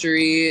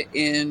history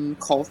in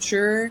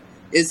culture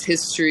is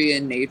history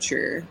in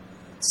nature.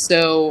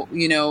 So,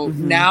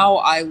 now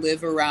I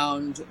live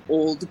around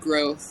old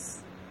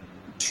growth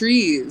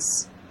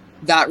trees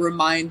that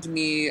remind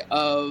me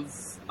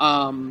of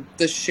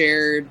the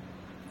shared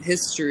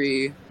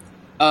history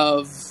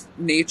of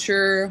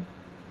nature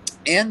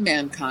and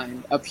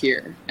mankind up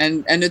here.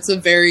 And it's a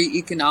very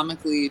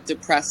economically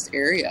depressed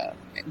area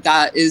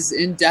that is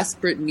in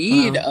desperate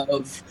need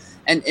of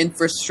an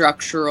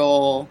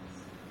infrastructural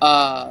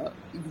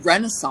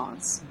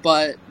renaissance.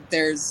 But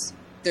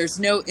there's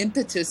no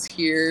impetus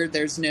here.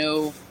 There's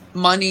no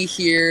money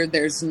here.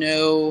 There's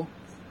no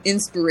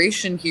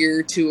inspiration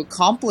here to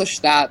accomplish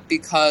that,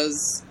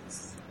 because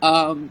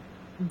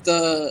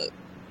the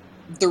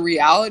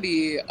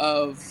reality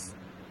of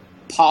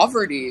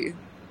poverty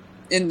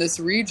in this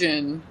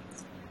region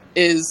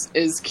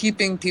is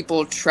keeping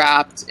people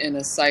trapped in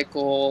a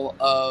cycle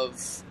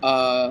of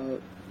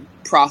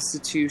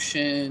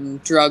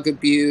prostitution, drug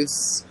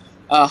abuse.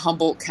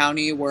 Humboldt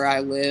County, where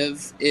I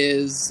live,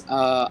 is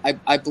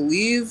I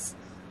believe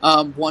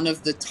one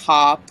of the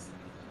top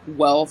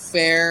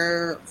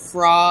welfare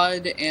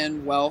fraud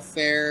and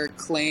welfare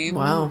claim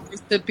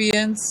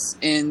recipients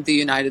in the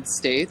United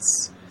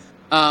States.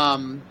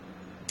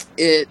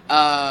 It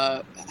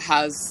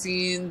has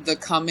seen the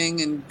coming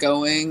and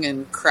going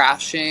and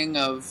crashing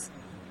of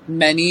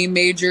many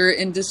major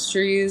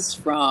industries,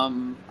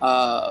 from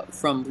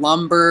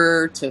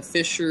lumber to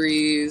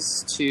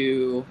fisheries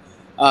to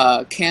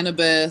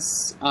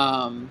cannabis.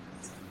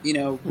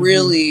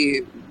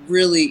 Really,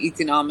 really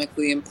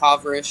economically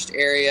impoverished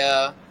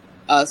area.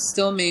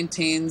 Still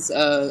maintains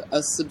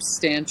a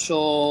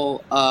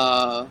substantial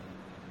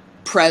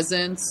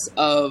presence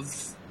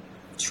of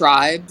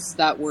tribes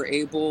that were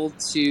able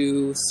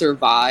to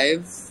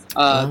survive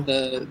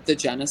the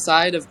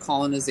genocide of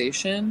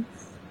colonization.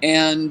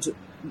 And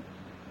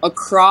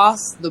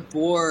across the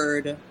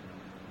board,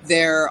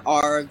 there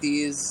are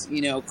these,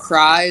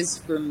 cries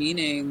for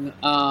meaning.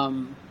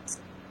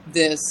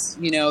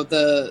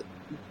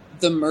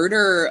 The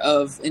murder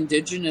of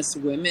indigenous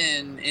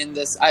women in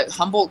this.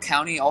 Humboldt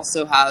County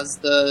also has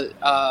the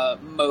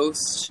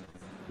most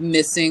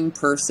missing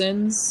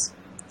persons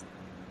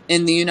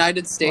in the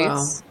United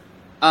States.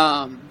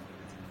 Wow.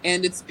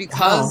 And it's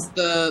because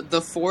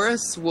the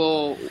forests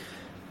will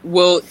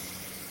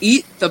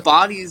eat the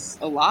bodies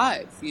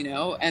alive,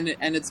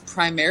 and it's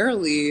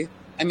primarily,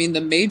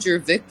 the major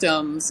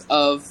victims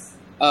of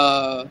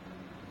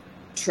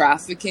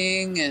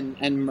trafficking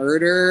and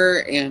murder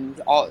and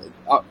all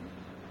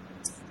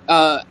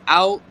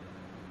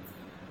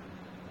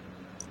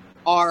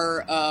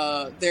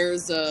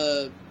there's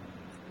a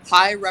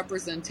high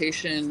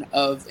representation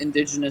of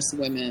indigenous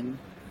women,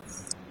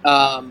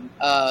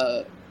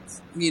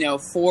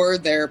 for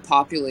their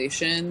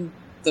population.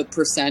 The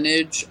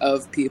percentage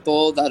of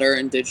people that are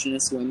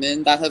indigenous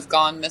women that have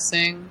gone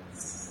missing,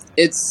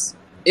 it's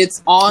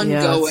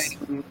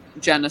ongoing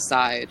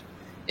genocide.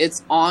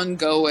 It's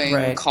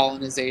ongoing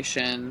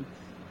colonization.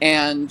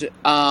 And,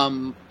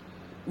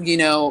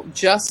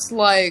 just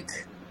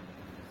like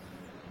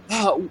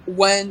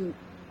when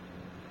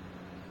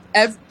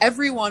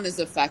everyone is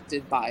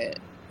affected by it,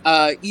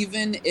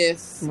 even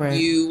if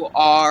you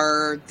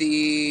are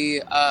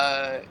the,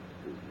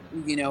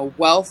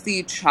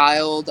 wealthy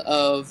child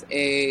of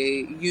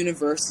a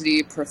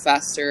university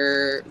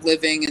professor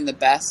living in the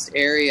best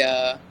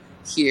area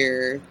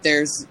here,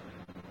 there's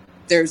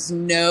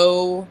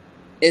no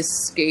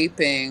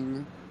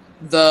escaping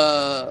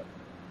the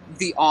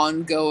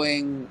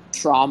ongoing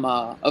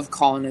trauma of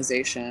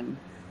colonization.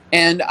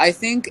 And I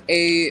think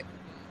a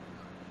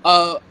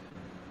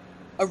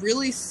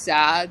really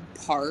sad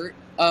part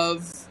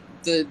of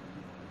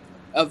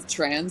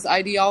trans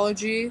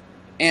ideology,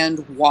 and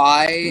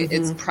why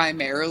it's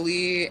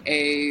primarily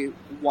a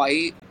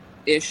white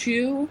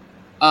issue,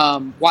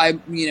 why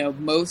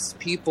most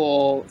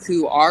people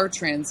who are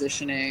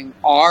transitioning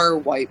are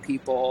white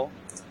people.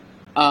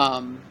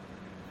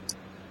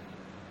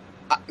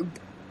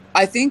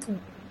 I think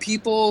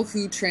people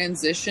who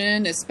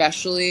transition,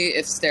 especially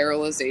if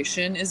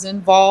sterilization is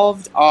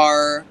involved,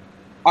 are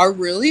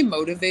really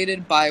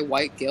motivated by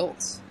white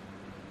guilt.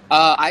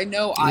 I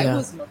know I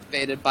was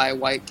motivated by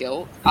white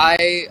guilt.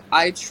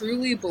 I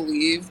truly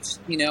believed,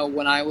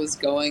 when I was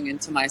going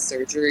into my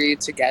surgery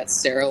to get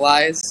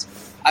sterilized,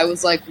 I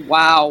was like,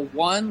 wow,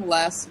 one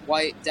less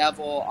white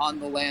devil on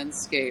the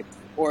landscape,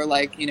 or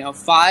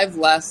 5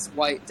 less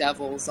white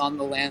devils on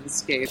the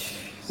landscape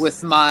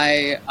with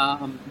my,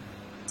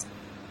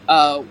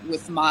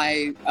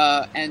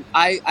 and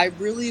I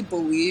really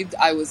believed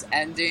I was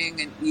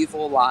ending an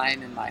evil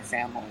line in my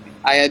family.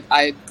 I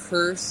had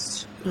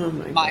cursed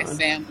my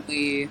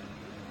family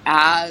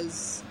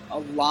as a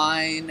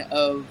line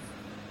of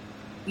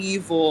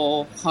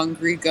evil,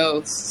 hungry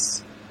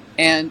ghosts.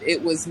 And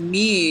it was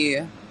me,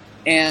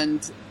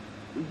 and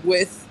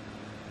with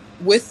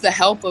the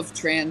help of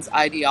trans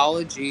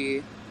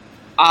ideology,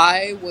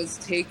 I was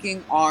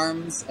taking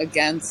arms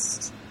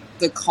against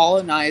the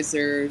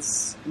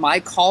colonizers, my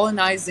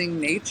colonizing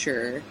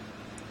nature,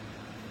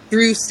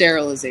 through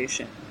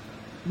sterilization.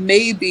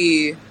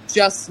 Maybe,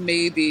 just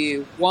maybe,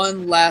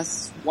 one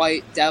less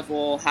white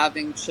devil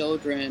having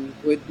children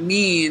would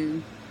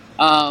mean,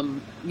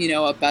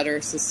 a better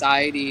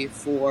society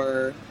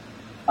for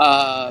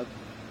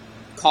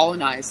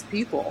colonized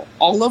people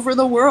all over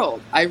the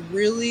world. I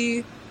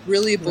really,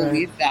 really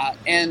believe that.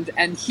 And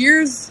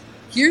here's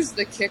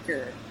the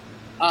kicker,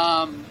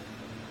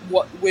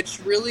 which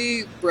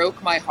really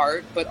broke my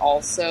heart, but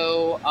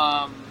also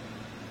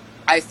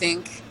I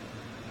think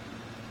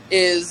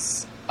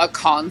is a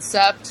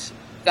concept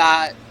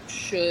that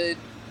should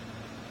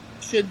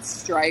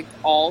strike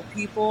all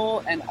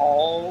people and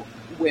all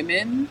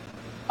women.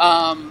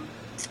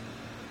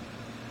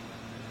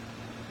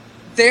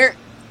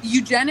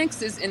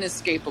 Eugenics is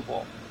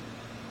inescapable.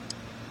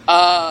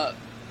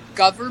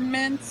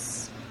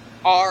 Governments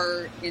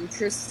are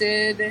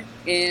interested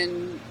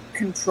in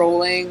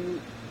controlling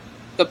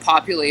the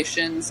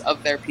populations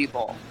of their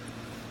people.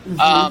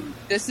 Mm-hmm.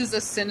 This is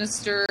a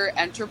sinister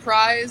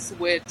enterprise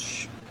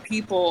which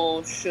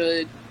people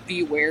should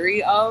be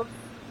wary of.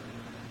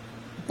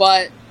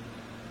 But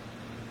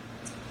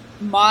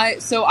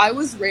I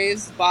was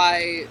raised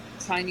by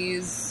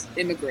Chinese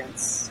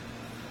immigrants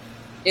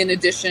in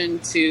addition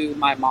to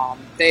my mom.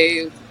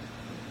 They,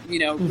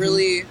 mm-hmm.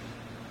 really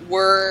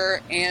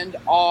were and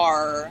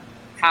are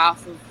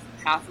half of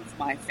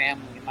my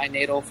family, my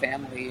natal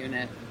family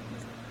unit.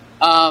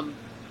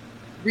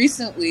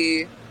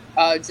 Recently,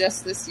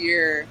 just this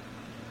year,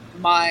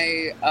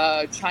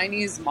 my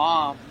Chinese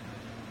mom,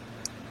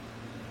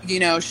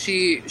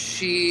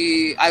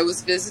 I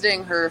was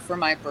visiting her for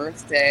my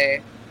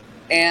birthday,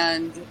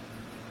 and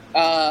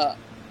I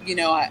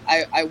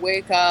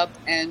wake up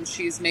and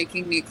she's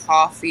making me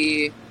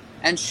coffee,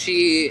 and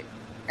she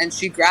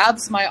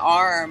grabs my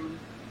arm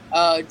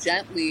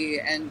gently,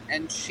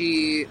 and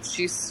she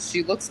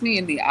looks me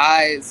in the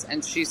eyes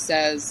and she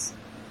says,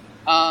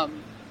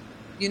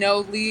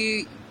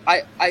 Leigh,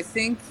 I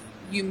think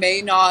you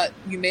may not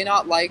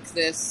like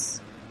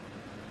this,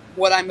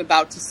 what I'm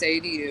about to say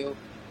to you,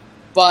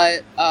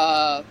 but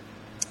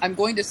I'm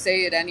going to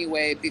say it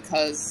anyway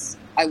because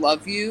I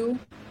love you.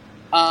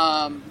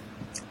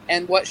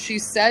 And what she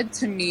said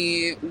to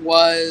me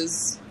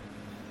was,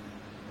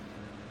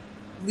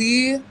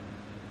 Leigh,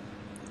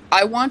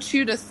 I want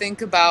you to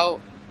think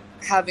about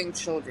having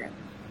children.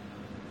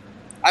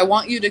 I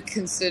want you to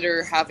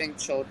consider having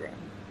children.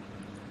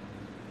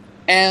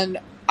 And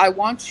I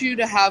want you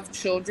to have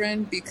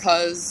children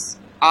because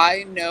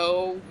I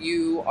know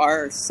you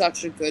are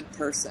such a good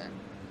person.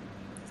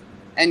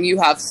 And you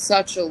have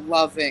such a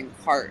loving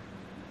heart.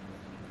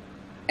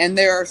 And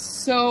there are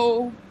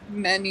so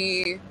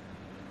many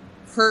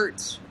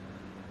hurt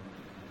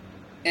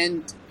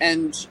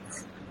and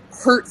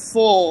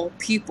hurtful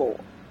people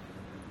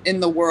in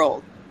the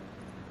world.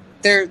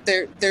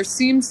 There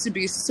seems to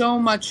be so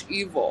much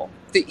evil.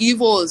 The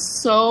evil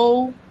is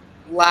so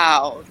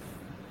loud.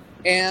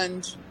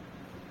 And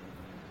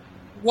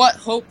what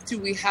hope do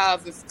we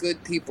have if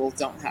good people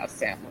don't have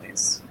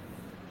families?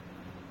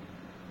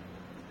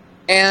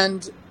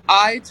 And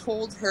I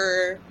told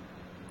her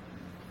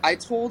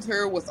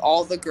with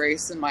all the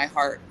grace in my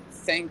heart,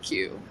 thank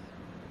you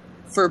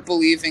for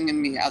believing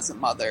in me as a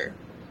mother.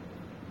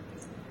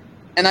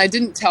 And I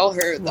didn't tell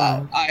her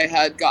that I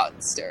had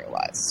gotten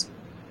sterilized.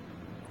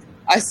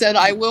 I said,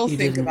 I will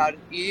think about it,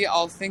 E.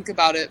 I'll think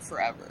about it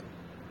forever.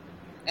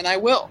 And I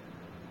will.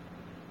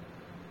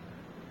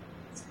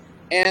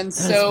 And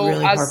so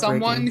really as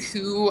someone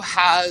who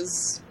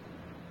has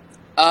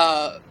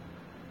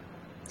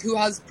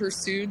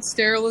pursued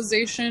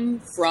sterilization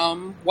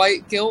from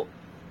white guilt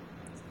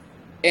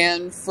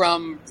and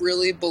from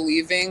really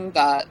believing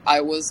that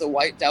I was a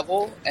white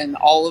devil and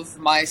all of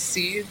my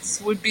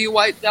seeds would be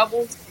white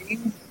devils,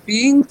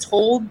 being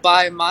told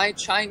by my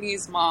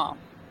Chinese mom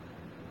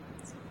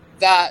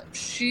that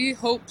she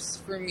hopes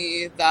for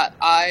me that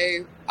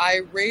I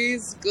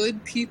raise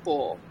good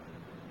people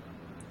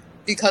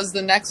because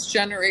the next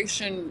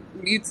generation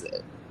needs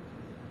it.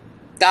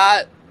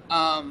 That,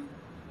 I'll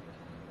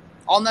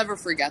never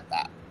forget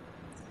that.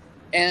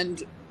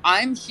 And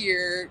I'm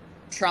here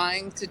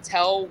trying to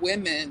tell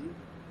women,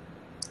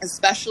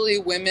 especially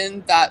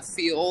women that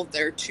feel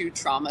they're too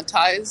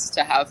traumatized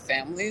to have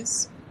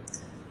families,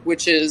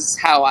 which is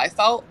how I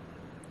felt,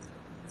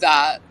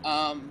 that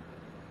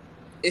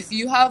if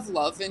you have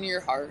love in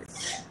your heart,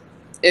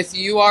 if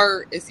you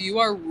are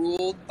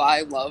ruled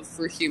by love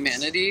for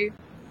humanity,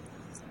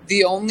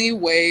 the only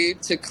way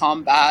to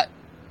combat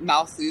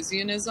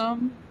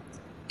Malthusianism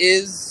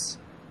is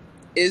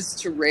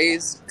to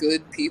raise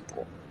good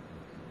people,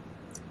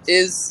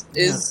 is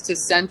to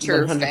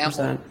center 100%.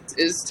 Families,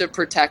 is to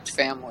protect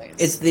families.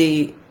 It's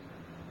the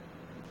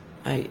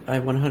I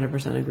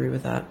 100% agree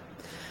with that.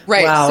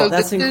 Right. Wow, So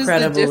that's this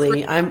incredibly. is the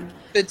difference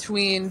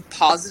between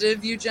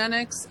positive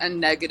eugenics and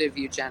negative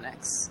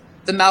eugenics.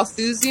 The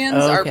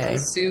Malthusians are Okay.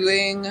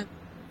 pursuing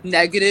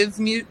negative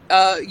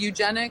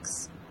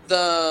eugenics.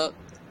 The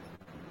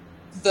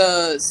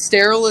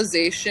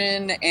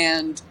sterilization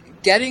and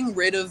getting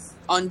rid of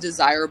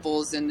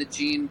undesirables in the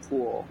gene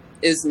pool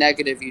is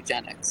negative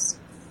eugenics.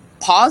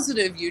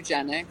 Positive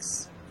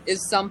eugenics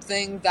is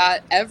something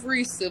that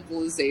every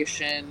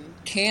civilization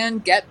can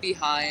get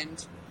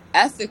behind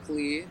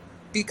ethically,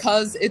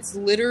 because it's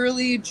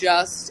literally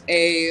just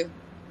a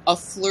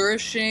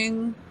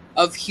flourishing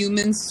of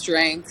human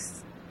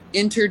strength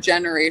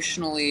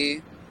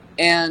intergenerationally.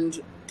 And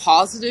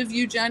positive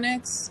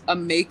eugenics,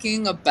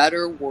 making a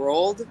better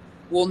world,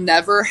 will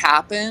never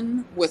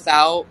happen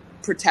without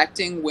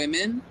protecting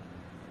women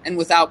and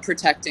without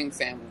protecting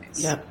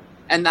families. Yep.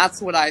 And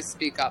that's what I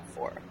speak up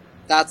for.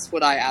 That's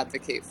what I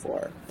advocate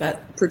for.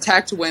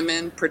 Protect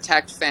women,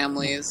 protect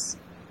families,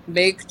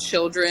 make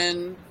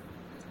children,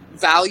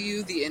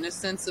 value the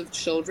innocence of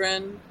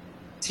children,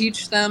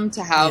 teach them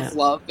to have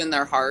love in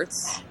their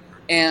hearts,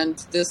 and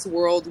this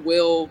world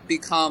will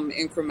become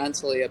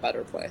incrementally a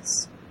better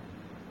place.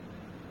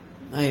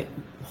 I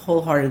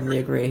wholeheartedly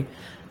agree.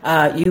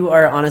 You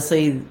are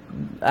honestly,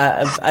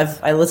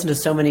 I listened to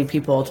so many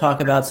people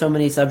talk about so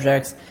many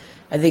subjects.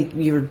 I think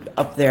you're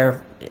up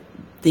there,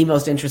 the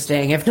most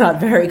interesting, if not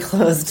very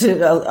close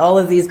to all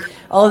of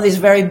these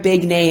very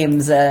big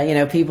names.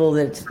 People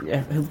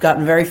who've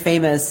gotten very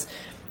famous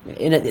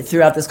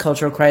throughout this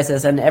cultural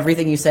crisis, and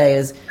everything you say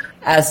is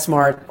as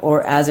smart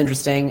or as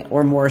interesting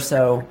or more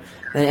so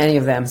than any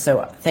of them.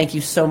 So thank you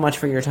so much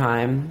for your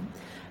time.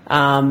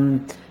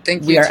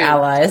 Thank you. We are too.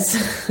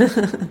 Allies.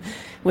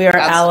 We are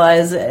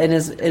allies in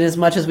as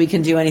much as we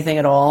can do anything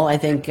at all. I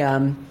think,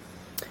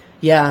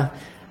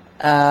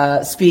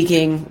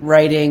 speaking,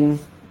 writing,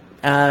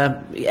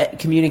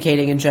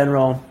 communicating in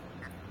general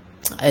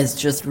is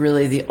just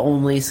really the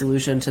only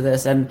solution to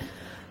this. And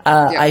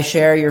I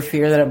share your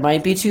fear that it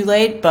might be too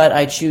late, but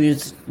I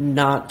choose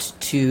not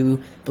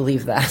to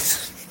believe that.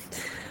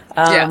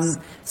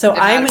 So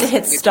I'm going to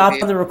hit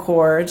stop on the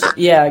record.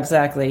 Yeah,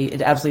 exactly.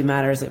 It absolutely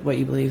matters what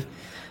you believe.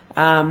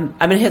 I'm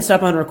going to hit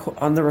stop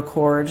on the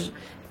record.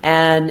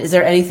 And is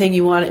there anything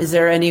you want? Is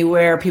there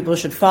anywhere people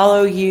should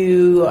follow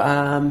you?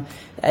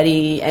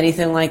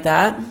 Anything like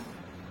that?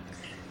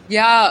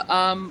 Yeah,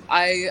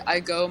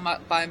 I go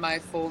by my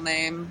full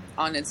name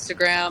on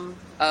Instagram,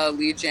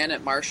 Leigh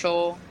Janet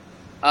Marshall.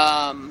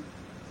 You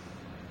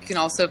can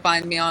also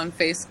find me on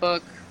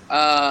Facebook,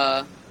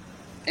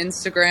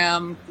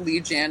 Instagram,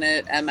 Leigh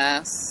Janet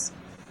MS.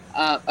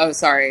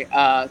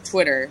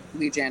 Twitter,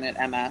 Leigh Janet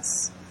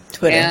MS.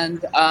 Twitter.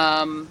 And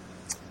I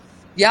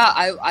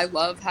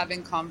love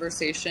having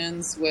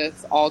conversations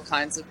with all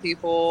kinds of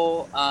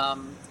people.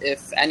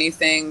 If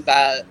anything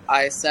that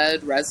I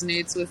said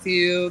resonates with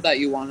you, that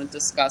you want to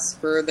discuss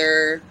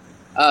further,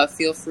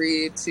 feel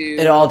free to.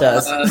 It all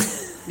does.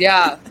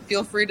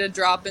 Feel free to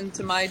drop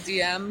into my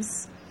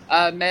DMs.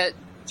 Met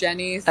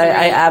Jenny.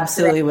 I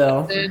absolutely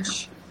will.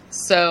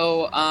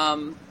 So,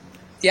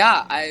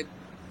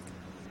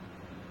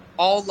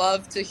 all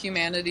love to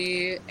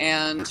humanity,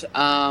 and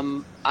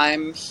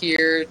I'm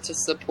here to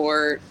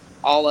support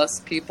all us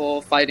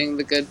people fighting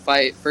the good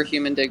fight for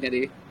human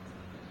dignity.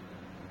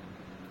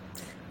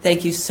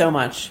 Thank you so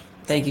much.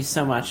 Thank you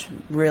so much.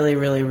 Really,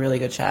 really, really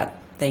good chat.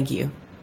 Thank you.